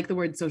 I like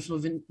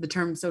the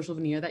term social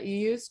veneer that you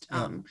used.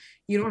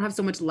 You don't have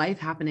so much life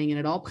happening, and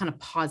it all kind of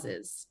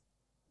pauses,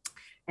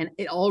 and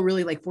it all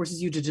really like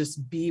forces you to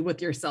just be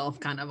with yourself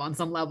kind of on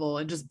some level,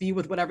 and just be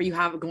with whatever you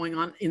have going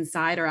on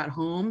inside or at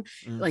home.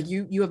 Like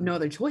you have no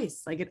other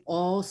choice. Like, it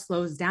all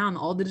slows down,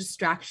 all the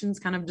distractions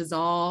kind of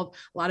dissolve,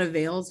 a lot of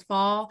veils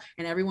fall,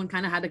 and everyone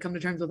kind of had to come to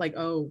terms with like,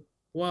 oh,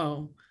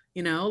 whoa.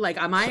 Like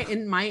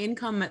my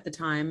income at the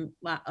time,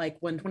 like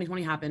when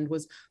 2020 happened,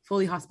 was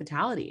fully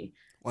hospitality.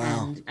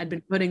 Wow. And I'd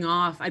been putting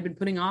off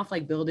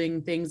like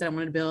building things that I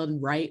wanted to build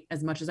and write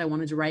as much as I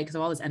wanted to write, because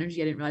of all this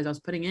energy I didn't realize I was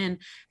putting in.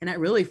 And that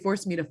really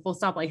forced me to full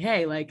stop, like,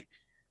 hey, like,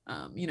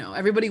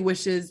 everybody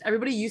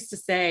used to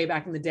say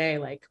back in the day,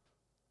 like,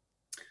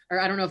 or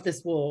I don't know if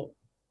this will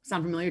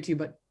sound familiar to you,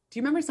 but do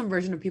you remember some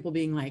version of people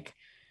being like,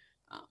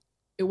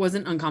 it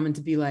wasn't uncommon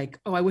to be like,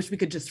 oh, I wish we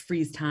could just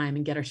freeze time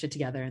and get our shit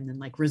together and then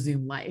like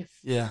resume life.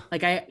 Yeah.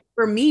 Like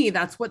for me,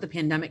 that's what the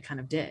pandemic kind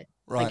of did.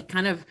 Right. Like, it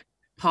kind of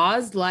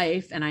paused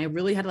life, and I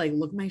really had to like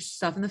look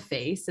myself in the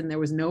face, and there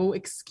was no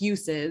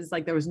excuses.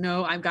 Like, there was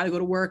no, I've got to go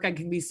to work, I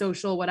can be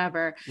social,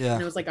 whatever. Yeah.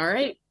 And it was like, all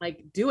right,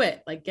 like, do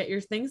it, like, get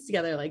your things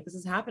together. Like, this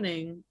is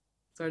happening,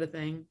 sort of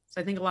thing.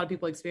 So I think a lot of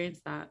people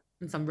experienced that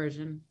in some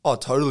version. Oh,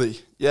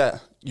 totally. Yeah.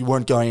 You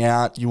weren't going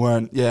out.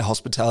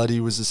 Hospitality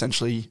was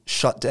essentially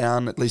shut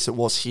down. At least it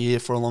was here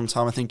for a long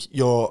time. I think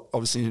you're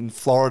obviously in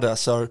Florida,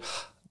 so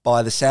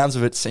by the sounds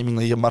of it,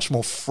 seemingly a much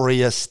more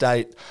freer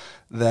state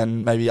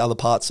than maybe other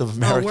parts of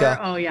America.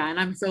 And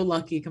I'm so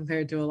lucky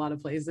compared to a lot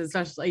of places,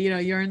 especially,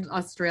 you're in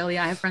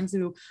Australia. I have friends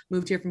who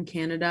moved here from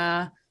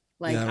Canada.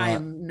 Like, yeah, right. I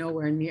am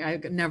nowhere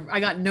near, I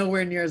got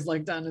nowhere near as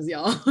locked down as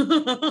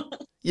y'all.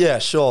 Yeah,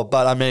 sure.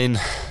 But I mean,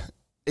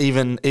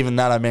 even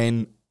that, I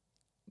mean,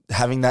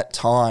 having that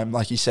time,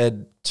 like you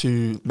said,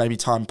 to maybe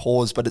time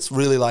pause, but it's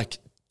really like,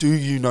 do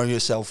you know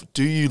yourself?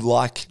 Do you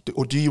like,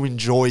 or do you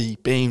enjoy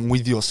being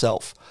with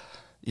yourself,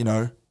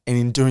 and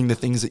in doing the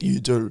things that you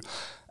do?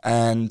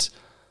 And,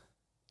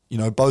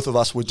 both of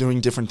us were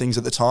doing different things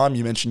at the time.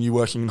 You mentioned you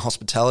working in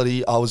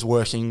hospitality. I was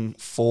working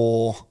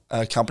for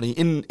a company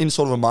in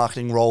sort of a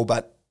marketing role,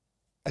 but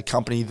a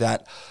company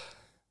that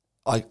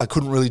I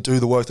couldn't really do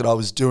the work that I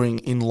was doing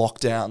in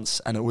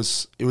lockdowns. And it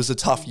was a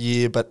tough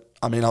year, but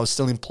I mean, I was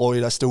still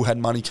employed. I still had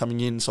money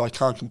coming in, so I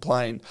can't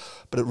complain.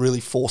 But it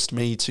really forced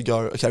me to go,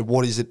 okay,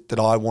 what is it that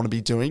I want to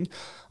be doing?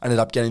 I ended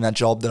up getting that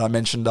job that I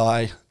mentioned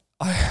I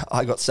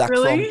got sacked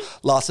from.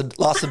 Lasted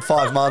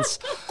 5 months.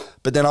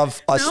 But then I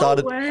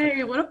started. No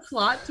way! What a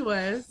plot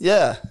twist.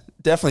 Yeah,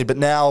 definitely. But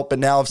now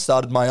I've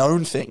started my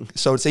own thing,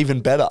 so it's even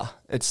better.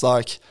 It's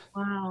like,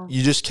 wow,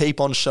 you just keep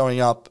on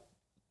showing up.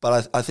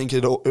 But I think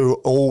it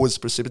all was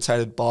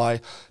precipitated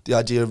by the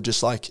idea of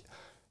just like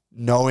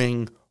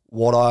knowing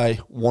what I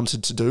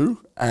wanted to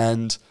do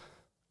and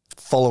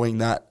following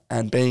that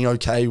and being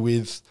okay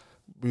with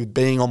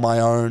being on my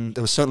own.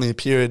 There was certainly a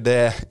period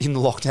there in the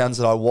lockdowns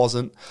that I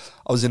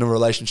was in a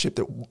relationship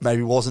that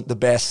maybe wasn't the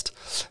best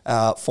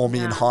for me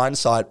in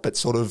hindsight, but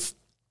sort of,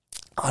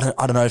 I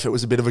don't know if it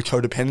was a bit of a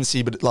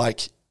codependency, but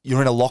like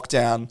you're in a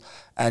lockdown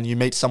and you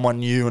meet someone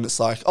new and it's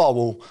like, oh,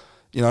 well,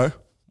 you know,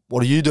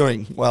 what are you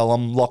doing? Well,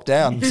 I'm locked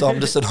down, so I'm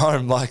just at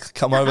home. Like,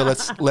 come over,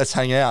 let's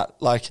hang out.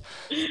 Like,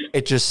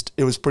 it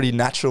was pretty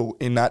natural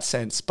in that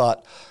sense.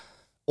 But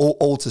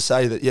all to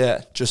say that,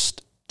 yeah,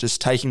 just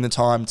taking the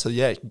time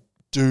to,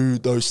 do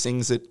those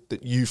things that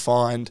you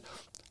find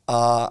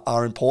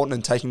are important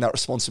and taking that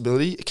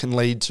responsibility, it can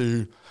lead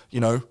to, you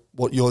know,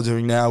 what you're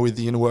doing now with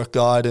the Inner Work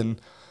Guide and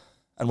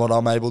what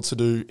I'm able to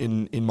do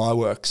in my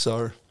work.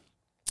 So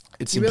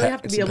it's you really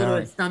have to be able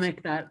to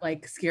stomach that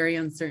like scary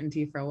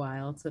uncertainty for a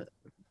while to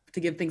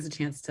give things a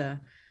chance to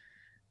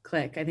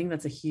click. I think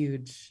that's a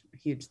huge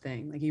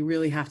thing. Like you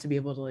really have to be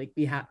able to like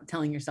be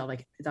telling yourself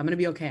like, I'm going to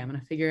be okay. I'm going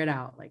to figure it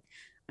out. Like,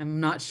 I'm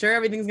not sure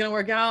everything's going to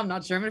work out. I'm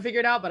not sure I'm going to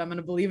figure it out, but I'm going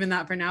to believe in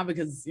that for now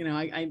because, you know,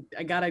 I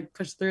got to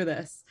push through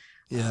this.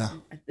 Yeah.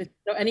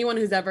 So anyone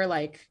who's ever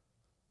like,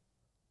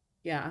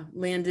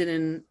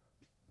 landed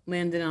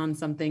on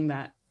something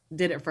that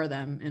did it for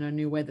them in a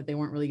new way that they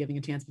weren't really giving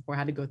a chance before,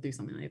 had to go through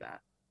something like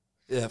that.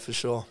 Yeah, for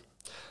sure.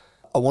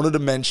 I wanted to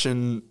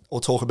mention or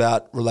talk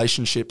about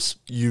relationships.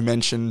 You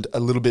mentioned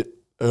a little bit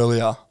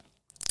earlier,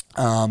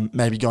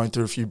 maybe going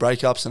through a few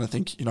breakups. And I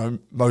think, you know,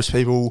 most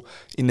people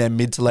in their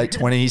mid to late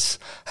 20s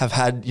have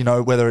had, you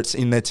know, whether it's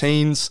in their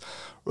teens,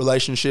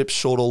 relationships,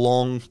 short or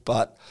long.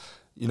 But,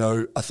 you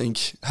know, I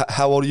think,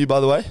 how old are you, by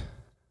the way?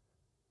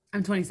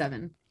 I'm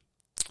 27.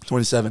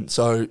 27.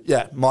 So,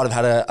 yeah, might have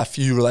had a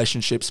few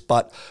relationships.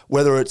 But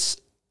whether it's,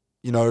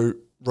 you know,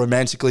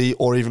 romantically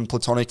or even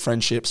platonic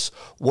friendships,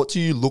 what do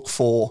you look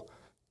for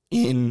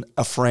in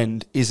a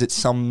friend? Is it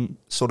some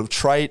sort of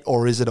trait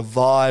or is it a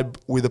vibe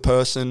with a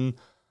person?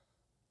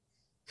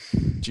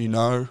 Do you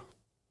know?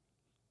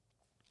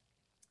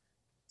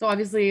 So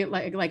obviously,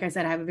 like I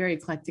said, I have a very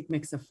eclectic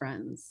mix of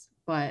friends,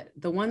 but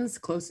the ones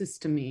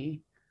closest to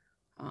me,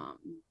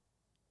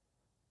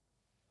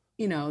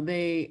 you know,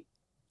 they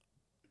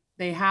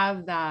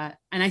have that,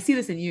 and I see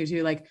this in you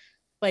too,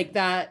 like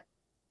that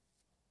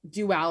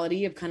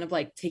duality of kind of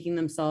like taking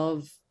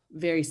themselves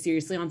very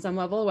seriously on some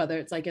level, whether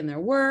it's like in their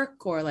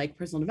work or like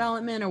personal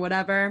development or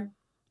whatever,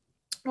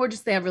 or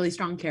just they have really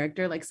strong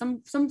character, like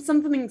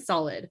something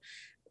solid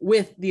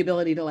with the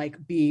ability to like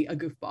be a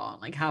goofball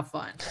and like have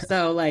fun.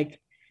 So like,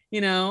 you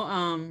know,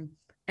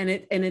 and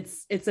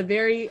it's a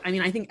very, I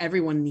mean, I think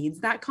everyone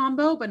needs that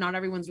combo, but not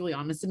everyone's really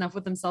honest enough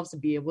with themselves to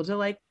be able to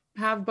like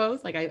have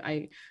both. Like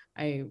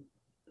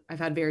I've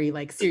had very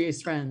like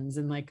serious friends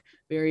and like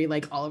very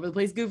like all over the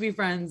place goofy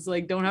friends,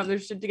 like don't have their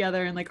shit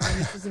together and like aren't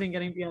interested in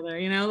getting together,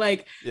 you know,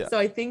 like, So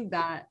I think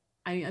that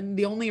I'm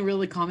the only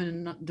really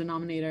common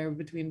denominator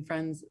between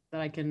friends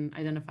that I can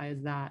identify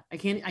is that I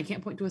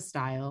can't point to a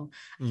style.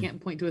 I can't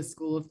point to a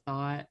school of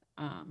thought.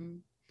 I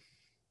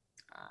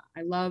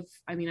love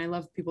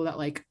people that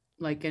like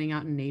getting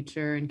out in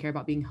nature and care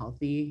about being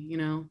healthy, you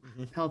know.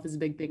 Health is a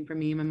big thing for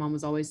me. My mom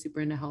was always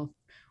super into health,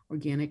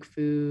 organic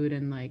food,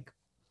 and like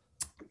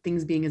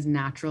things being as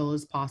natural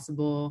as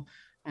possible.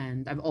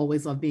 And I've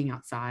always loved being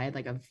outside.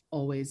 Like I've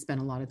always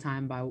spent a lot of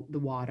time by the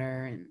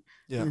water and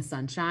in the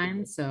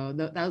sunshine. So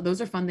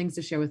those are fun things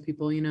to share with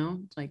people, you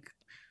know, like,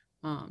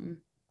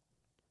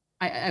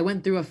 I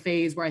went through a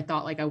phase where I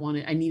thought like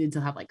I needed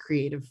to have like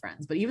creative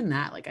friends, but even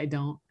that, like, I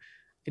don't,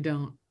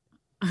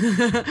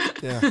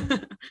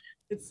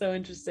 It's so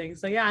interesting.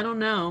 So yeah, I don't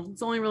know.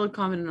 It's the only really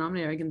common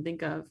denominator I can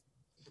think of.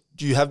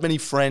 Do you have many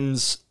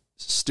friends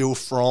still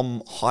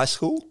from high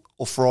school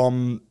or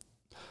from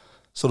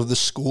sort of the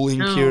schooling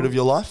period of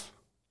your life?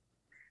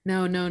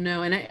 No.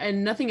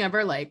 And nothing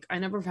ever, like, I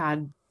never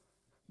had,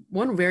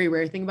 one very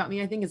rare thing about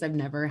me, I think, is I've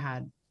never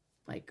had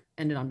like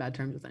ended on bad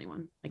terms with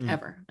anyone, like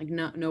ever. Like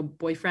no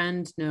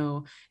boyfriend,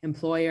 no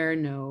employer,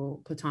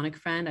 no platonic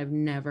friend. I've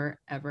never,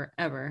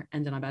 ever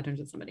ended on bad terms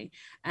with somebody.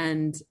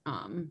 And,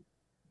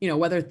 you know,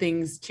 whether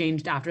things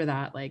changed after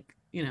that, like,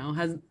 you know,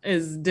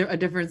 is a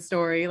different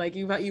story. Like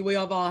we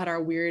have all had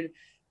our weird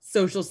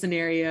social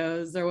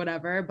scenarios or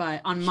whatever,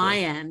 but on my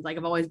end, like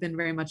I've always been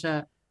very much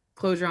a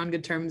closure on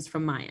good terms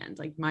from my end.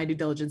 Like my due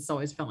diligence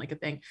always felt like a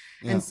thing.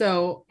 And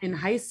so in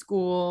high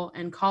school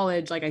and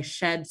college, like I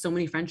shed so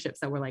many friendships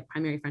that were like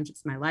primary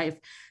friendships in my life,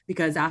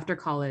 because after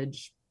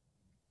college,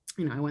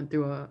 you know, I went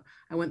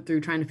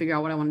through trying to figure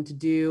out what I wanted to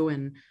do,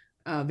 and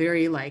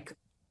very like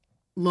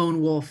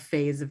lone wolf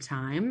phase of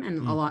time,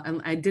 and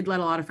I did let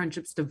a lot of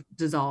friendships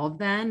dissolve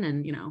then.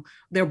 And, you know,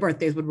 their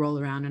birthdays would roll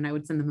around and I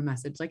would send them a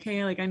message like,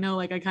 hey, like, I know,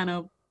 like, I kind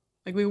of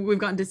like we've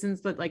gotten distance,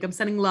 but like I'm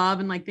sending love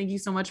and like thank you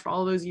so much for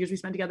all those years we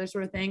spent together,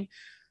 sort of thing.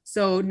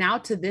 So now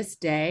to this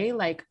day,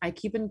 like I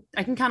can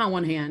count on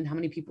one hand how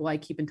many people I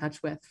keep in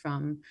touch with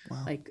from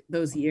like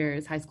those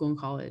years, high school and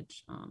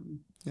college.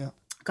 A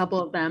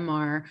couple of them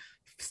are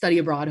study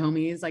abroad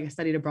homies. Like I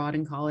studied abroad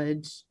in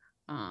college.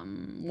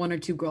 one or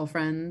two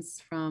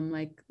girlfriends from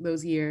like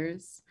those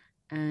years.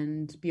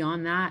 And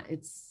beyond that,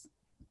 it's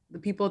the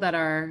people that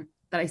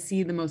I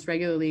see the most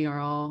regularly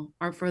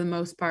are for the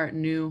most part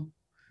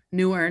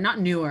not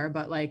newer,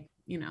 but like,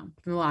 you know,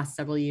 from the last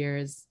several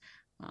years.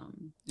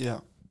 Yeah.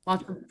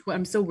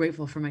 I'm so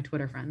grateful for my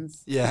Twitter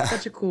friends. Yeah. It's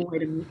such a cool way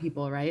to meet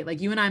people, right? Like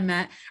you and I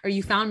met, or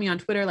you found me on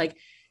Twitter. Like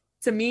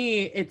to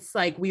me, it's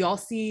like we all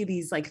see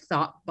these like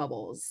thought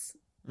bubbles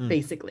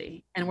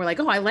basically. And we're like,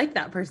 oh, I like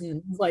that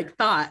person's like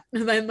thought.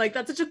 And then like,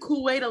 that's such a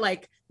cool way to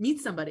like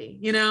meet somebody,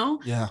 you know?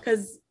 Yeah.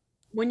 Because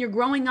when you're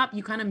growing up,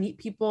 you kind of meet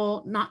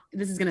people,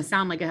 this is going to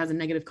sound like it has a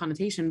negative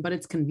connotation, but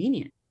it's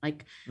convenient.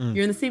 Like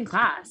you're in the same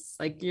class,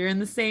 like you're in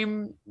the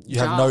same you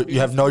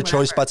have no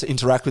choice but to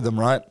interact with them,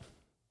 right?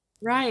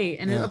 Right.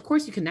 And of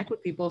course you connect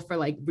with people for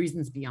like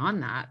reasons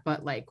beyond that.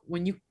 But like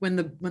when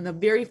the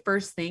very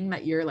first thing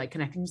that you're like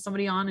connecting to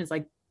somebody on is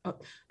like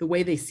the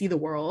way they see the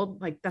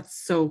world, like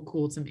that's so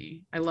cool to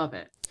me. I love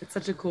it. It's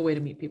such a cool way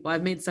to meet people.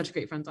 I've made such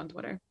great friends on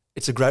Twitter.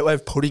 It's a great way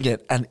of putting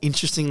it. And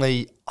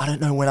interestingly, I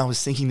don't know when I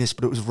was thinking this,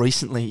 but it was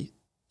recently.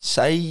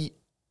 Say,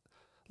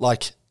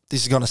 like,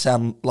 this is going to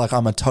sound like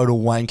I'm a total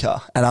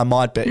wanker, and I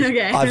might be.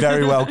 Okay. I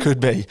very well could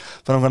be,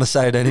 but I'm going to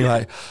say it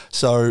anyway.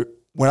 So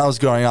when I was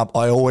growing up,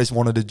 I always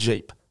wanted a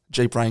Jeep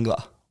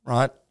Wrangler,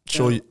 right?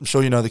 I'm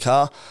sure you know the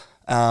car.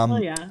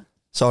 Yeah.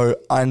 So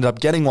I ended up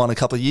getting one a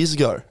couple of years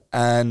ago,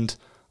 and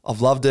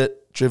I've loved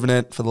it, driven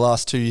it for the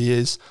last 2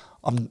 years.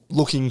 I'm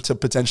looking to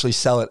potentially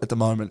sell it at the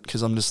moment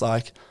because I'm just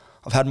like,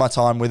 I've had my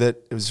time with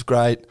it. It was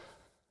great.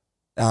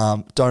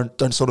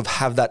 Don't sort of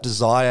have that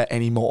desire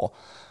anymore.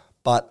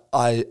 But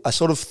I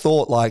sort of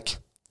thought like,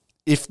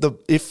 if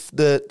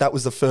that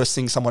was the first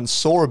thing someone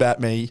saw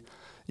about me,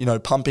 you know,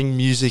 pumping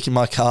music in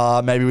my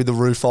car, maybe with the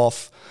roof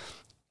off,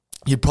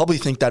 you'd probably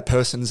think that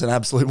person's an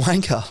absolute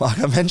wanker, like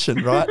I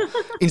mentioned, right?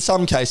 In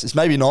some cases,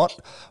 maybe not.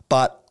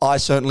 But I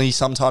certainly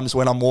sometimes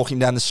when I'm walking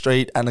down the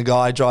street and a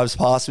guy drives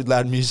past with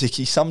loud music,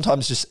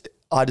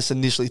 I just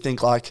initially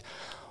think like,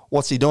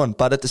 what's he doing?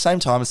 But at the same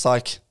time, it's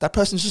like that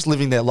person's just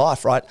living their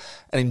life, right?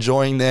 And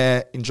enjoying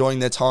their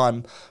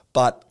time.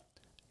 But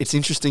it's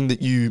interesting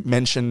that you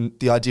mentioned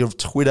the idea of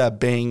Twitter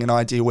being an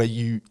idea where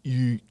you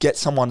get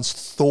someone's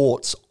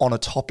thoughts on a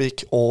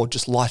topic or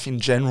just life in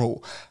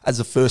general as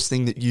the first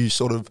thing that you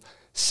sort of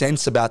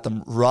sense about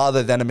them,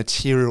 rather than a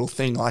material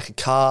thing like a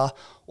car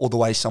or the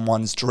way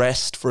someone's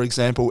dressed, for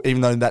example,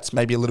 even though that's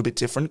maybe a little bit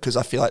different because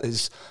I feel like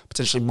there's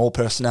potentially more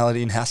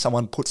personality in how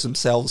someone puts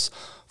themselves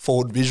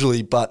forward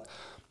visually. But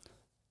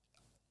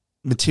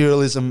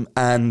materialism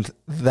and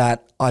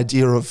that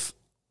idea of,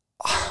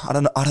 I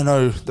don't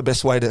know the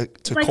best way to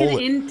like call it. Like an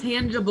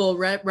intangible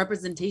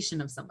representation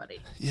of somebody.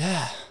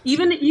 Yeah.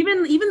 Even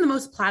the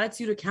most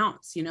platitude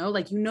accounts, you know,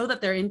 like, you know, that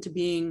they're into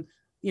being,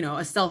 you know,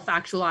 a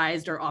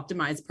self-actualized or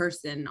optimized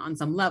person on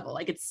some level.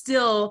 Like it's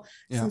still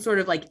some sort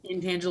of like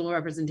intangible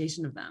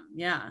representation of them.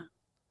 Yeah.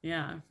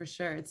 Yeah, for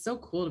sure. It's so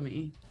cool to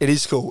me. It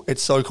is cool.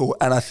 It's so cool.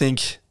 And I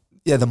think,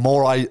 the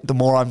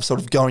more I'm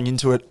sort of going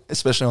into it,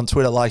 especially on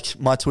Twitter, like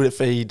my Twitter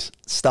feed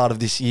start of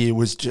this year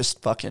was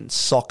just fucking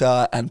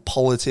soccer and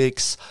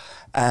politics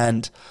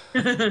and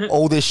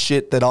all this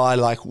shit that I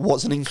like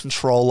wasn't in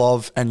control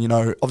of. And, you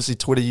know, obviously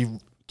Twitter, you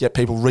get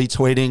people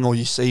retweeting or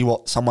you see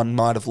what someone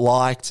might have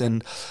liked,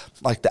 and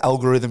like the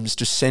algorithm's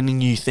just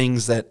sending you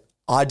things that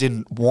I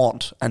didn't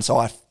want. And so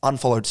I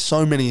unfollowed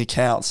so many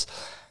accounts,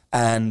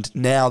 and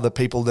now the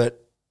people that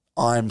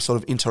I'm sort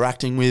of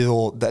interacting with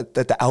or that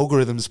the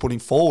algorithm is putting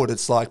forward,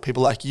 it's like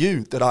people like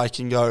you that I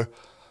can go,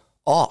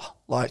 oh,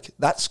 like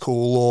that's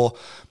cool. Or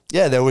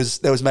there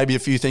was maybe a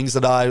few things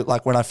that I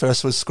like when I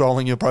first was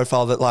scrolling your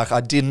profile that like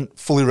I didn't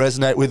fully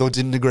resonate with or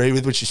didn't agree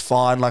with, which is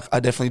fine. Like I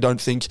definitely don't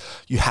think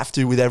you have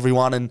to with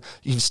everyone, and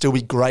you can still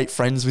be great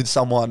friends with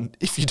someone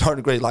if you don't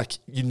agree. Like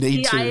you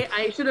need to.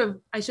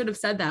 I should have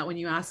said that when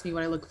you asked me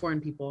what I look for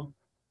in people,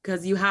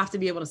 because you have to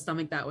be able to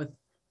stomach that with.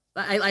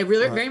 I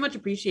really very much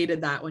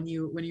appreciated that when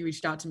you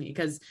reached out to me,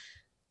 because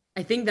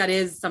I think that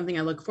is something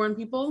I look for in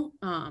people.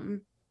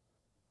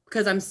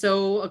 Because I'm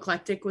so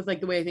eclectic with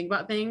like the way I think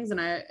about things, and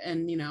I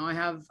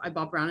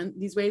bop around in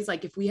these ways.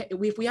 Like if we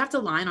have to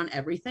align on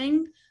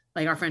everything,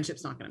 like our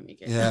friendship's not going to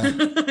make it. Yeah.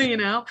 You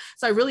know.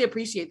 So I really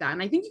appreciate that,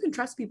 and I think you can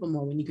trust people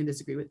more when you can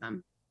disagree with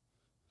them.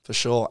 For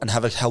sure, and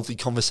have a healthy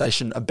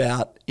conversation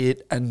about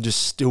it, and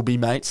just still be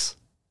mates.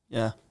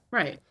 Yeah.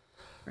 Right.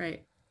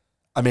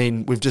 I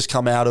mean, we've just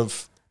come out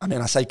of.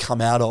 I say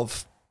come out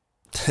of,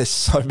 there's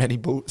so many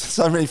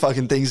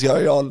fucking things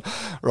going on,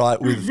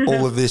 right, with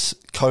all of this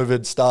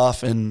COVID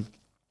stuff and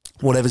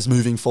whatever's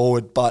moving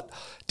forward. But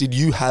did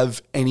you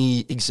have any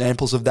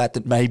examples of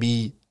that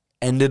maybe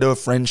ended a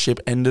friendship,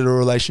 ended a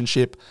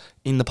relationship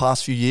in the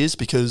past few years?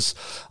 Because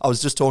I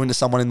was just talking to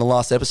someone in the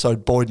last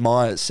episode, Boyd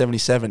Myers,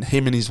 77,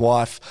 him and his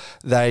wife,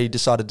 they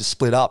decided to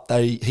split up.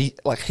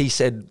 He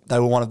said they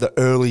were one of the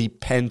early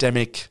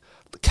pandemic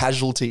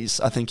casualties,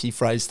 I think he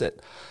phrased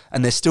it.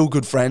 And they're still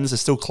good friends, they're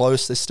still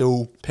close, they're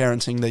still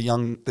parenting the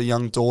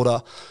young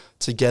daughter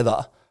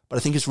together. But I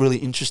think it's really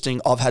interesting.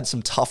 I've had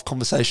some tough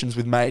conversations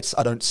with mates.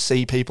 I don't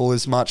see people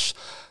as much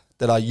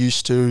that I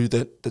used to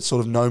that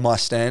sort of know my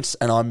stance,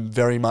 and I'm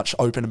very much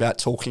open about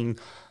talking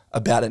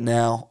about it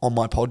now on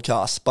my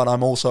podcast. But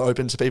I'm also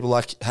open to people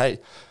like, hey,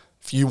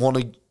 if you want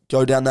to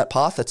go down that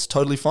path, that's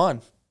totally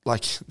fine.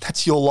 Like,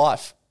 that's your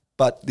life.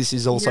 But this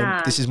is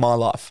also, this is my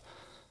life.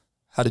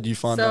 How did you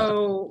find that?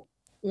 So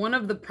one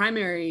of the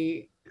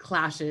primary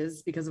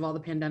clashes because of all the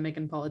pandemic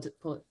and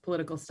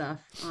political stuff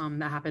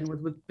that happened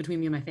between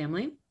me and my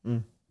family.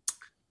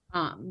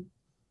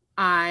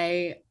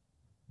 I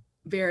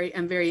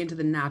am very into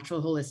the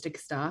natural holistic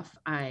stuff.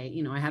 I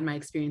had my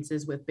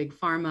experiences with big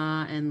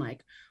pharma and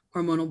like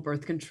hormonal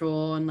birth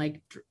control and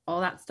like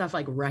all that stuff,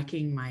 like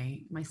wrecking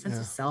my sense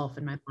of self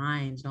and my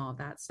mind and all of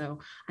that. So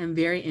I'm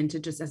very into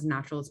just as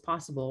natural as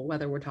possible,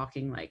 whether we're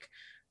talking like,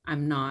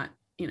 I'm not,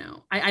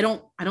 I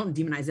don't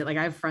demonize it. Like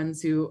I have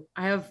friends who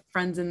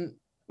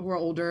are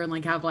older and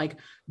like have like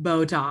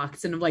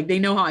Botox and like, they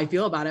know how I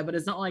feel about it, but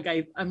it's not like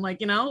I'm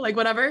like, like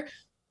whatever.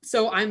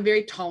 So I'm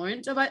very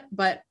tolerant of it,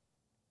 but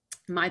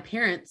my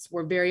parents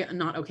were very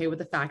not okay with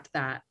the fact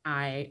that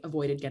I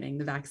avoided getting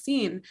the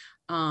vaccine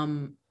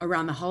around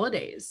the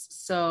holidays.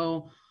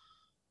 So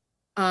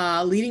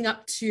leading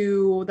up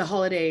to the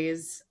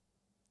holidays,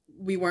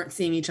 we weren't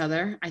seeing each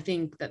other. I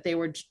think that they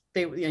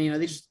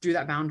just drew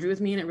that boundary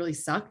with me, and it really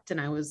sucked. And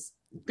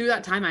through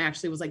that time, I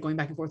actually was like going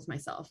back and forth with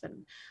myself,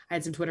 and I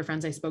had some Twitter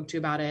friends I spoke to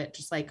about it.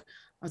 Just like,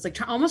 I was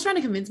like almost trying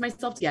to convince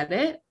myself to get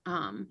it.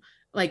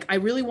 Like I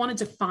really wanted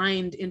to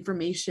find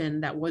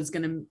information that was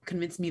going to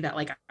convince me that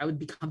like I would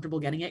be comfortable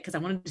getting it, because I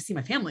wanted to see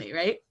my family.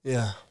 Right.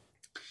 Yeah.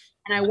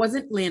 And I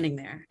wasn't landing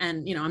there.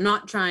 And, I'm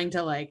not trying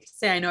to like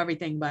say I know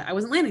everything, but I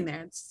wasn't landing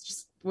there. It's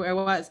just where I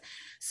was.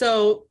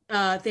 So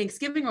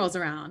Thanksgiving rolls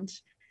around,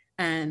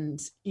 and,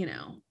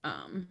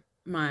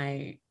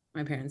 my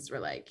parents were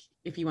like,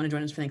 if you want to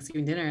join us for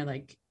Thanksgiving dinner,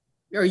 like,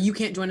 or you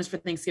can't join us for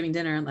Thanksgiving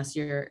dinner unless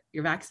you're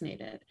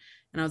vaccinated.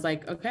 And I was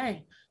like,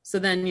 okay. So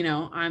then,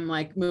 I'm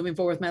like moving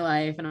forward with my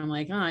life, and I'm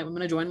like, I'm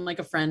going to join like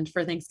a friend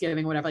for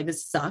Thanksgiving, whatever. Like,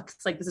 this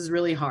sucks. Like, this is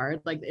really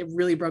hard. Like, it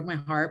really broke my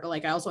heart. But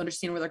like, I also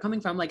understand where they're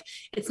coming from. Like,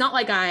 it's not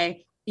like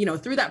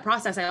through that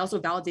process, I also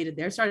validated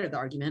their side of the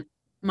argument.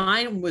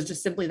 Mine was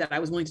just simply that I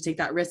was willing to take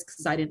that risk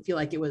because I didn't feel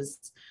like it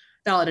was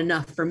valid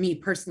enough for me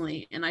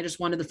personally. And I just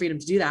wanted the freedom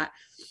to do that.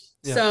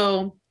 Yeah.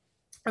 So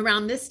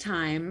around this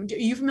time, are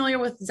you familiar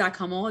with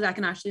Zach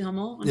and Ashley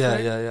Hummel?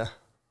 Yeah.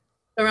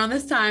 Around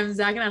this time,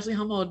 Zach and Ashley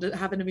Hummel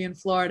happened to be in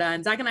Florida,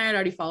 and Zach and I had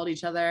already followed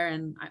each other.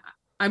 And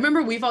I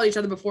remember we followed each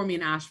other before me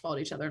and Ash followed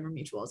each other and were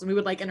mutuals, and we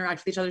would like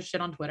interact with each other's shit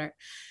on Twitter.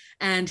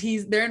 And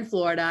they're in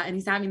Florida, and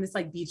he's having this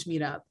like beach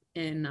meetup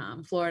in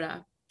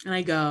Florida. And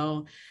I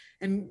go,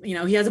 and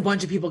he has a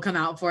bunch of people come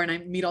out for it,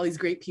 and I meet all these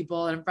great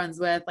people that I'm friends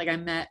with. Like I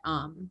met,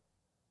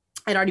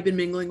 I'd already been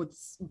mingling with,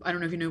 I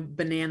don't know if you know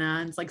Banana,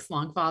 and it's like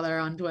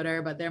Slonkfather on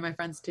Twitter, but they're my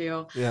friends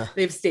too. Yeah.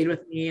 They've stayed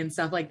with me and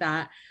stuff like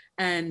that.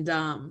 And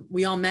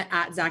we all met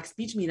at Zach's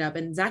beach meetup,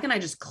 and Zach and I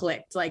just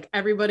clicked. Like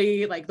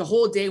everybody, like the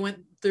whole day went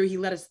through, he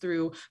led us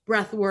through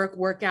breath work,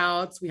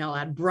 workouts. We all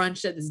had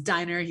brunch at this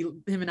diner.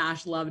 Him and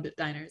Ash loved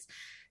diners.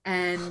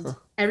 And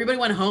everybody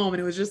went home,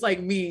 and it was just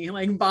like me,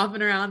 like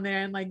bopping around there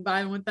and like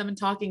vibing with them and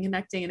talking,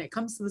 connecting. And it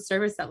comes to the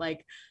surface that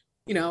like,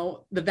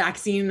 the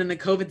vaccine and the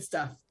COVID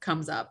stuff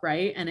comes up.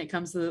 Right. And it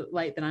comes to the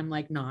light that I'm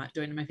like not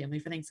joining my family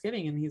for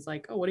Thanksgiving. And he's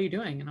like, oh, what are you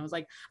doing? And I was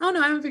like, oh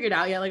no, I haven't figured it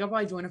out yet. Like I'll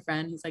probably join a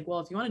friend. He's like,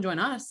 well, if you want to join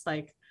us,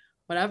 like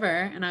whatever.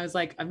 And I was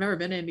like, I've never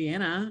been to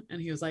Indiana.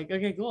 And he was like,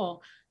 okay,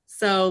 cool.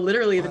 So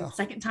literally the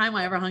second time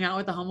I ever hung out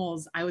with the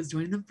Hummels, I was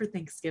joining them for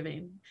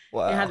Thanksgiving.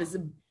 Wow. They had this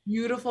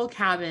beautiful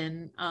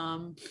cabin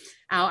out.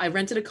 I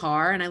rented a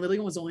car, and I literally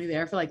was only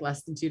there for like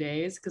less than 2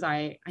 days because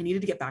I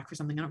needed to get back for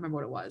something. I don't remember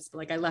what it was, but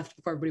like I left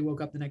before everybody woke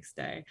up the next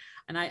day.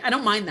 And I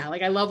don't mind that.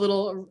 Like I love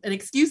an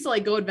excuse to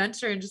like go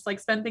adventure and just like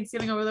spend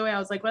Thanksgiving over the way. I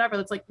was like, whatever,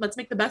 let's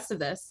make the best of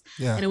this.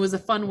 Yeah. And it was a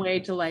fun way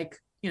to like,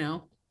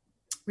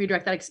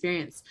 redirect that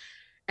experience.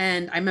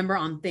 And I remember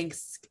I'm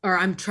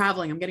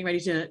traveling, I'm getting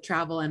ready to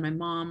travel. And my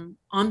mom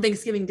on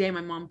Thanksgiving Day,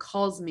 my mom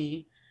calls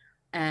me,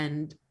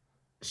 and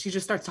she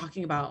just starts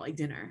talking about like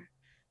dinner.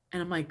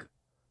 And I'm like,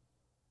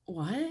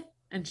 what?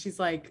 And she's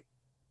like,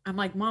 I'm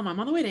like, Mom, I'm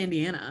on the way to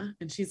Indiana.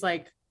 And she's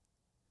like,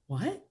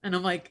 what? And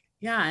I'm like,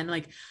 yeah. And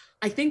like,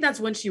 I think that's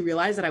when she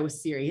realized that I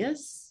was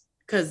serious.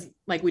 Cause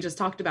like we just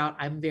talked about,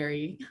 I'm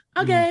very,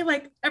 okay,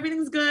 like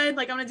everything's good.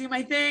 Like I'm going to do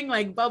my thing,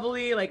 like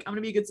bubbly, like I'm going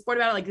to be a good sport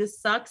about it. Like this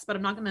sucks, but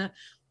I'm not going to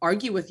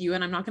argue with you,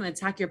 and I'm not going to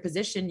attack your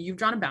position. You've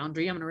drawn a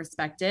boundary. I'm going to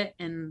respect it,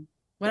 and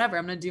whatever,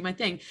 I'm going to do my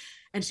thing.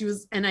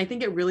 And I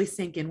think it really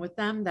sank in with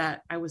them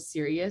that I was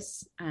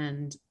serious,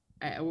 and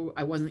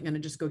I wasn't going to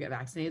just go get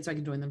vaccinated so I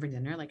could join them for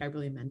dinner. Like I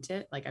really meant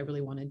it. Like I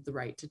really wanted the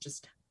right to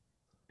just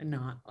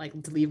not like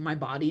to leave my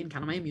body and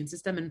count on my immune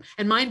system.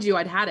 And mind you,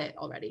 I'd had it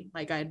already.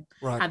 Like I'd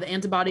had the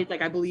antibodies.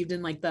 Like I believed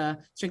in like the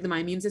strength of my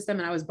immune system,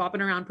 and I was bopping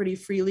around pretty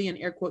freely and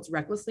air quotes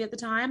recklessly at the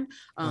time,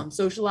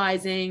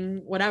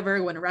 socializing, whatever,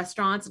 going to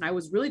restaurants. And I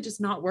was really just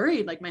not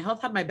worried. Like my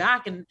health had my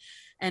back.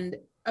 And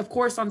of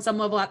course, on some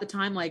level at the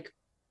time, like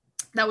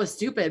that was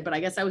stupid, but I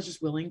guess I was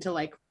just willing to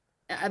like,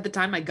 at the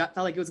time, my gut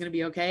felt like it was going to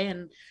be okay.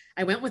 And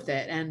I went with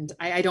it, and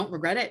I don't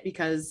regret it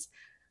because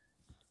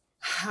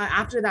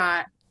after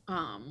that,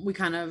 we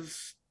kind of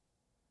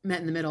met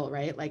in the middle,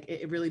 right? Like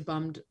it really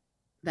bummed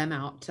them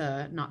out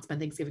to not spend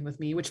Thanksgiving with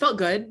me, which felt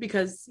good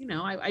because, you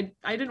know, I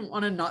didn't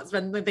want to not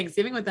spend the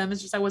Thanksgiving with them.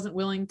 It's just I wasn't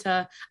willing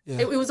to.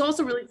 It was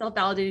also really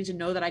self-validating to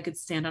know that I could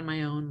stand on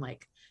my own,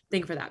 like,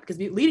 thing for that, because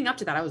leading up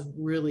to that, I was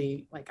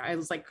really like, I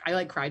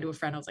cried to a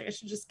friend. I was like, I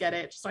should just get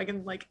it just so I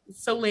can, like,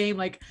 it's so lame,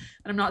 like,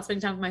 and I'm not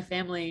spending time with my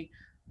family.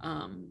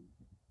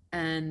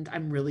 And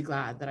I'm really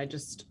glad that I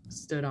just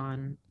stood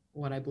on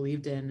what I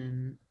believed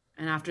in.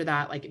 And after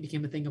that, like, it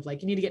became a thing of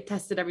like, you need to get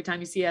tested every time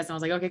you see us. And I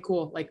was like, okay,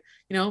 cool. Like,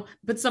 you know,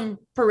 put some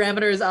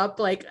parameters up,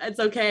 like, it's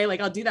okay.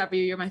 Like, I'll do that for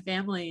you. You're my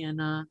family.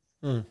 And,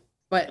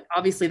 but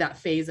obviously that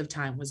phase of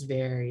time was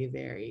very,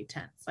 very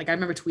tense. Like, I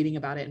remember tweeting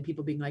about it and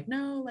people being like,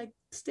 no, like,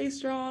 stay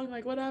strong,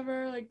 like,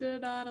 whatever, like, da.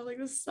 I was like,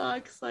 this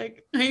sucks.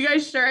 Like, are you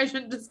guys sure I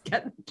shouldn't just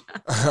get it?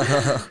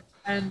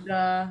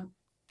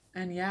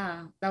 And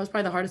yeah, that was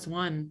probably the hardest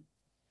one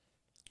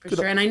for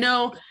sure. And I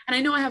know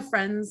I have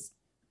friends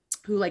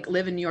who, like,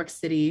 live in New York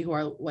City who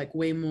are, like,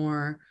 way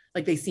more,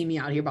 like, they see me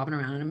out here bopping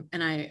around,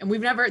 and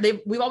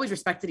we've always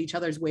respected each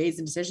other's ways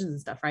and decisions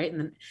and stuff, right?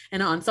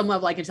 And on some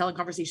level, I can tell in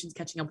conversations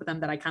catching up with them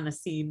that I kind of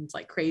seemed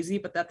like crazy,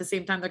 but at the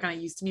same time, they're kind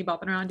of used to me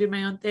bopping around doing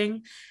my own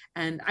thing.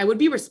 And I would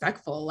be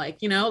respectful, like,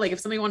 you know, like, if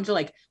somebody wanted to,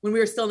 like, when we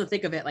were still in the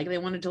thick of it, like, they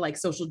wanted to, like,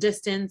 social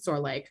distance or,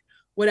 like,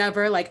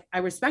 whatever, like, I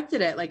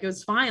respected it. Like, it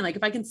was fine. Like,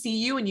 if I can see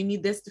you and you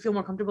need this to feel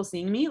more comfortable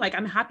seeing me, like,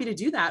 I'm happy to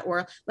do that.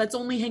 Or let's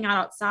only hang out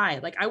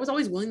outside. Like, I was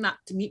always willing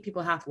to meet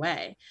people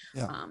halfway.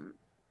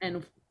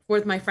 And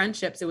with my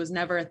friendships, it was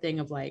never a thing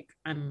of like,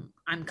 I'm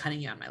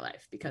cutting you out of my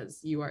life because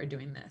you are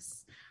doing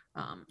this.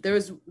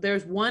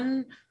 There's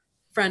one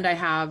friend I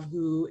have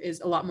who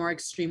is a lot more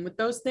extreme with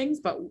those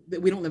things, but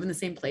we don't live in the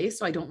same place.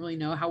 So I don't really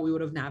know how we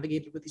would have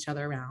navigated with each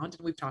other around.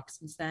 And we've talked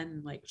since then,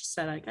 and, like, just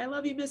said, like, I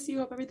love you, miss you,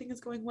 hope everything is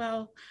going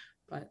well.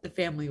 But the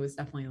family was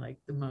definitely, like,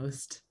 the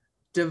most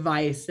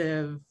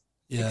divisive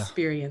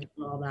experience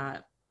and all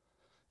that.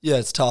 Yeah,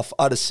 it's tough.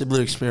 I had a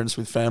similar experience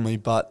with family,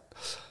 but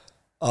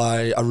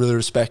I really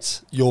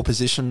respect your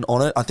position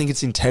on it. I think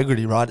it's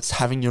integrity, right? It's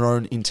having your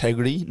own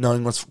integrity,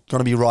 knowing what's going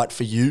to be right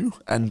for you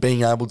and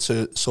being able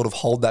to sort of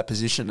hold that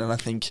position. And I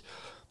think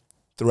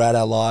throughout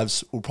our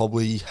lives, we'll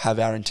probably have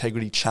our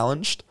integrity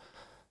challenged,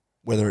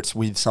 whether it's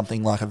with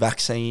something like a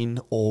vaccine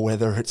or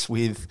whether it's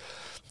with,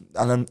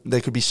 and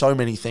there could be so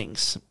many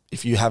things.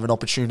 If you have an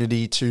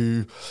opportunity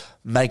to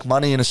make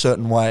money in a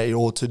certain way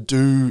or to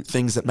do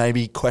things that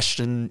maybe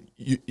question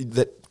you,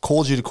 that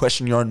cause you to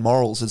question your own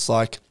morals, it's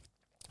like,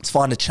 it's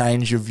fine to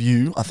change your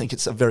view. I think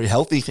it's a very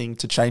healthy thing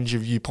to change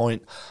your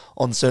viewpoint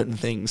on certain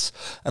things.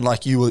 And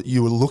like you were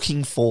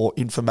looking for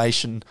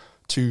information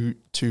to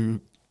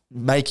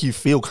make you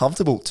feel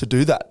comfortable to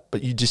do that,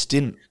 but you just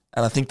didn't.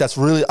 And I think that's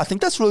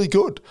really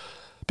good,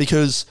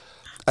 because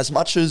as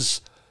much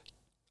as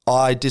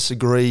I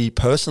disagree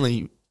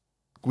personally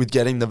with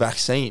getting the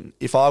vaccine,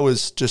 if I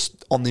was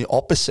just on the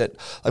opposite,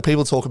 like,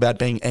 people talk about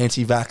being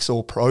anti-vax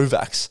or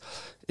pro-vax,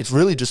 it's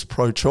really just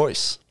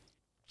pro-choice.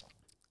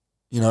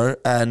 You know,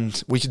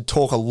 and we could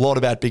talk a lot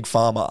about Big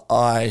Pharma.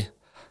 I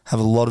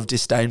have a lot of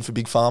disdain for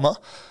Big Pharma,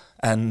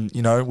 and,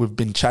 you know, we've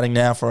been chatting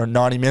now for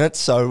 90 minutes,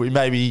 so we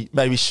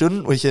maybe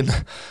shouldn't. We can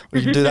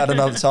do that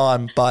another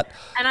time. But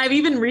and I've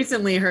even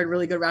recently heard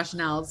really good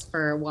rationales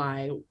for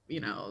why,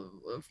 you know,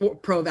 for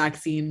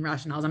pro-vaccine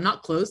rationales. I'm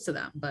not close to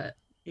them, but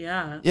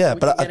yeah,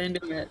 but I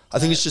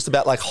think it's just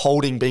about, like,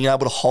 being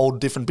able to hold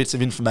different bits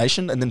of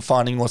information and then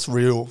finding what's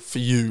real for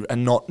you,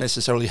 and not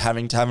necessarily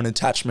having to have an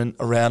attachment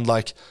around,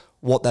 like,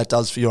 what that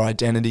does for your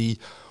identity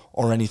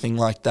or anything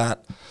like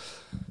that.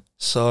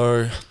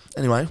 So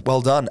anyway,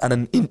 well done,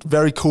 and a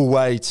very cool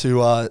way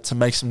to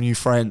make some new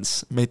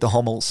friends, meet the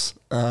Hommels.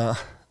 It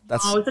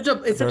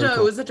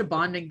was such a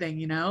bonding thing,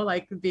 you know,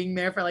 like, being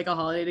there for, like, a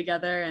holiday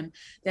together, and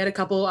they had a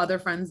couple other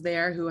friends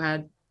there who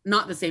had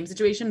not the same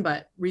situation,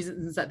 but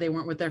reasons that they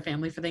weren't with their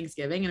family for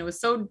Thanksgiving. And it was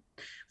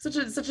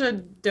such a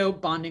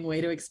dope bonding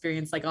way to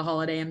experience, like, a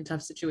holiday in a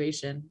tough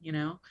situation, you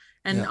know?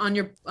 And on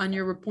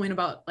your point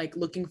about, like,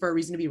 looking for a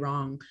reason to be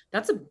wrong,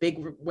 that's a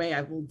big way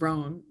I've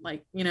grown.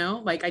 Like, you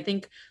know, like, I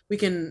think we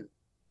can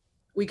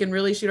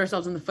really shoot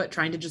ourselves in the foot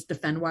trying to just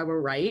defend why we're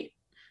right.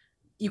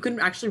 You can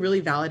actually really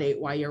validate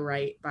why you're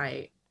right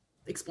by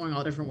exploring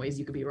all different ways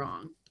you could be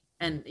wrong.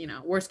 And, you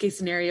know, worst case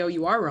scenario,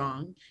 you are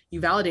wrong. You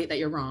validate that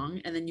you're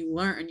wrong, and then you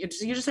learn. You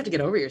just have to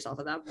get over yourself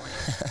at that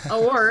point.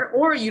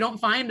 or you don't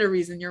find a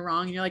reason you're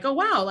wrong, and you're like, oh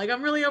wow, like,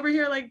 I'm really over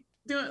here, like,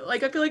 doing,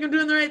 like, I feel like I'm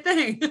doing the right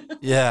thing.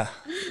 Yeah.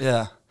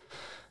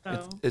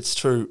 So. It's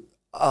true.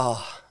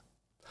 I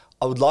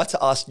would like to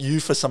ask you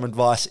for some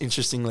advice.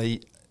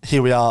 Interestingly,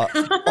 here we are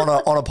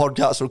on a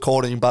podcast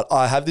recording, but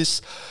I have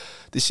this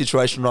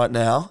situation right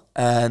now,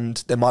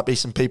 and there might be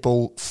some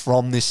people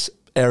from this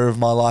area of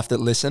my life that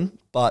listen,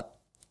 but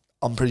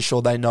I'm pretty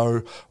sure they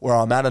know where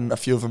I'm at, and a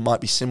few of them might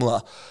be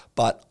similar.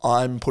 But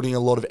I'm putting a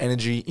lot of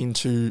energy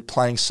into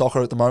playing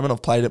soccer at the moment.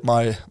 I've played at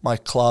my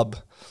club,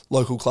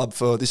 local club,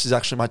 this is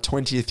actually my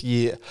 20th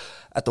year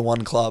at the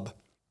one club.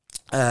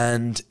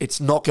 and it's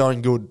not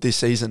going good this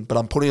season, but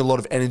I'm putting a lot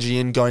of energy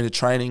in going to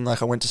training.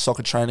 Like I went to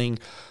soccer training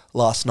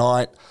last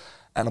night,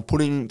 and I'm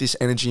putting this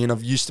energy in.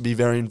 I've used to be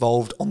very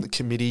involved on the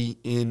committee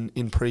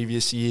in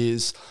previous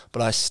years,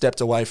 but I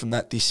stepped away from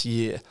that this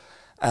year.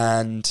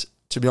 And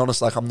to be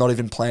honest, like I'm not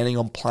even planning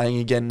on playing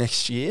again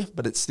next year,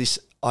 but it's this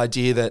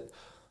idea that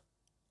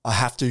I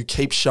have to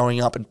keep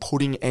showing up and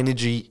putting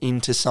energy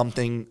into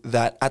something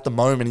that at the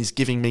moment is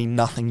giving me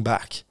nothing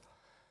back.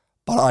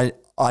 But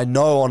I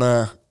know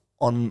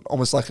on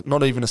almost like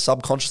not even a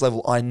subconscious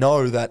level, I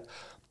know that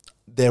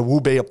there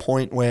will be a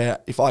point where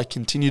if I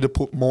continue to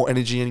put more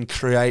energy in and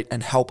create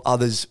and help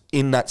others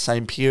in that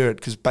same period,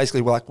 because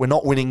basically we're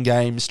not winning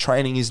games,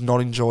 training is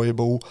not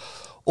enjoyable,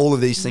 all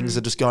of these things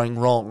are just going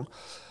wrong.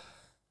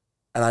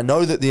 And I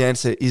know that the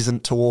answer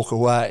isn't to walk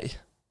away,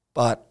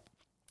 but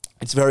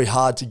it's very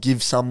hard to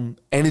give some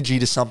energy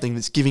to something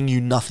that's giving you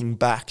nothing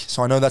back.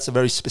 So I know that's a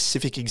very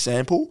specific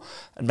example,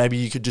 and maybe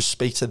you could just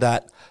speak to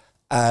that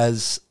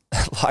as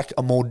like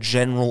a more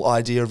general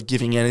idea of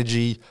giving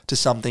energy to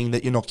something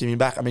that you're not giving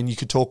back. I mean, you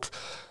could talk,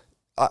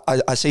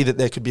 I see that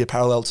there could be a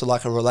parallel to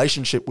like a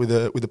relationship with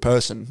a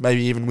person,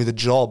 maybe even with a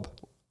job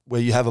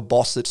where you have a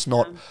boss that's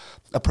not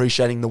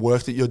appreciating the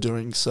work that you're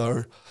doing.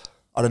 So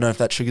I don't know if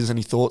that triggers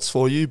any thoughts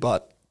for you,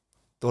 but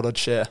thought I'd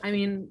share. I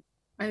mean,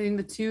 I think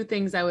the two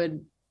things I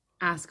would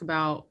ask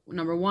about,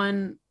 number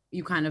one,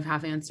 you kind of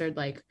half answered,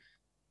 like,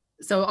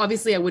 so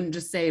obviously I wouldn't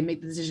just say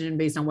make the decision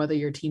based on whether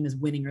your team is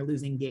winning or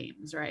losing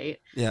games, right?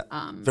 Yeah.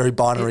 Very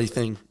binary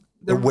thing.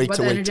 The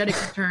energetic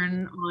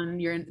return on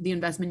the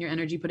investment, your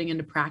energy putting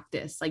into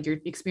practice, like your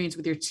experience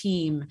with your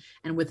team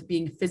and with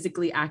being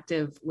physically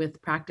active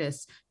with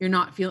practice,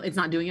 it's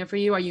not doing it for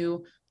you. Are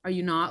you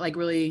not like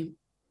really,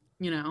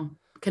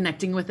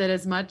 connecting with it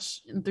as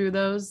much through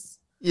those?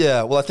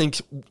 Yeah, well, I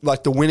think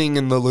like the winning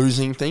and the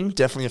losing thing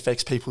definitely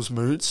affects people's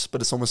moods, but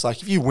it's almost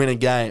like if you win a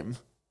game,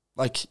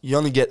 like you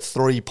only get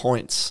 3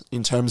 points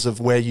in terms of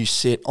where you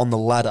sit on the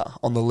ladder,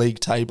 on the league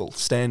table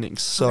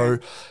standings. So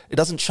it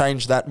doesn't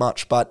change that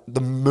much, but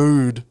the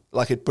mood,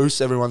 like it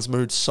boosts everyone's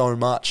mood so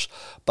much.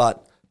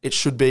 But it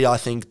should be, I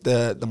think,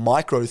 the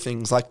micro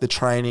things like the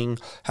training,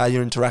 how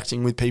you're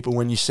interacting with people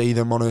when you see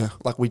them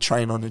like we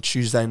train on a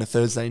Tuesday and a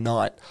Thursday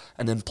night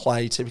and then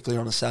play typically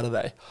on a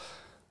Saturday.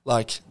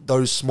 Like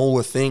those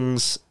smaller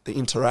things, the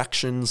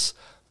interactions,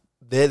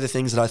 they're the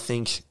things that I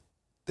think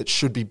that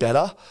should be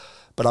better.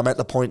 But I'm at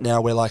the point now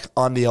where like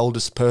I'm the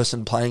oldest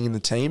person playing in the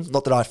team.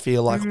 Not that I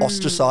feel like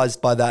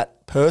ostracized by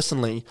that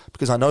personally,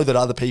 because I know that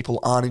other people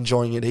aren't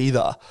enjoying it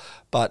either.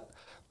 But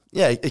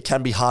yeah, it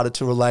can be harder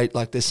to relate.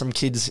 Like there's some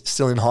kids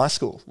still in high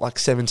school, like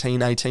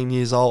 17, 18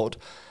 years old.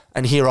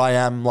 And here I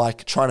am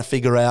like trying to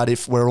figure out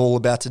if we're all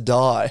about to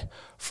die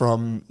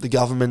from the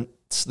government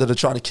that are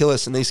trying to kill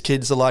us, and these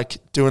kids are like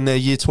doing their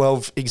year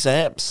 12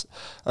 exams,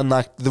 and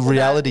like the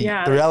reality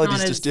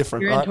is just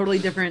different. You're right? in totally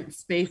different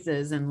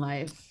spaces in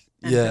life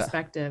and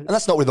perspective. And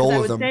that's not with all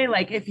of them. I would say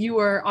like if you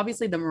were,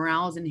 obviously the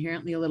morale is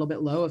inherently a little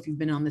bit low if you've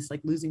been on this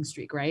like losing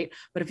streak, right?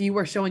 But if you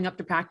were showing up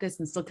to practice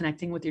and still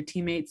connecting with your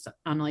teammates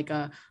on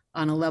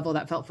a level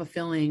that felt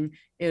fulfilling,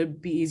 it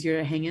would be easier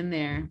to hang in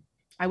there.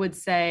 I would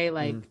say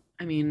like,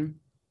 I mean,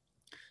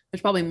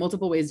 there's probably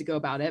multiple ways to go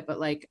about it, but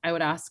like I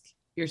would ask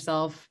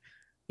yourself,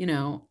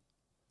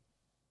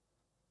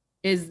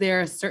 is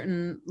there a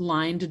certain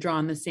line to draw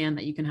in the sand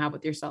that you can have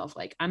with yourself?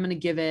 Like, I'm going to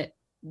give it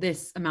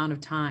this amount of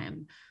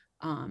time.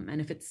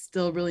 And if it's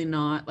still really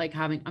not like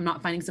I'm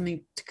not finding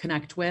something to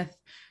connect with,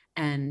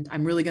 and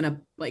I'm really going to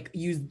like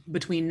use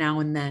between now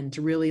and then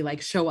to really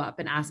like show up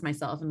and ask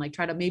myself and like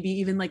try to maybe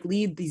even like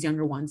lead these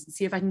younger ones and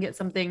see if I can get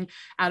something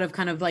out of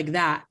kind of like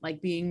that,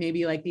 like being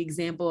maybe like the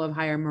example of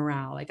higher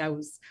morale. Like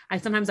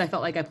sometimes I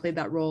felt like I played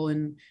that role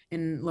in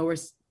lower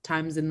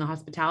times in the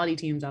hospitality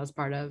teams I was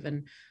part of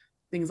and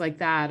things like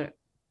that.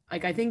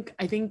 Like, I think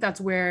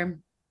that's where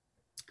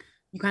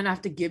you kind of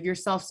have to give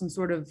yourself some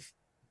sort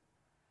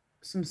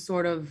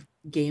of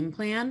game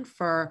plan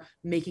for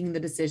making the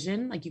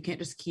decision. Like you can't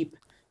just keep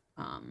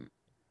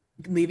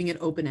leaving it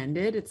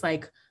open-ended. It's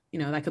like,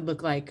 that could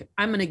look like,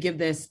 I'm going to give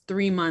this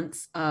 3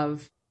 months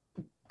of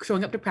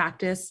showing up to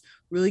practice,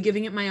 really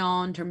giving it my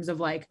all in terms of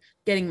like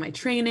getting my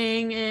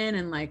training in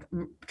and like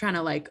trying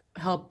to like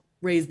help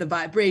raise the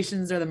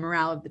vibrations or the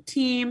morale of the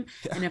team.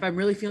 Yeah. And if I'm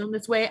really feeling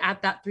this way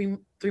at that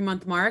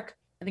three-month mark,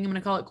 I think I'm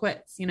going to call it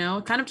quits,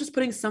 kind of just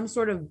putting some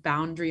sort of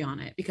boundary on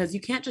it, because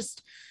you can't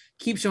just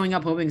keep showing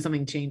up hoping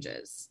something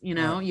changes.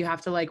 You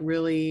have to like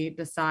really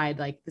decide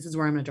like, this is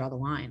where I'm going to draw the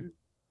line.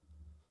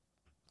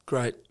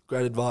 Great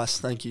advice.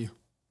 Thank you.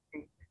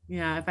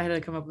 Yeah. If I had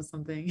to come up with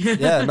something.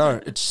 Yeah,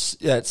 no, it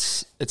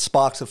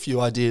sparks a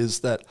few ideas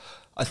that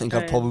I think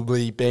I've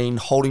probably been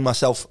holding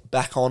myself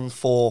back on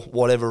for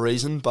whatever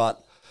reason,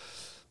 but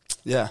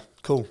yeah,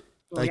 cool.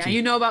 Thank you.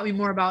 You know about me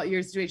more about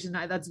your situation.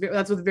 That's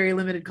with very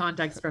limited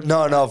context from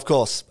No, of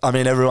course. I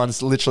mean,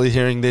 everyone's literally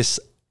hearing this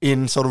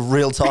in sort of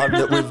real time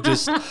that we've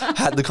just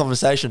had the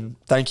conversation.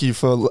 Thank you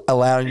for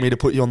allowing me to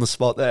put you on the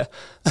spot there.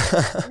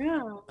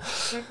 Yeah.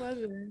 My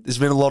pleasure. It's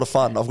been a lot of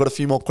fun. I've got a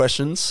few more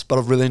questions, but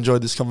I've really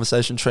enjoyed this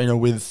conversation, Trina,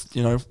 with,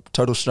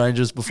 total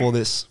strangers before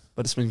this,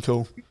 but it's been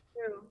cool.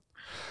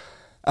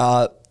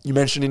 You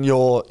mentioned in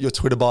your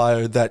Twitter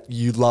bio that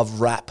you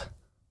love rap,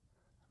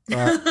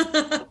 right?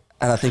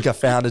 And I think I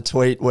found a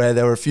tweet where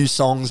there were a few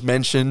songs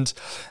mentioned,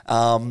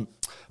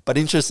 but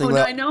interestingly,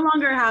 no, I no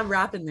longer have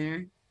rap in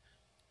there.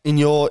 In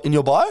your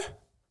bio?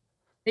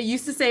 It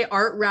used to say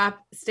art, rap,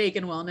 steak,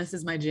 and wellness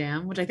is my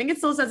jam, which I think it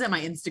still says it in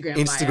my Instagram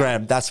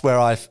bio. That's where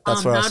I now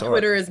saw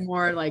Twitter it. Is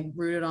more like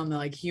rooted on the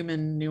like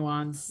human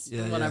nuance,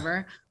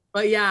 whatever. Yeah.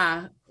 But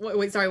yeah,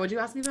 wait, sorry, what'd you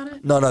ask me about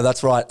it? No,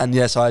 that's right. And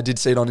yes, I did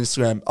see it on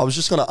Instagram. I was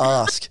just going to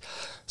ask,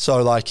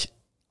 so like,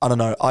 I don't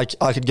know, I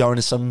could go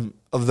into some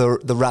of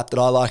the rap that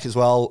I like as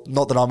well.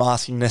 Not that I'm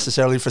asking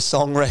necessarily for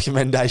song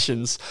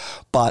recommendations,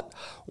 but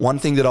one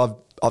thing that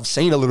I've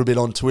seen a little bit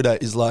on Twitter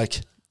is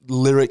like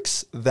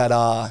lyrics that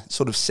are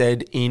sort of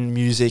said in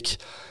music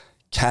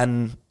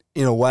can,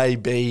 in a way,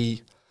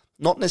 be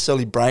not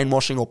necessarily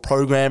brainwashing or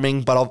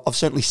programming, but I've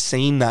certainly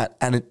seen that,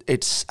 and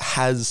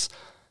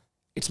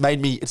it's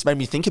made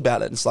me think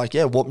about it. It's like,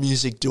 yeah, what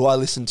music do I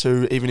listen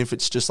to? Even if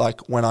it's just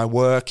like when I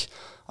work,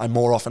 I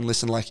more often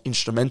listen to like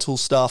instrumental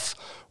stuff,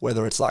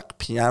 whether it's like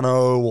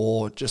piano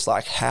or just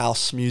like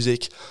house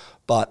music.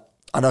 But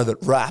I know that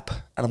rap,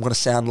 and I'm going to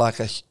sound like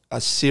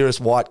a serious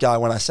white guy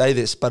when I say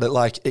this, but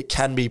it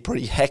can be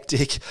pretty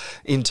hectic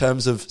in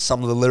terms of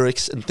some of the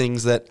lyrics and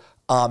things that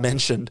are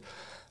mentioned.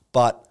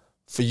 But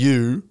for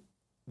you,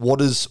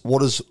 what is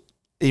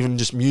even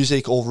just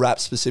music or rap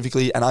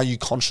specifically, and are you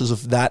conscious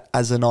of that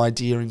as an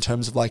idea in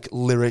terms of like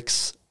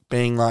lyrics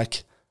being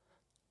like,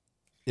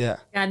 yeah?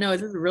 Yeah, no,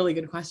 this is a really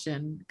good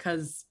question,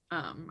 because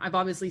I've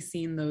obviously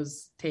seen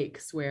those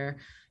takes where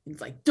it's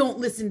like, don't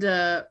listen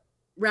to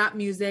rap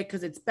music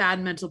because it's bad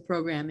mental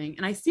programming.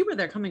 And I see where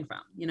they're coming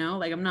from,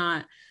 like I'm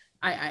not,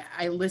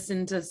 I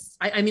listen to,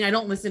 I mean, I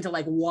don't listen to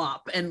like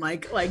WAP and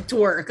like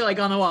twerk, like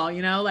on the wall,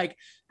 like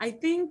I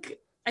think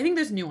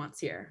there's nuance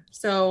here.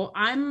 So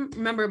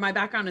remember my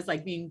background is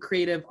like being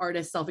creative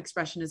artist,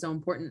 self-expression is so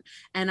important.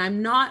 And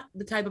I'm not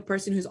the type of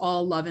person who's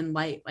all love and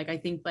light. Like I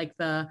think like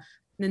the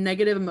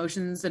negative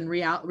emotions and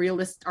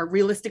are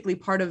realistically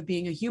part of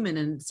being a human,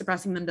 and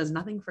suppressing them does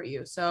nothing for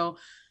you. So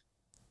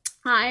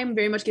I'm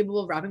very much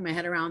capable of wrapping my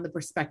head around the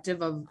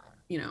perspective of,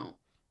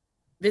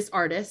 this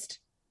artist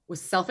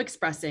was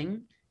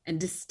self-expressing and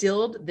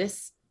distilled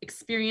this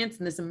experience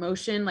and this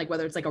emotion, like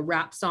whether it's like a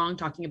rap song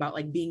talking about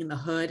like being in the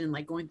hood and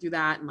like going through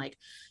that, and like,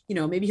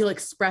 maybe he'll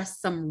express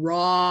some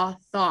raw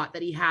thought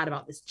that he had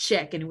about this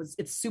chick, and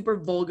it's super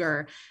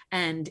vulgar.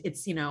 And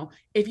it's,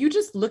 if you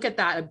just look at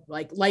that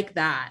like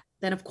that,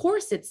 then of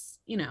course it's,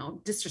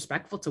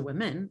 disrespectful to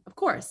women, of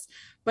course.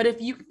 But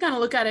if you can kind of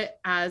look at it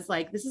as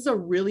like, this is a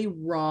really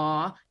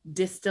raw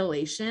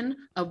distillation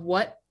of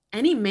what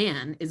any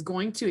man is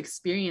going to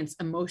experience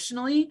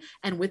emotionally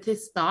and with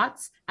his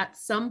thoughts at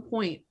some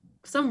point,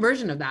 some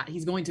version of that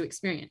he's going to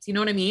experience, you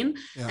know what I mean?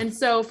 Yeah. And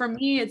so for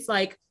me, it's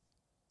like,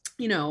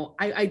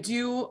 I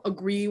do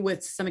agree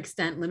with some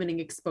extent limiting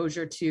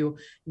exposure to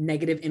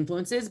negative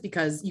influences,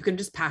 because you can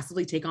just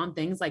passively take on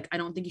things. Like, I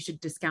don't think you should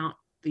discount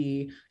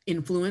the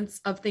influence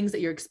of things that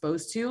you're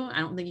exposed to. I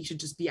don't think you should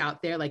just be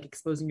out there like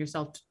exposing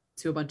yourself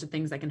to a bunch of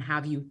things that can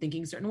have you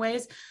thinking certain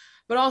ways.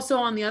 But also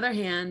on the other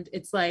hand,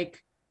 it's like,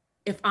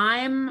 if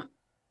I'm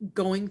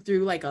going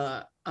through like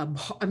I'm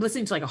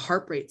listening to like a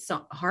heartbreak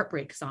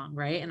song,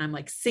 right? And I'm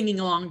like singing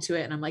along to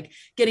it, and I'm like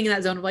getting in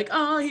that zone of like,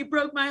 oh, he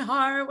broke my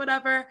heart,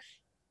 whatever.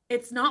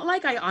 It's not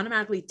like I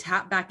automatically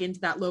tap back into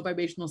that low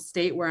vibrational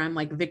state where I'm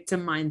like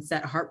victim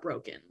mindset,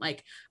 heartbroken.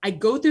 Like I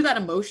go through that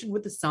emotion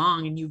with the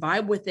song, and you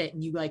vibe with it,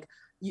 and you like,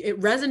 it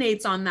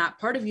resonates on that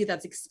part of you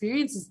that's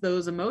experiences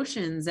those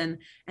emotions. And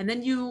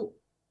then you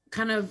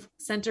kind of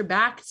center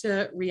back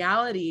to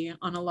reality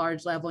on a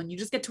large level, and you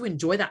just get to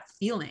enjoy that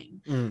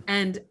feeling.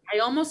 And I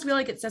almost feel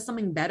like it says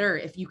something better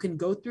if you can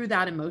go through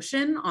that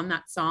emotion on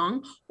that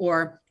song,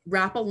 or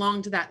rap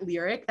along to that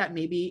lyric that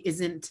maybe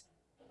isn't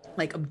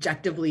like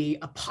objectively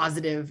a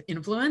positive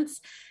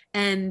influence,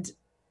 and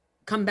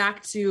come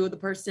back to the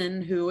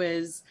person who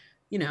is,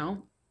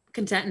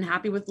 content and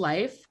happy with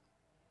life,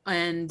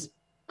 and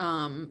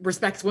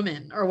respects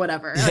women or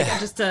whatever, like,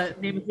 just to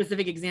name a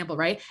specific example,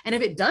 right? And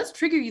if it does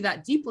trigger you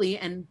that deeply,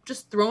 and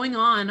just throwing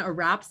on a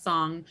rap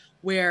song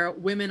where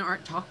women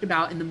aren't talked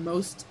about in the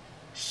most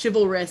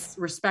chivalrous,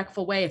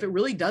 respectful way, if it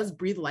really does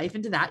breathe life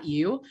into that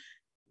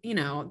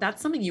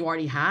that's something you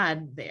already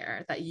had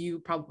there that you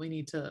probably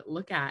need to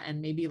look at,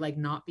 and maybe like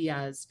not be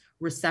as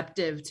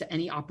receptive to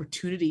any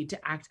opportunity to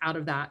act out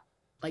of that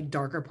like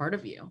darker part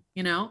of you,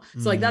 So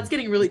like that's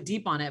getting really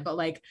deep on it, but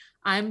like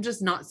I'm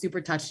just not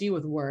super touchy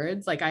with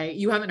words. Like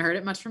you haven't heard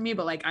it much from me,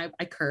 but like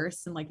I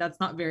curse, and like that's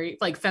not very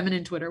like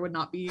feminine. Twitter would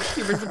not be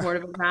super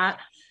supportive of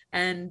that.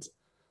 And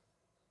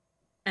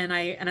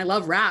I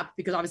love rap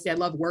because obviously I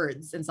love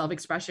words and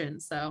self-expression.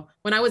 So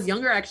when I was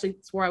younger, I actually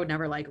swore I would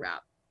never like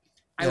rap.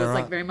 I was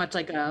like very much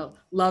like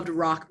loved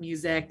rock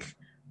music,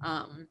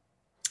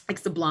 like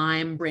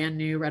Sublime, Brand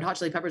New, Red Hot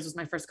Chili Peppers was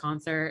my first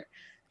concert.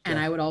 And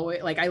I would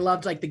always like, I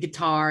loved like the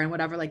guitar and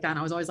whatever like that. And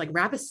I was always like,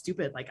 rap is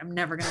stupid. Like, I'm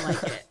never going to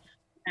like it.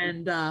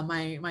 And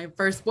my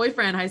first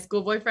boyfriend, high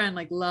school boyfriend,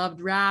 like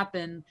loved rap.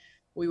 And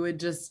we would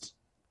just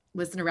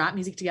listen to rap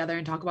music together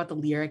and talk about the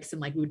lyrics.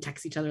 And like, we would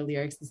text each other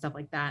lyrics and stuff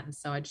like that. And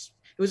so it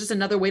was just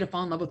another way to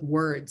fall in love with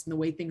words and the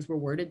way things were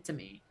worded to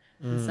me.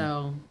 And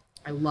so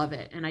I love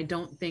it. And I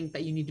don't think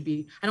that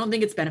I don't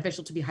think it's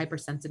beneficial to be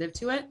hypersensitive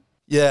to it.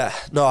 Yeah,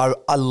 no,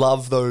 I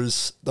love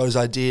those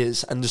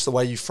ideas and just the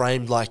way you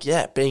framed, like,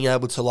 yeah, being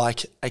able to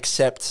like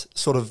accept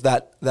sort of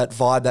that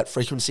vibe, that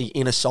frequency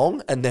in a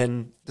song, and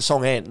then the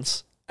song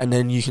ends, and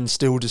then you can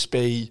still just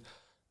be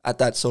at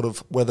that sort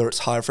of, whether it's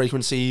higher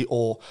frequency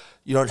or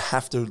you don't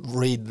have to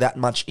read that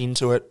much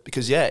into it,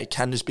 because yeah, it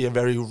can just be a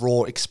very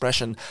raw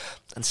expression.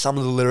 And some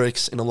of the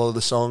lyrics in a lot of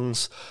the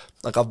songs,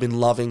 like I've been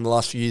loving the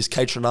last few years,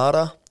 Kate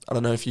Renata. I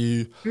don't know if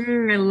you...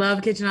 I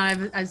love Kate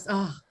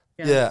Renata.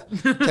 Yeah.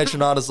 Kate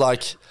Renata's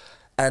like,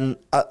 and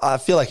I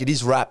feel like it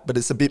is rap, but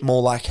it's a bit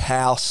more like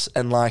house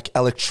and like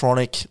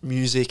electronic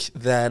music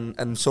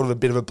and sort of a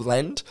bit of a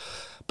blend.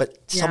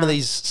 But some of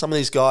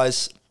these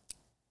guys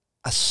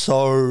are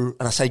so,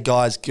 and I say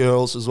guys,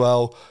 girls as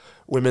well,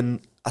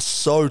 women are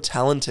so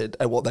talented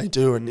at what they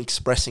do, and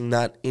expressing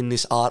that in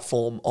this art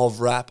form of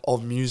rap,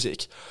 of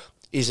music,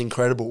 is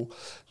incredible.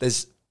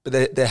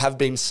 There have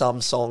been some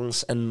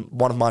songs, and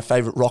one of my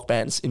favorite rock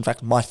bands, in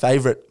fact, my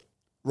favorite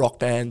rock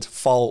band,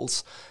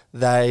 Foals,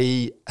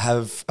 they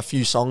have a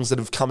few songs that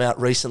have come out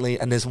recently,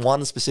 and there's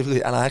one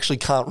specifically, and I actually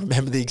can't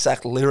remember the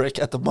exact lyric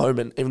at the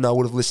moment, even though I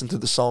would have listened to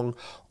the song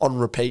on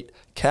repeat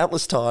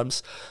countless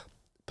times,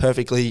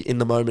 perfectly in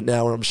the moment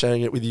now where I'm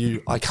sharing it with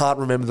you. I can't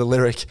remember the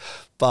lyric,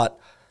 but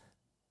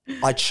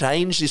I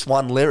changed this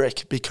one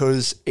lyric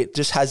because it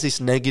just has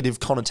this negative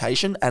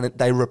connotation, and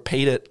they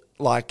repeat it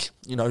like,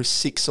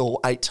 6 or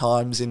 8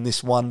 times in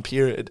this one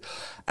period.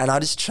 And I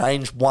just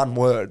changed one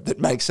word that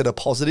makes it a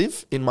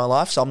positive in my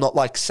life. So I'm not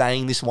like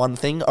saying this one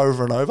thing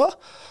over and over.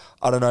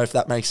 I don't know if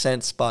that makes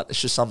sense, but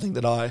it's just something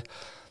that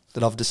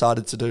I've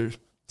decided to do.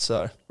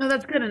 So no,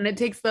 that's good. And it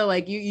takes the,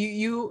 like,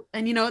 you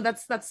and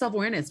that's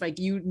self-awareness. Like,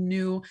 you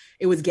knew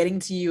it was getting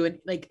to you, and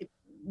like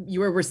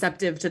you were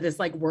receptive to this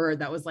like word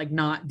that was like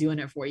not doing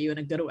it for you in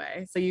a good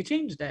way. So you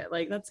changed it.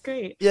 Like, that's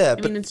great. Yeah.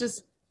 I mean,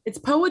 it's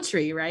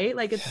poetry, right?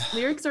 Like,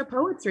 lyrics are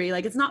poetry.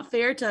 Like, it's not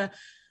fair to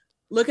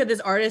look at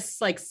this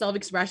artist's like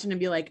self-expression and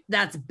be like,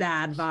 that's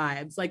bad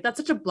vibes. Like, that's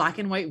such a black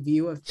and white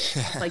view of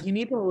things. Like, you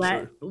need to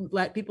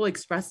let people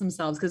express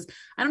themselves. Cause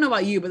I don't know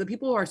about you, but the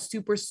people who are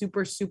super,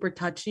 super, super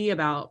touchy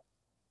about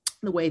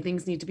the way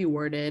things need to be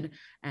worded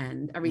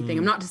and everything.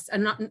 I'm not,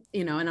 and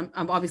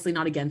I'm obviously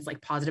not against like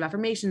positive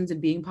affirmations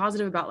and being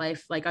positive about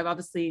life. Like,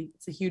 it's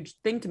a huge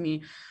thing to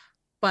me,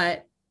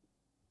 but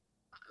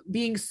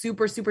being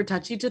super, super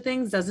touchy to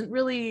things doesn't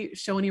really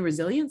show any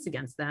resilience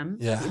against them.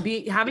 Yeah.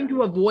 Having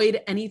to avoid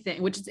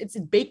anything, which it's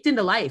baked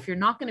into life. You're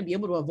not going to be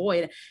able to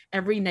avoid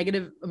every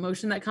negative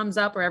emotion that comes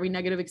up or every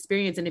negative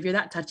experience. And if you're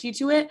that touchy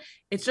to it,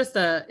 it's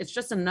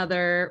just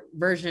another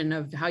version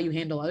of how you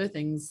handle other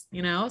things,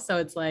 So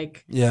it's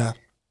like, yeah,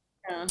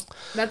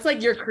 that's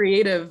like your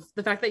creative,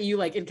 the fact that you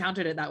like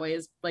encountered it that way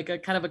is like a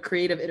kind of a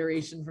creative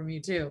iteration from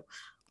you too.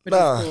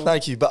 Cool.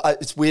 Thank you.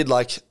 But it's weird,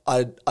 like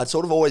I'd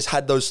sort of always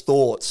had those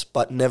thoughts,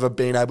 but never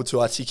been able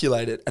to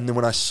articulate it. And then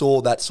when I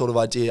saw that sort of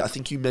idea, I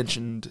think you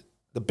mentioned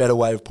the better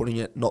way of putting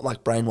it, not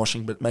like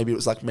brainwashing, but maybe it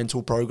was like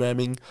mental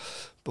programming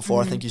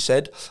before, I think you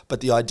said.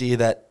 But the idea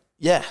that,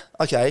 yeah,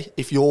 okay,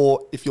 if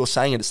you're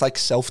saying it, it's like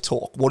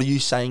self-talk. What are you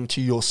saying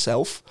to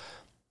yourself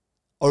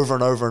over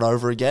and over and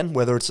over again,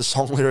 whether it's a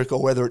song lyric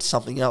or whether it's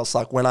something else?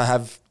 Like when I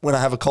have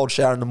a cold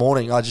shower in the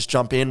morning, I just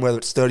jump in, whether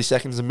it's 30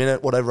 seconds, a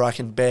minute, whatever I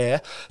can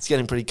bear. It's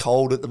getting pretty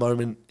cold at the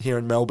moment here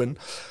in Melbourne,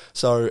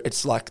 so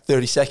it's like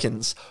 30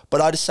 seconds. But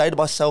I just say to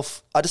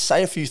myself, I just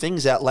say a few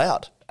things out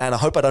loud, and I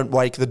hope I don't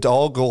wake the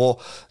dog or,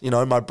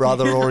 my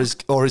brother or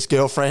his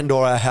girlfriend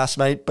or our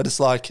housemate. But it's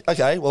like,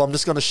 okay, well, I'm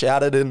just going to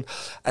shout it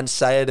and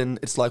say it. And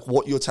it's like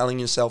what you're telling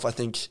yourself, I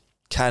think,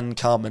 can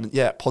come. And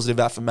yeah, positive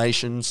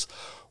affirmations,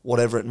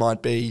 whatever it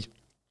might be,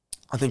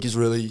 I think it's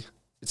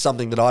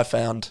something that I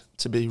found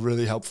to be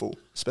really helpful,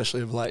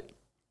 especially of late.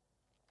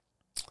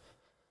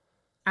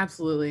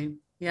 Absolutely.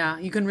 Yeah.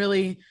 You can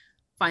really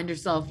find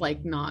yourself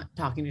like not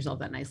talking to yourself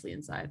that nicely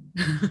inside.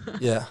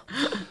 Yeah.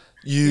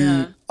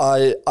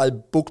 I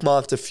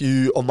bookmarked a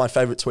few of my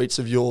favorite tweets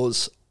of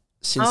yours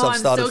since I've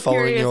started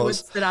following yours. What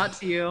stood out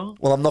to you?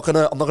 Well, I'm not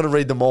gonna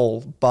read them all,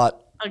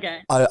 but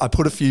okay. I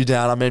put a few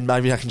down. I mean,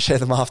 maybe I can share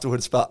them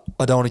afterwards, but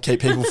I don't want to keep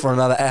people for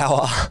another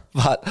hour.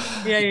 But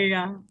yeah.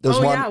 Yeah.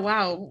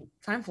 Wow.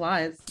 Time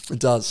flies. It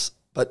does.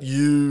 But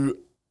you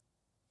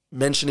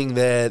mentioning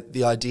there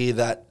the idea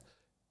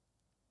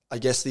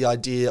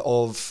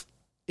of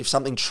if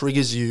something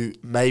triggers you,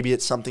 maybe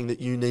it's something that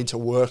you need to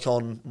work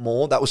on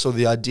more. That was sort of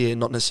the idea,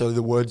 not necessarily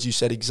the words you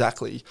said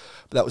exactly,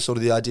 but that was sort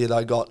of the idea that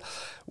I got,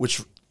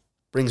 which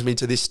brings me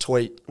to this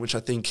tweet, which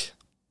I think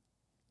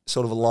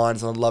sort of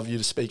aligns, and I'd love you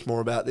to speak more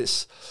about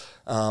this.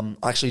 I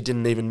actually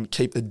didn't even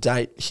keep the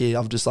date here.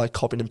 I've just like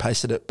copied and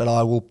pasted it, but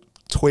I will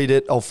tweet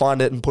it. I'll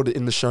find it and put it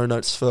in the show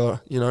notes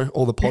for,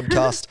 all the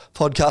podcast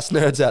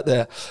nerds out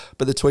there.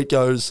 But the tweet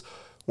goes,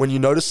 when you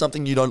notice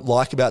something you don't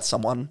like about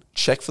someone,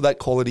 check for that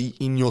quality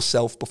in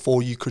yourself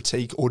before you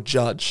critique or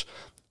judge.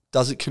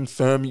 Does it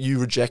confirm you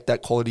reject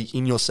that quality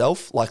in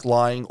yourself, like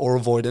lying or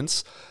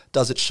avoidance?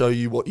 Does it show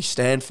you what you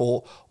stand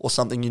for or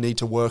something you need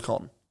to work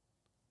on?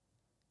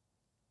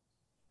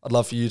 I'd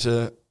love for you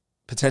to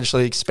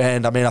potentially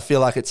expand. I mean, I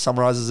feel like it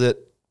summarizes it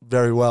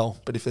very well,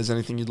 but if there's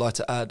anything you'd like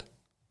to add.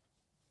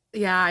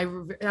 Yeah,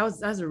 that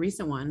was a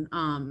recent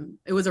one.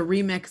 It was a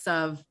remix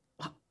of,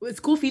 it's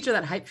a cool feature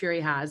that Hype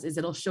Fury has is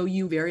it'll show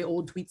you very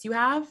old tweets you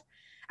have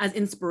as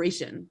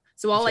inspiration.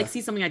 So I'll like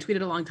see something I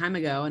tweeted a long time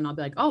ago and I'll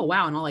be like, oh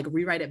wow. And I'll like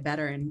rewrite it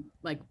better and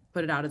like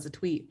put it out as a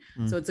tweet.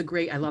 So it's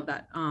I love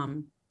that.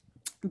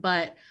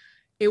 But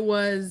it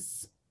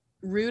was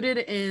rooted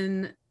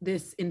in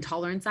this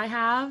intolerance I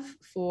have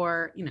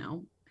for,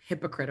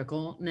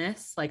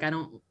 hypocriticalness. I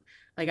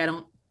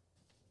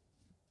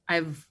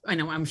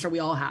know, I'm sure we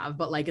all have,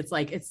 but like,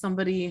 it's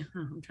somebody,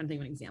 I'm trying to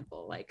think of an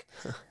example. Like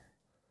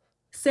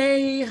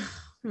say,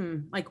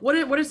 like what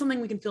is something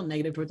we can feel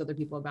negative towards other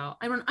people about?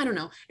 I don't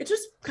know. It's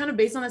just kind of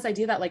based on this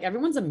idea that like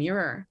everyone's a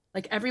mirror.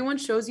 Like everyone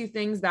shows you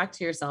things back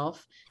to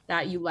yourself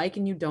that you like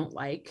and you don't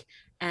like.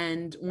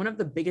 And one of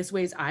the biggest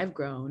ways I've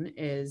grown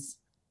is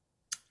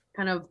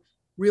kind of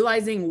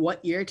realizing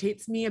what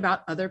irritates me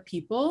about other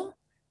people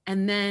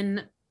and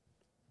then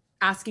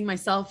asking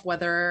myself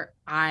whether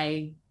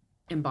I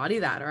embody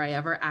that or I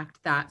ever act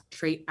that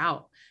trait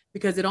out,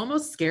 because it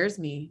almost scares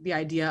me, the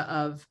idea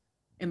of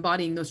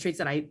embodying those traits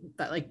that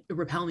like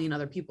repel me in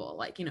other people,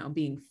 like,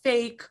 being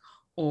fake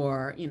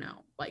or,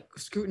 like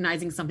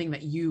scrutinizing something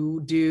that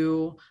you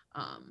do,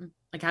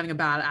 like having a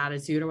bad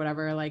attitude or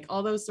whatever, like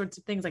all those sorts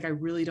of things. Like, I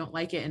really don't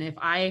like it. And if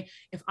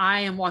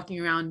I am walking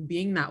around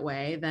being that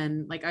way,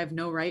 then like I have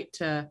no right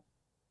to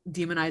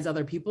demonize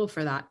other people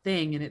for that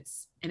thing. And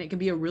it can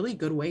be a really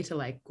good way to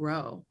like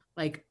grow,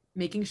 like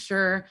making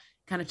sure,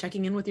 kind of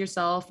checking in with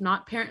yourself,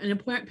 not in a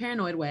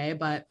paranoid way,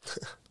 but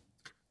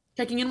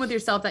checking in with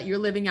yourself that you're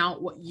living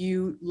out what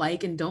you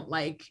like and don't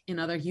like in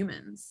other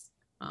humans.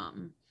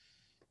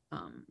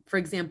 For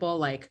example,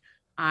 like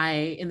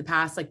in the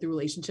past, like the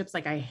relationships,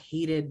 like I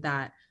hated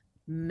that,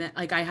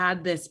 like I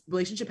had this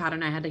relationship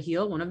pattern I had to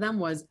heal. One of them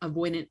was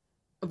avoidance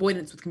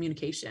with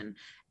communication.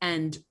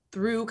 And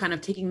through kind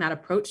of taking that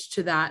approach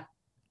to that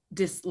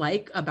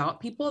dislike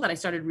about people that I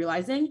started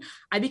realizing,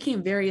 I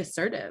became very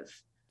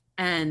assertive.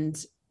 And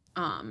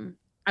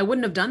I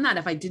wouldn't have done that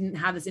if I didn't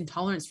have this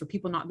intolerance for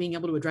people not being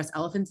able to address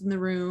elephants in the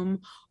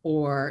room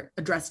or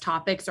address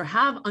topics or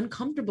have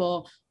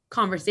uncomfortable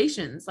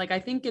conversations. Like, I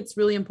think it's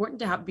really important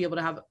to be able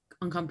to have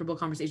uncomfortable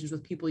conversations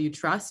with people you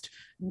trust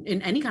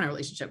in any kind of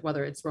relationship,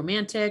 whether it's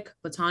romantic,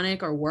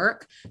 platonic, or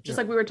work. Just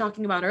like we were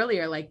talking about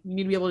earlier, like you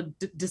need to be able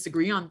to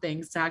disagree on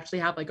things to actually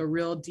have like a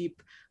real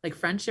deep like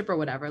friendship or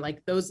whatever.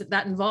 Like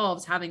that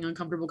involves having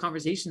uncomfortable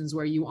conversations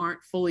where you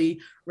aren't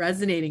fully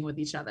resonating with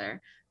each other.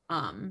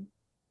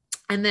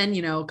 And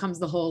then, comes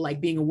the whole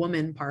like being a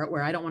woman part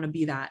where I don't want to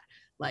be that,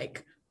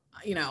 like,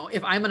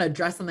 if I'm going to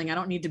address something, I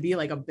don't need to be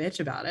like a bitch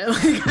about it.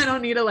 Like, I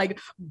don't need to like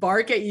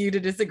bark at you to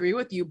disagree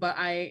with you, but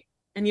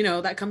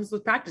that comes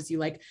with practice. You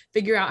like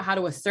figure out how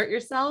to assert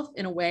yourself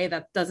in a way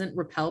that doesn't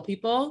repel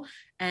people.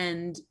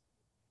 And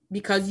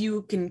because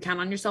you can count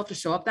on yourself to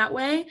show up that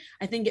way,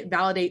 I think it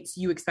validates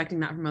you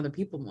expecting that from other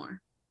people more.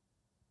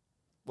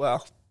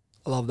 Wow.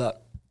 I love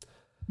that.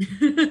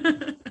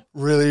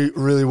 Really,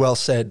 really well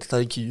said.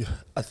 Thank you.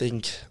 I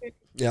think,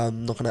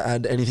 I'm not going to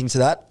add anything to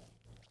that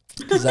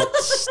because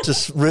that's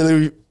just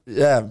really,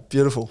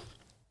 beautiful.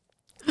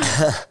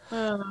 I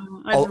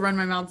just run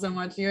my mouth so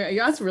much. You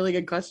ask really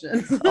good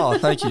questions. Oh,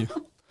 thank you.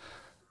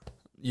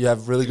 You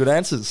have really good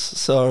answers.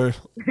 So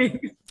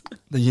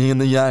the yin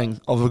and the yang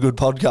of a good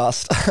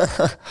podcast.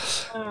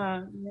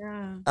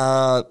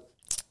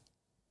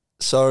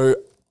 So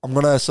I'm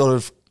going to sort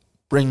of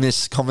bring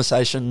this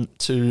conversation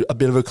to a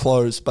bit of a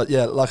close. But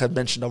yeah, like I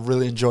mentioned, I've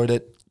really enjoyed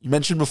it. You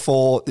mentioned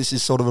before, this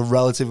is sort of a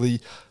relatively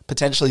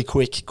potentially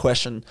quick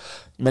question.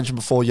 You mentioned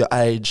before your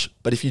age,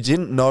 but if you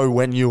didn't know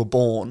when you were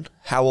born,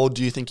 how old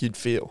do you think you'd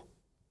feel?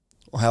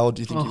 Or how old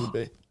do you think you would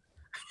be?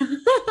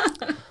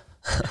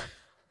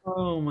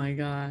 Oh my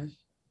gosh.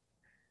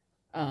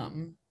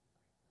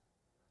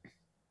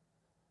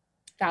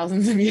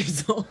 Thousands of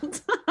years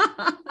old.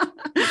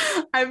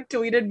 I've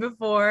tweeted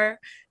before,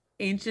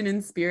 ancient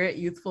in spirit,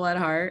 youthful at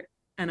heart.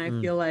 And I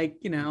feel like,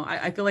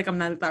 I feel like I'm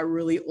not that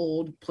really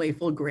old,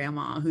 playful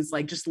grandma who's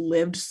like just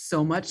lived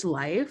so much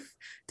life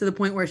to the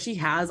point where she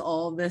has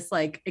all this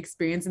like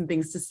experience and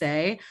things to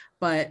say,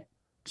 but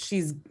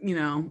she's,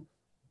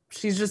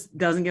 she just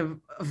doesn't give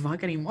a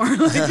fuck anymore.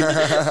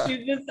 Like,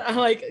 she's just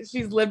like,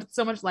 she's lived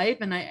so much life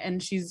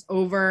and she's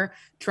over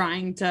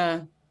trying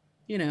to,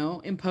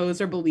 impose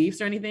her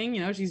beliefs or anything.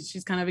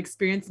 She's kind of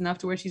experienced enough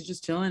to where she's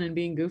just chilling and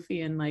being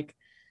goofy. And like,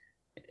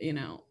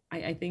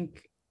 I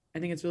think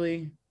it's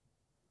really,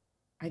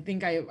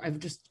 I've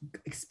just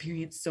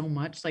experienced so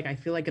much. Like, I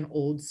feel like an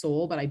old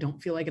soul, but I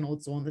don't feel like an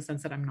old soul in the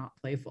sense that I'm not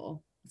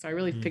playful. So I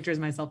really pictures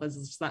myself as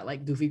just that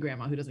like goofy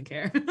grandma who doesn't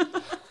care.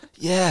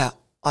 Yeah,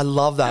 I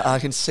love that. I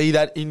can see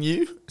that in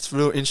you. It's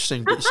real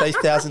interesting. But you say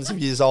thousands of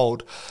years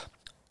old.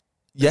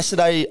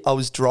 Yesterday, I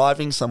was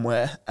driving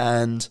somewhere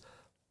and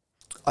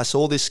I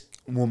saw this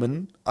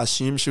woman. I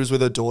assume she was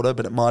with her daughter,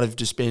 but it might have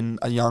just been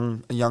a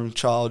young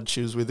child.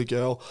 She was with a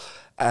girl,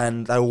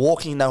 and they were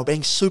walking. They were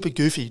being super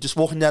goofy, just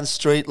walking down the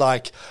street,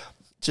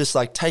 just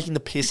taking the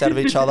piss out of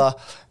each other.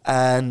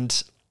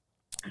 And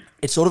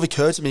it sort of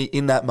occurred to me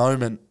in that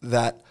moment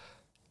that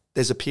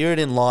there's a period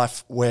in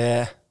life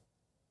where,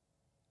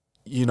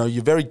 you know,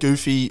 you're very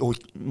goofy, or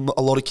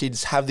a lot of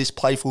kids have this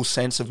playful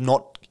sense of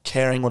not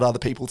caring what other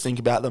people think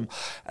about them,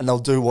 and they'll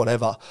do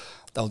whatever.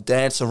 They'll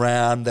dance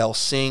around, they'll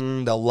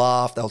sing, they'll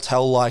laugh, they'll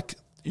tell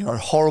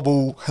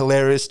horrible,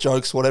 hilarious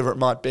jokes, whatever it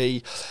might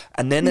be.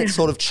 And then it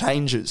sort of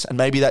changes. And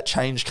maybe that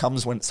change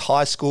comes when it's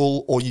high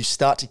school, or you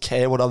start to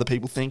care what other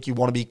people think. You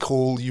want to be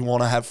cool, you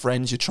want to have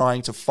friends, you're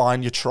trying to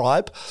find your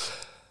tribe.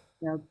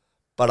 Yep.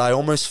 But I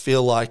almost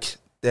feel like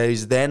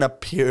there's then a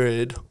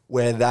period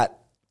where that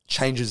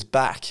changes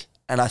back.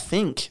 And I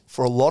think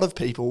for a lot of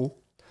people,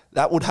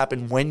 that would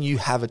happen when you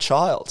have a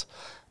child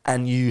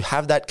and you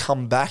have that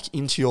come back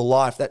into your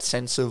life, that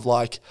sense of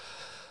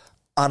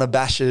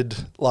unabashed,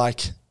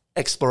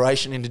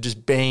 exploration into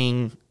just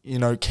being,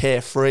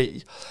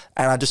 carefree.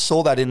 And I just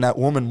saw that in that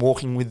woman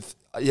walking with,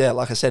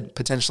 like I said,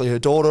 potentially her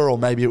daughter, or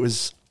maybe it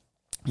was,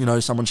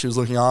 someone she was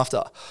looking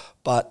after,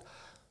 but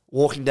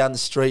walking down the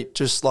street,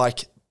 just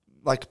like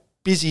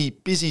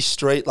busy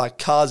street,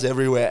 cars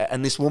everywhere.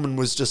 And this woman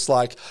was just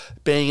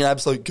being an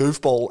absolute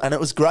goofball. And it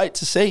was great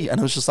to see.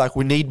 And it was just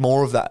we need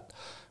more of that.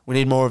 We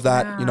need more of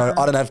that. Yeah.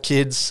 I don't have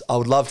kids. I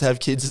would love to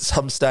have kids at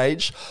some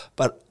stage,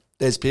 but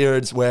there's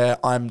periods where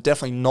I'm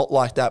definitely not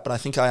like that, but I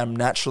think I am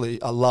naturally.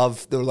 I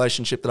love the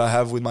relationship that I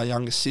have with my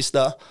younger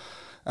sister,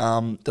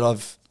 that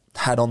I've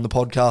had on the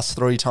podcast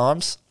 3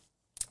 times.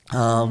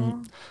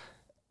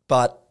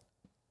 But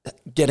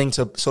getting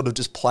to sort of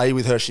just play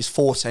with her, she's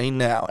 14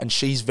 now, and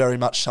she's very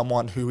much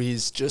someone who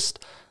is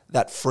just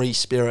that free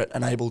spirit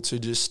and able to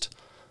just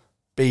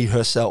be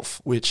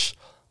herself, which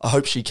I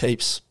hope she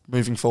keeps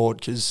moving forward,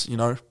 because,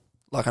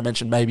 like I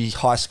mentioned, maybe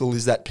high school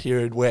is that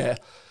period where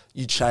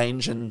you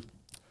change and,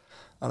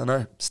 I don't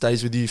know,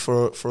 stays with you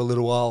for a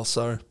little while.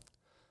 So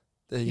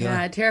there you go.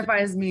 Yeah, it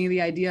terrifies me,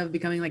 the idea of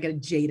becoming a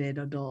jaded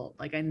adult.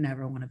 I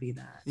never want to be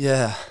that.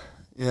 Yeah.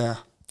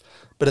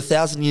 But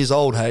 1,000 years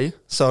old, hey?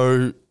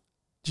 So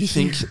do you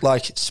think,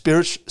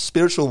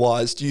 spiritual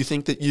wise, do you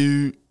think that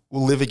you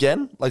will live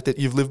again, that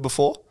you've lived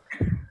before?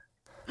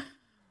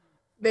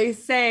 They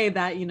say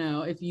that,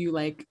 if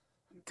you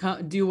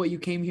do what you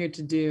came here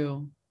to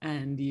do,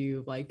 and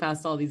you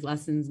passed all these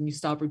lessons and you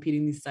stop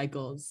repeating these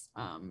cycles,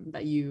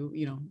 that you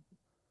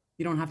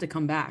don't have to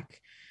come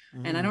back.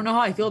 And I don't know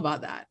how I feel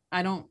about that.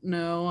 I don't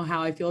know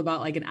how I feel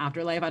about an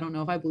afterlife. I don't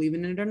know if I believe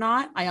in it or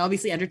not. I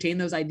obviously entertain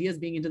those ideas,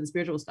 being into the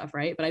spiritual stuff,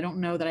 right? But I don't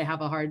know that I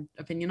have a hard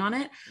opinion on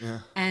it. Yeah.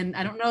 And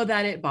I don't know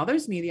that it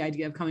bothers me, the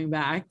idea of coming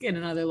back in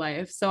another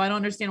life. So I don't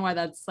understand why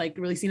that's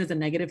really seen as a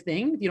negative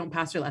thing. If you don't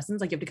pass your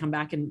lessons, you have to come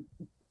back and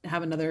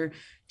have another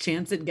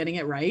chance at getting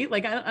it right.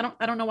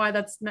 I don't know why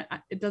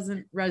it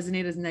doesn't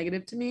resonate as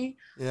negative to me.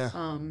 Yeah.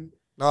 No,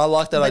 I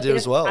like that idea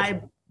as well.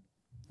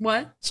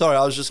 What? Sorry,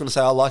 I was just going to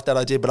say I like that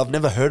idea, but I've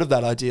never heard of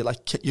that idea.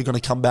 You're going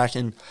to come back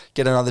and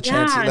get another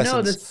chance at lessons. Yeah,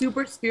 no, the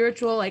super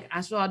spiritual,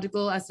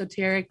 astrological,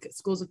 esoteric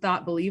schools of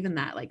thought believe in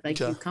that.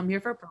 Okay. You come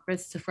here for a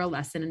purpose, for a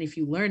lesson, and if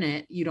you learn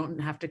it, you don't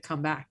have to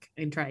come back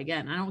and try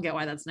again. I don't get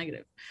why that's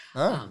negative.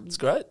 Oh, it's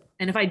great.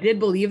 And if I did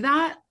believe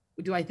that,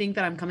 do I think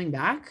that I'm coming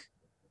back?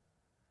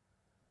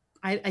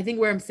 I think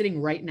where I'm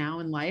sitting right now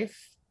in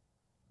life,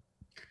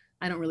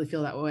 I don't really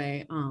feel that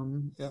way.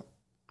 Yeah.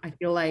 I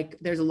feel like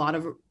there's a lot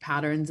of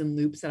patterns and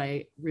loops that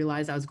I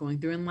realized I was going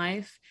through in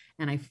life,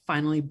 and I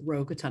finally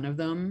broke a ton of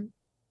them.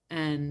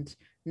 And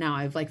now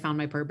I've found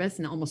my purpose,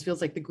 and it almost feels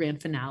like the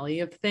grand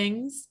finale of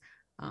things.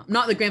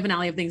 Not the grand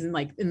finale of things in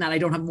that I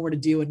don't have more to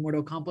do and more to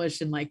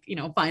accomplish and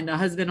find a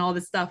husband, all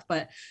this stuff,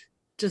 but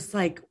just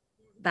that,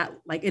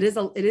 it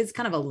is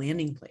kind of a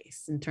landing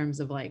place in terms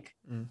of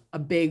a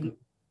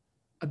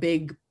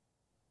big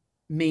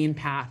main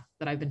path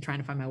that I've been trying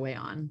to find my way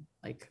on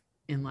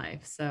in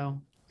life.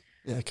 So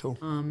yeah, cool.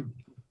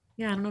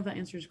 Yeah, I don't know if that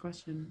answers your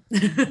question.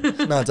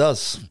 No, it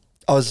does.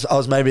 I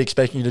was maybe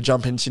expecting you to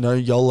jump into,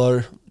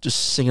 YOLO,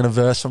 just singing a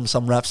verse from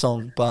some rap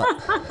song, but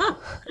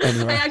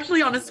anyway. I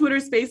actually, on a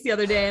Twitter space the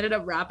other day, I ended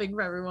up rapping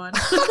for everyone.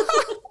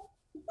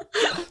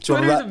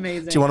 Twitter's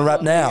amazing. Do you want to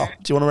rap now?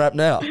 Do you want to rap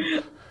now?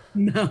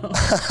 No.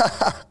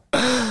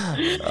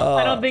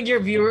 I don't think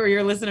your viewer or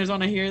your listeners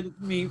want to hear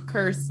me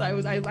curse.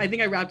 I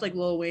think I rapped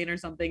Lil Wayne or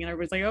something, and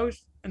everybody's oh,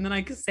 and then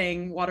I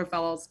sang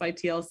Waterfalls by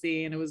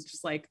TLC, and it was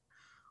just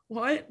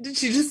what? Did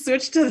she just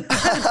switch to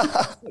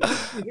that?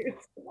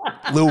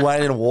 Lil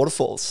Wayne and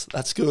Waterfalls.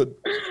 That's good.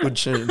 Good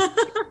tune.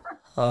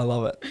 I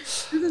love it.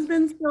 This has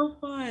been so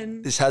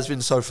fun. This has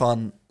been so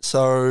fun.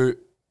 So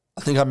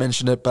I think I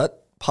mentioned it,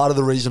 but part of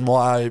the reason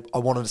why I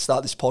wanted to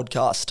start this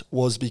podcast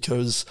was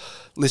because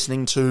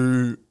listening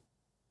to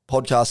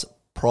podcasts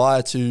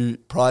prior to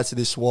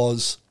this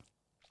was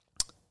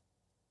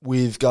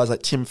with guys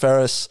like Tim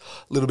Ferriss,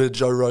 a little bit of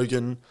Joe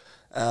Rogan,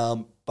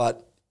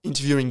 but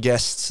interviewing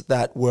guests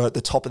that were at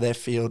the top of their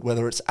field,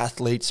 whether it's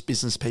athletes,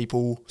 business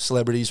people,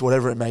 celebrities,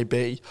 whatever it may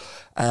be.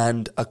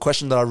 And a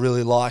question that I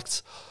really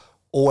liked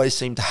always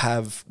seemed to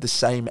have the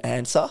same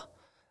answer.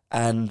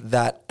 And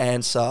that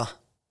answer,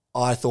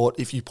 I thought,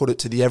 if you put it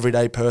to the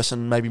everyday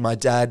person, maybe my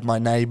dad, my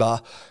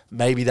neighbor,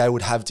 maybe they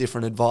would have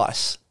different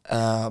advice.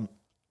 And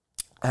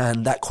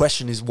that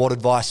question is, what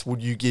advice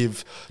would you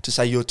give to,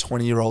 say, your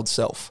 20-year-old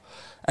self?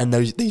 And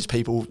these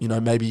people,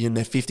 maybe in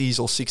their 50s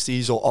or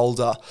 60s or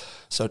older.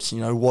 So it's,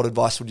 what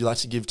advice would you like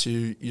to give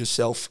to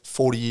yourself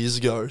 40 years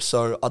ago?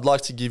 So I'd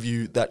like to give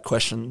you that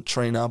question,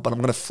 Trina, but I'm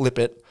going to flip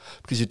it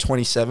because you're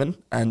 27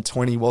 and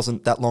 20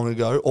 wasn't that long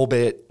ago,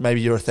 albeit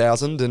maybe you're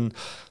 1,000 and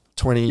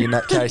 20 in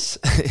that case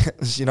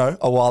is,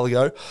 a while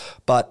ago.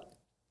 But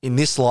in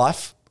this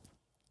life,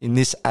 in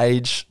this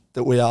age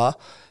that we are,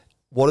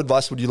 what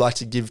advice would you like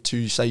to give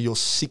to, say, your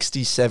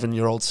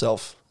 67-year-old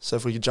self? So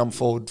if we could jump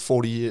forward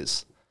 40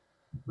 years.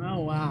 Oh,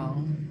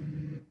 wow.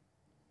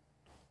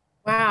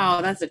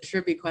 Wow, that's a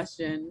trippy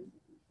question.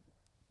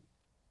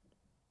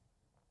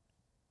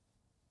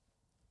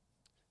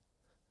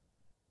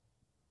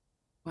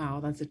 Wow,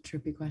 that's a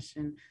trippy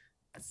question.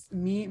 That's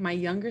me, my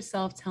younger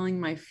self telling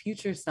my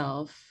future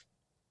self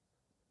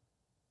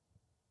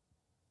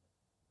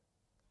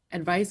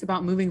advice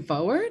about moving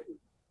forward,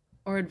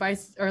 or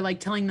advice, or like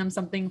telling them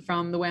something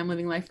from the way I'm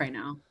living life right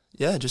now.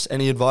 Yeah, just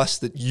any advice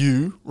that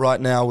you right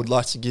now would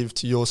like to give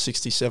to your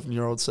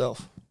 67-year-old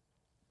self.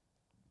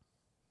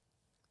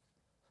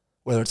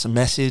 Whether it's a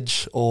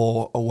message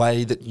or a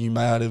way that you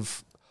might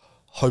have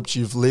hoped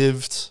you've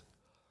lived.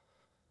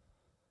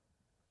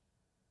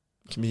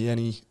 It can be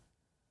anything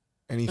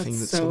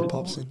that sort of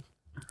pops in.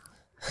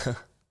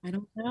 I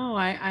don't know.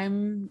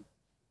 I'm.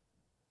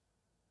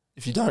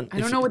 If you don't,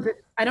 I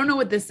don't know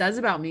what this says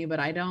about me,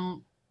 but I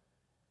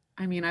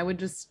would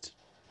just.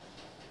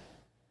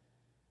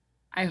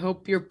 I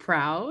hope you're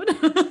proud.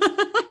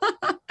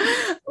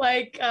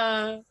 I'm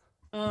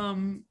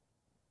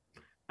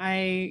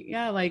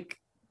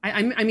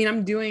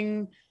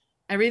doing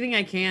everything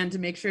I can to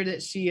make sure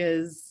that she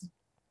is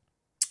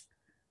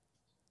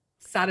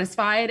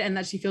satisfied and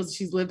that she feels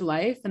she's lived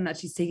life and that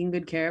she's taking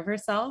good care of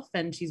herself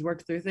and she's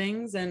worked through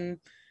things and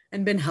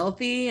been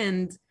healthy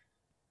and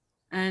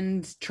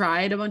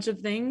tried a bunch of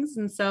things.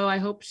 And so I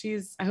hope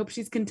she's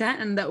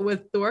content and that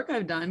with the work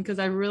I've done, because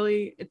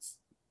it's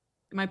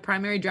my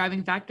primary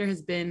driving factor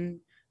has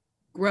been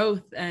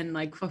growth and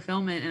like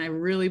fulfillment, and I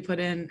really put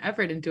in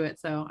effort into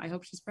it. So I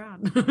hope she's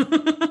proud.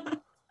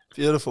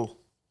 Beautiful.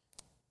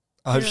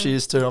 I hope she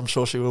is too. I'm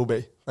sure she will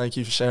be. Thank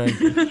you for sharing.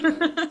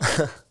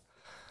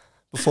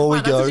 Before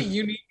we go, that's such a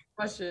unique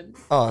question.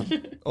 Oh,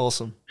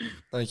 awesome.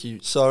 Thank you.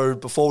 So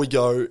before we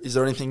go, is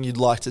there anything you'd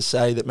like to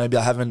say that maybe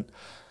I haven't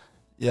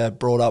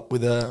brought up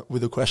with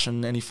a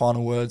question? Any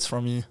final words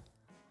from you?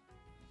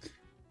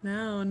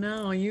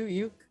 No,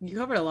 you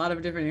covered a lot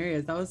of different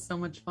areas. That was so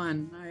much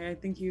fun. I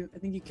think you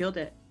killed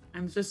it.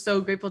 I'm just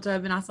so grateful to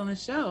have been asked on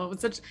this show.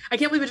 I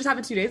can't believe it just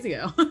happened 2 days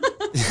ago.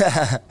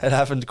 Yeah, it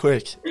happened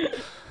quick.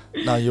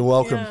 No, you're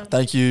welcome. Yeah.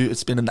 Thank you.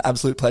 It's been an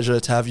absolute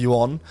pleasure to have you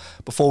on.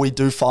 Before we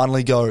do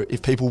finally go,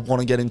 if people want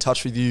to get in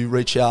touch with you,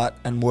 reach out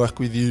and work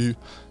with you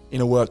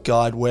in a work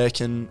guide, where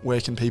can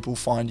people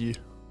find you?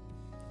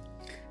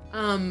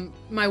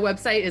 My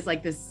website is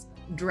like this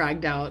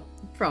dragged out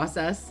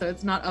process, so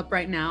it's not up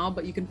right now,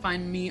 but you can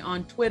find me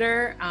on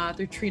Twitter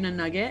through Trina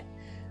Nugget.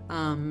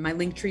 My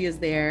link tree is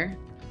there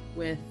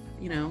with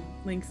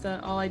links to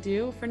all I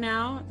do for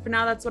now.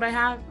 That's what I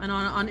have. And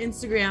on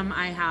Instagram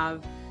I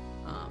have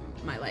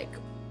my like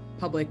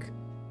public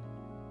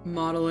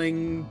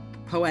modeling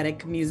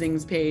poetic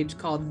musings page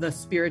called The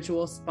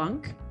Spiritual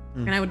Spunk.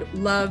 And I would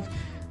love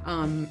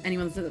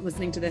anyone that's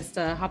listening to this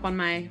to hop on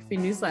my free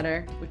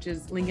newsletter, which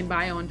is link in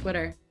bio on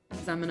Twitter,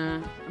 because I'm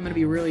gonna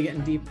be really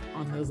getting deep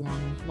on those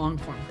long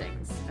form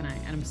things, and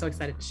I'm so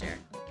excited to share.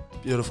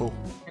 Beautiful.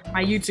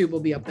 My YouTube will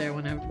be up there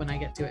when I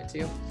get to it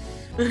too.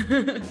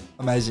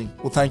 Amazing.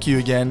 Well, thank you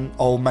again.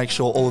 I'll make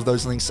sure all of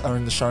those links are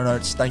in the show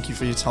notes. Thank you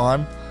for your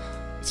time.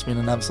 It's been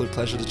an absolute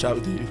pleasure to chat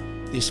with you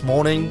this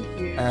morning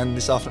and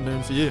this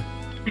afternoon for you.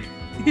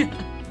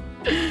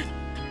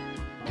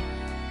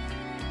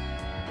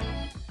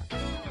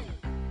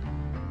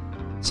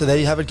 So there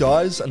you have it,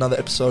 guys. Another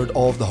episode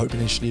of The Hope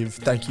Initiative.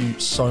 Thank you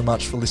so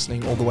much for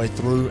listening all the way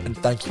through. And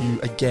thank you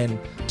again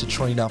to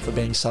Trina for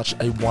being such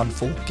a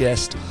wonderful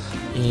guest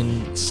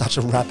in such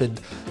a rapid,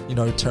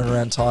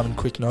 turnaround time and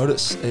quick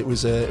notice. It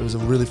was a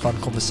really fun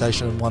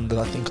conversation, and one that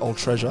I think I'll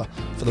treasure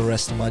for the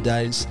rest of my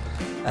days.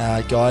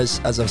 Guys,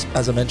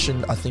 as I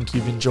mentioned, I think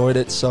you've enjoyed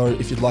it. So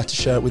if you'd like to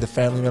share it with a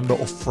family member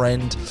or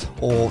friend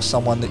or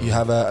someone that you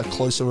have a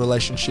closer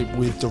relationship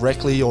with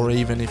directly, or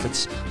even if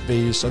it's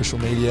via your social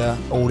media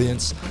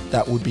audience,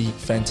 that would be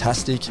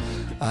fantastic.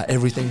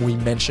 Everything we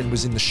mentioned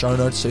was in the show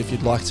notes. So if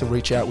you'd like to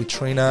reach out with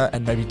Trina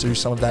and maybe do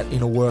some of that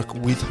inner work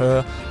with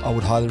her, I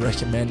would highly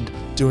recommend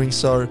doing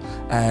so.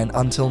 And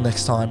until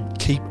next time,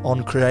 keep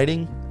on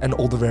creating and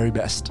all the very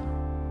best.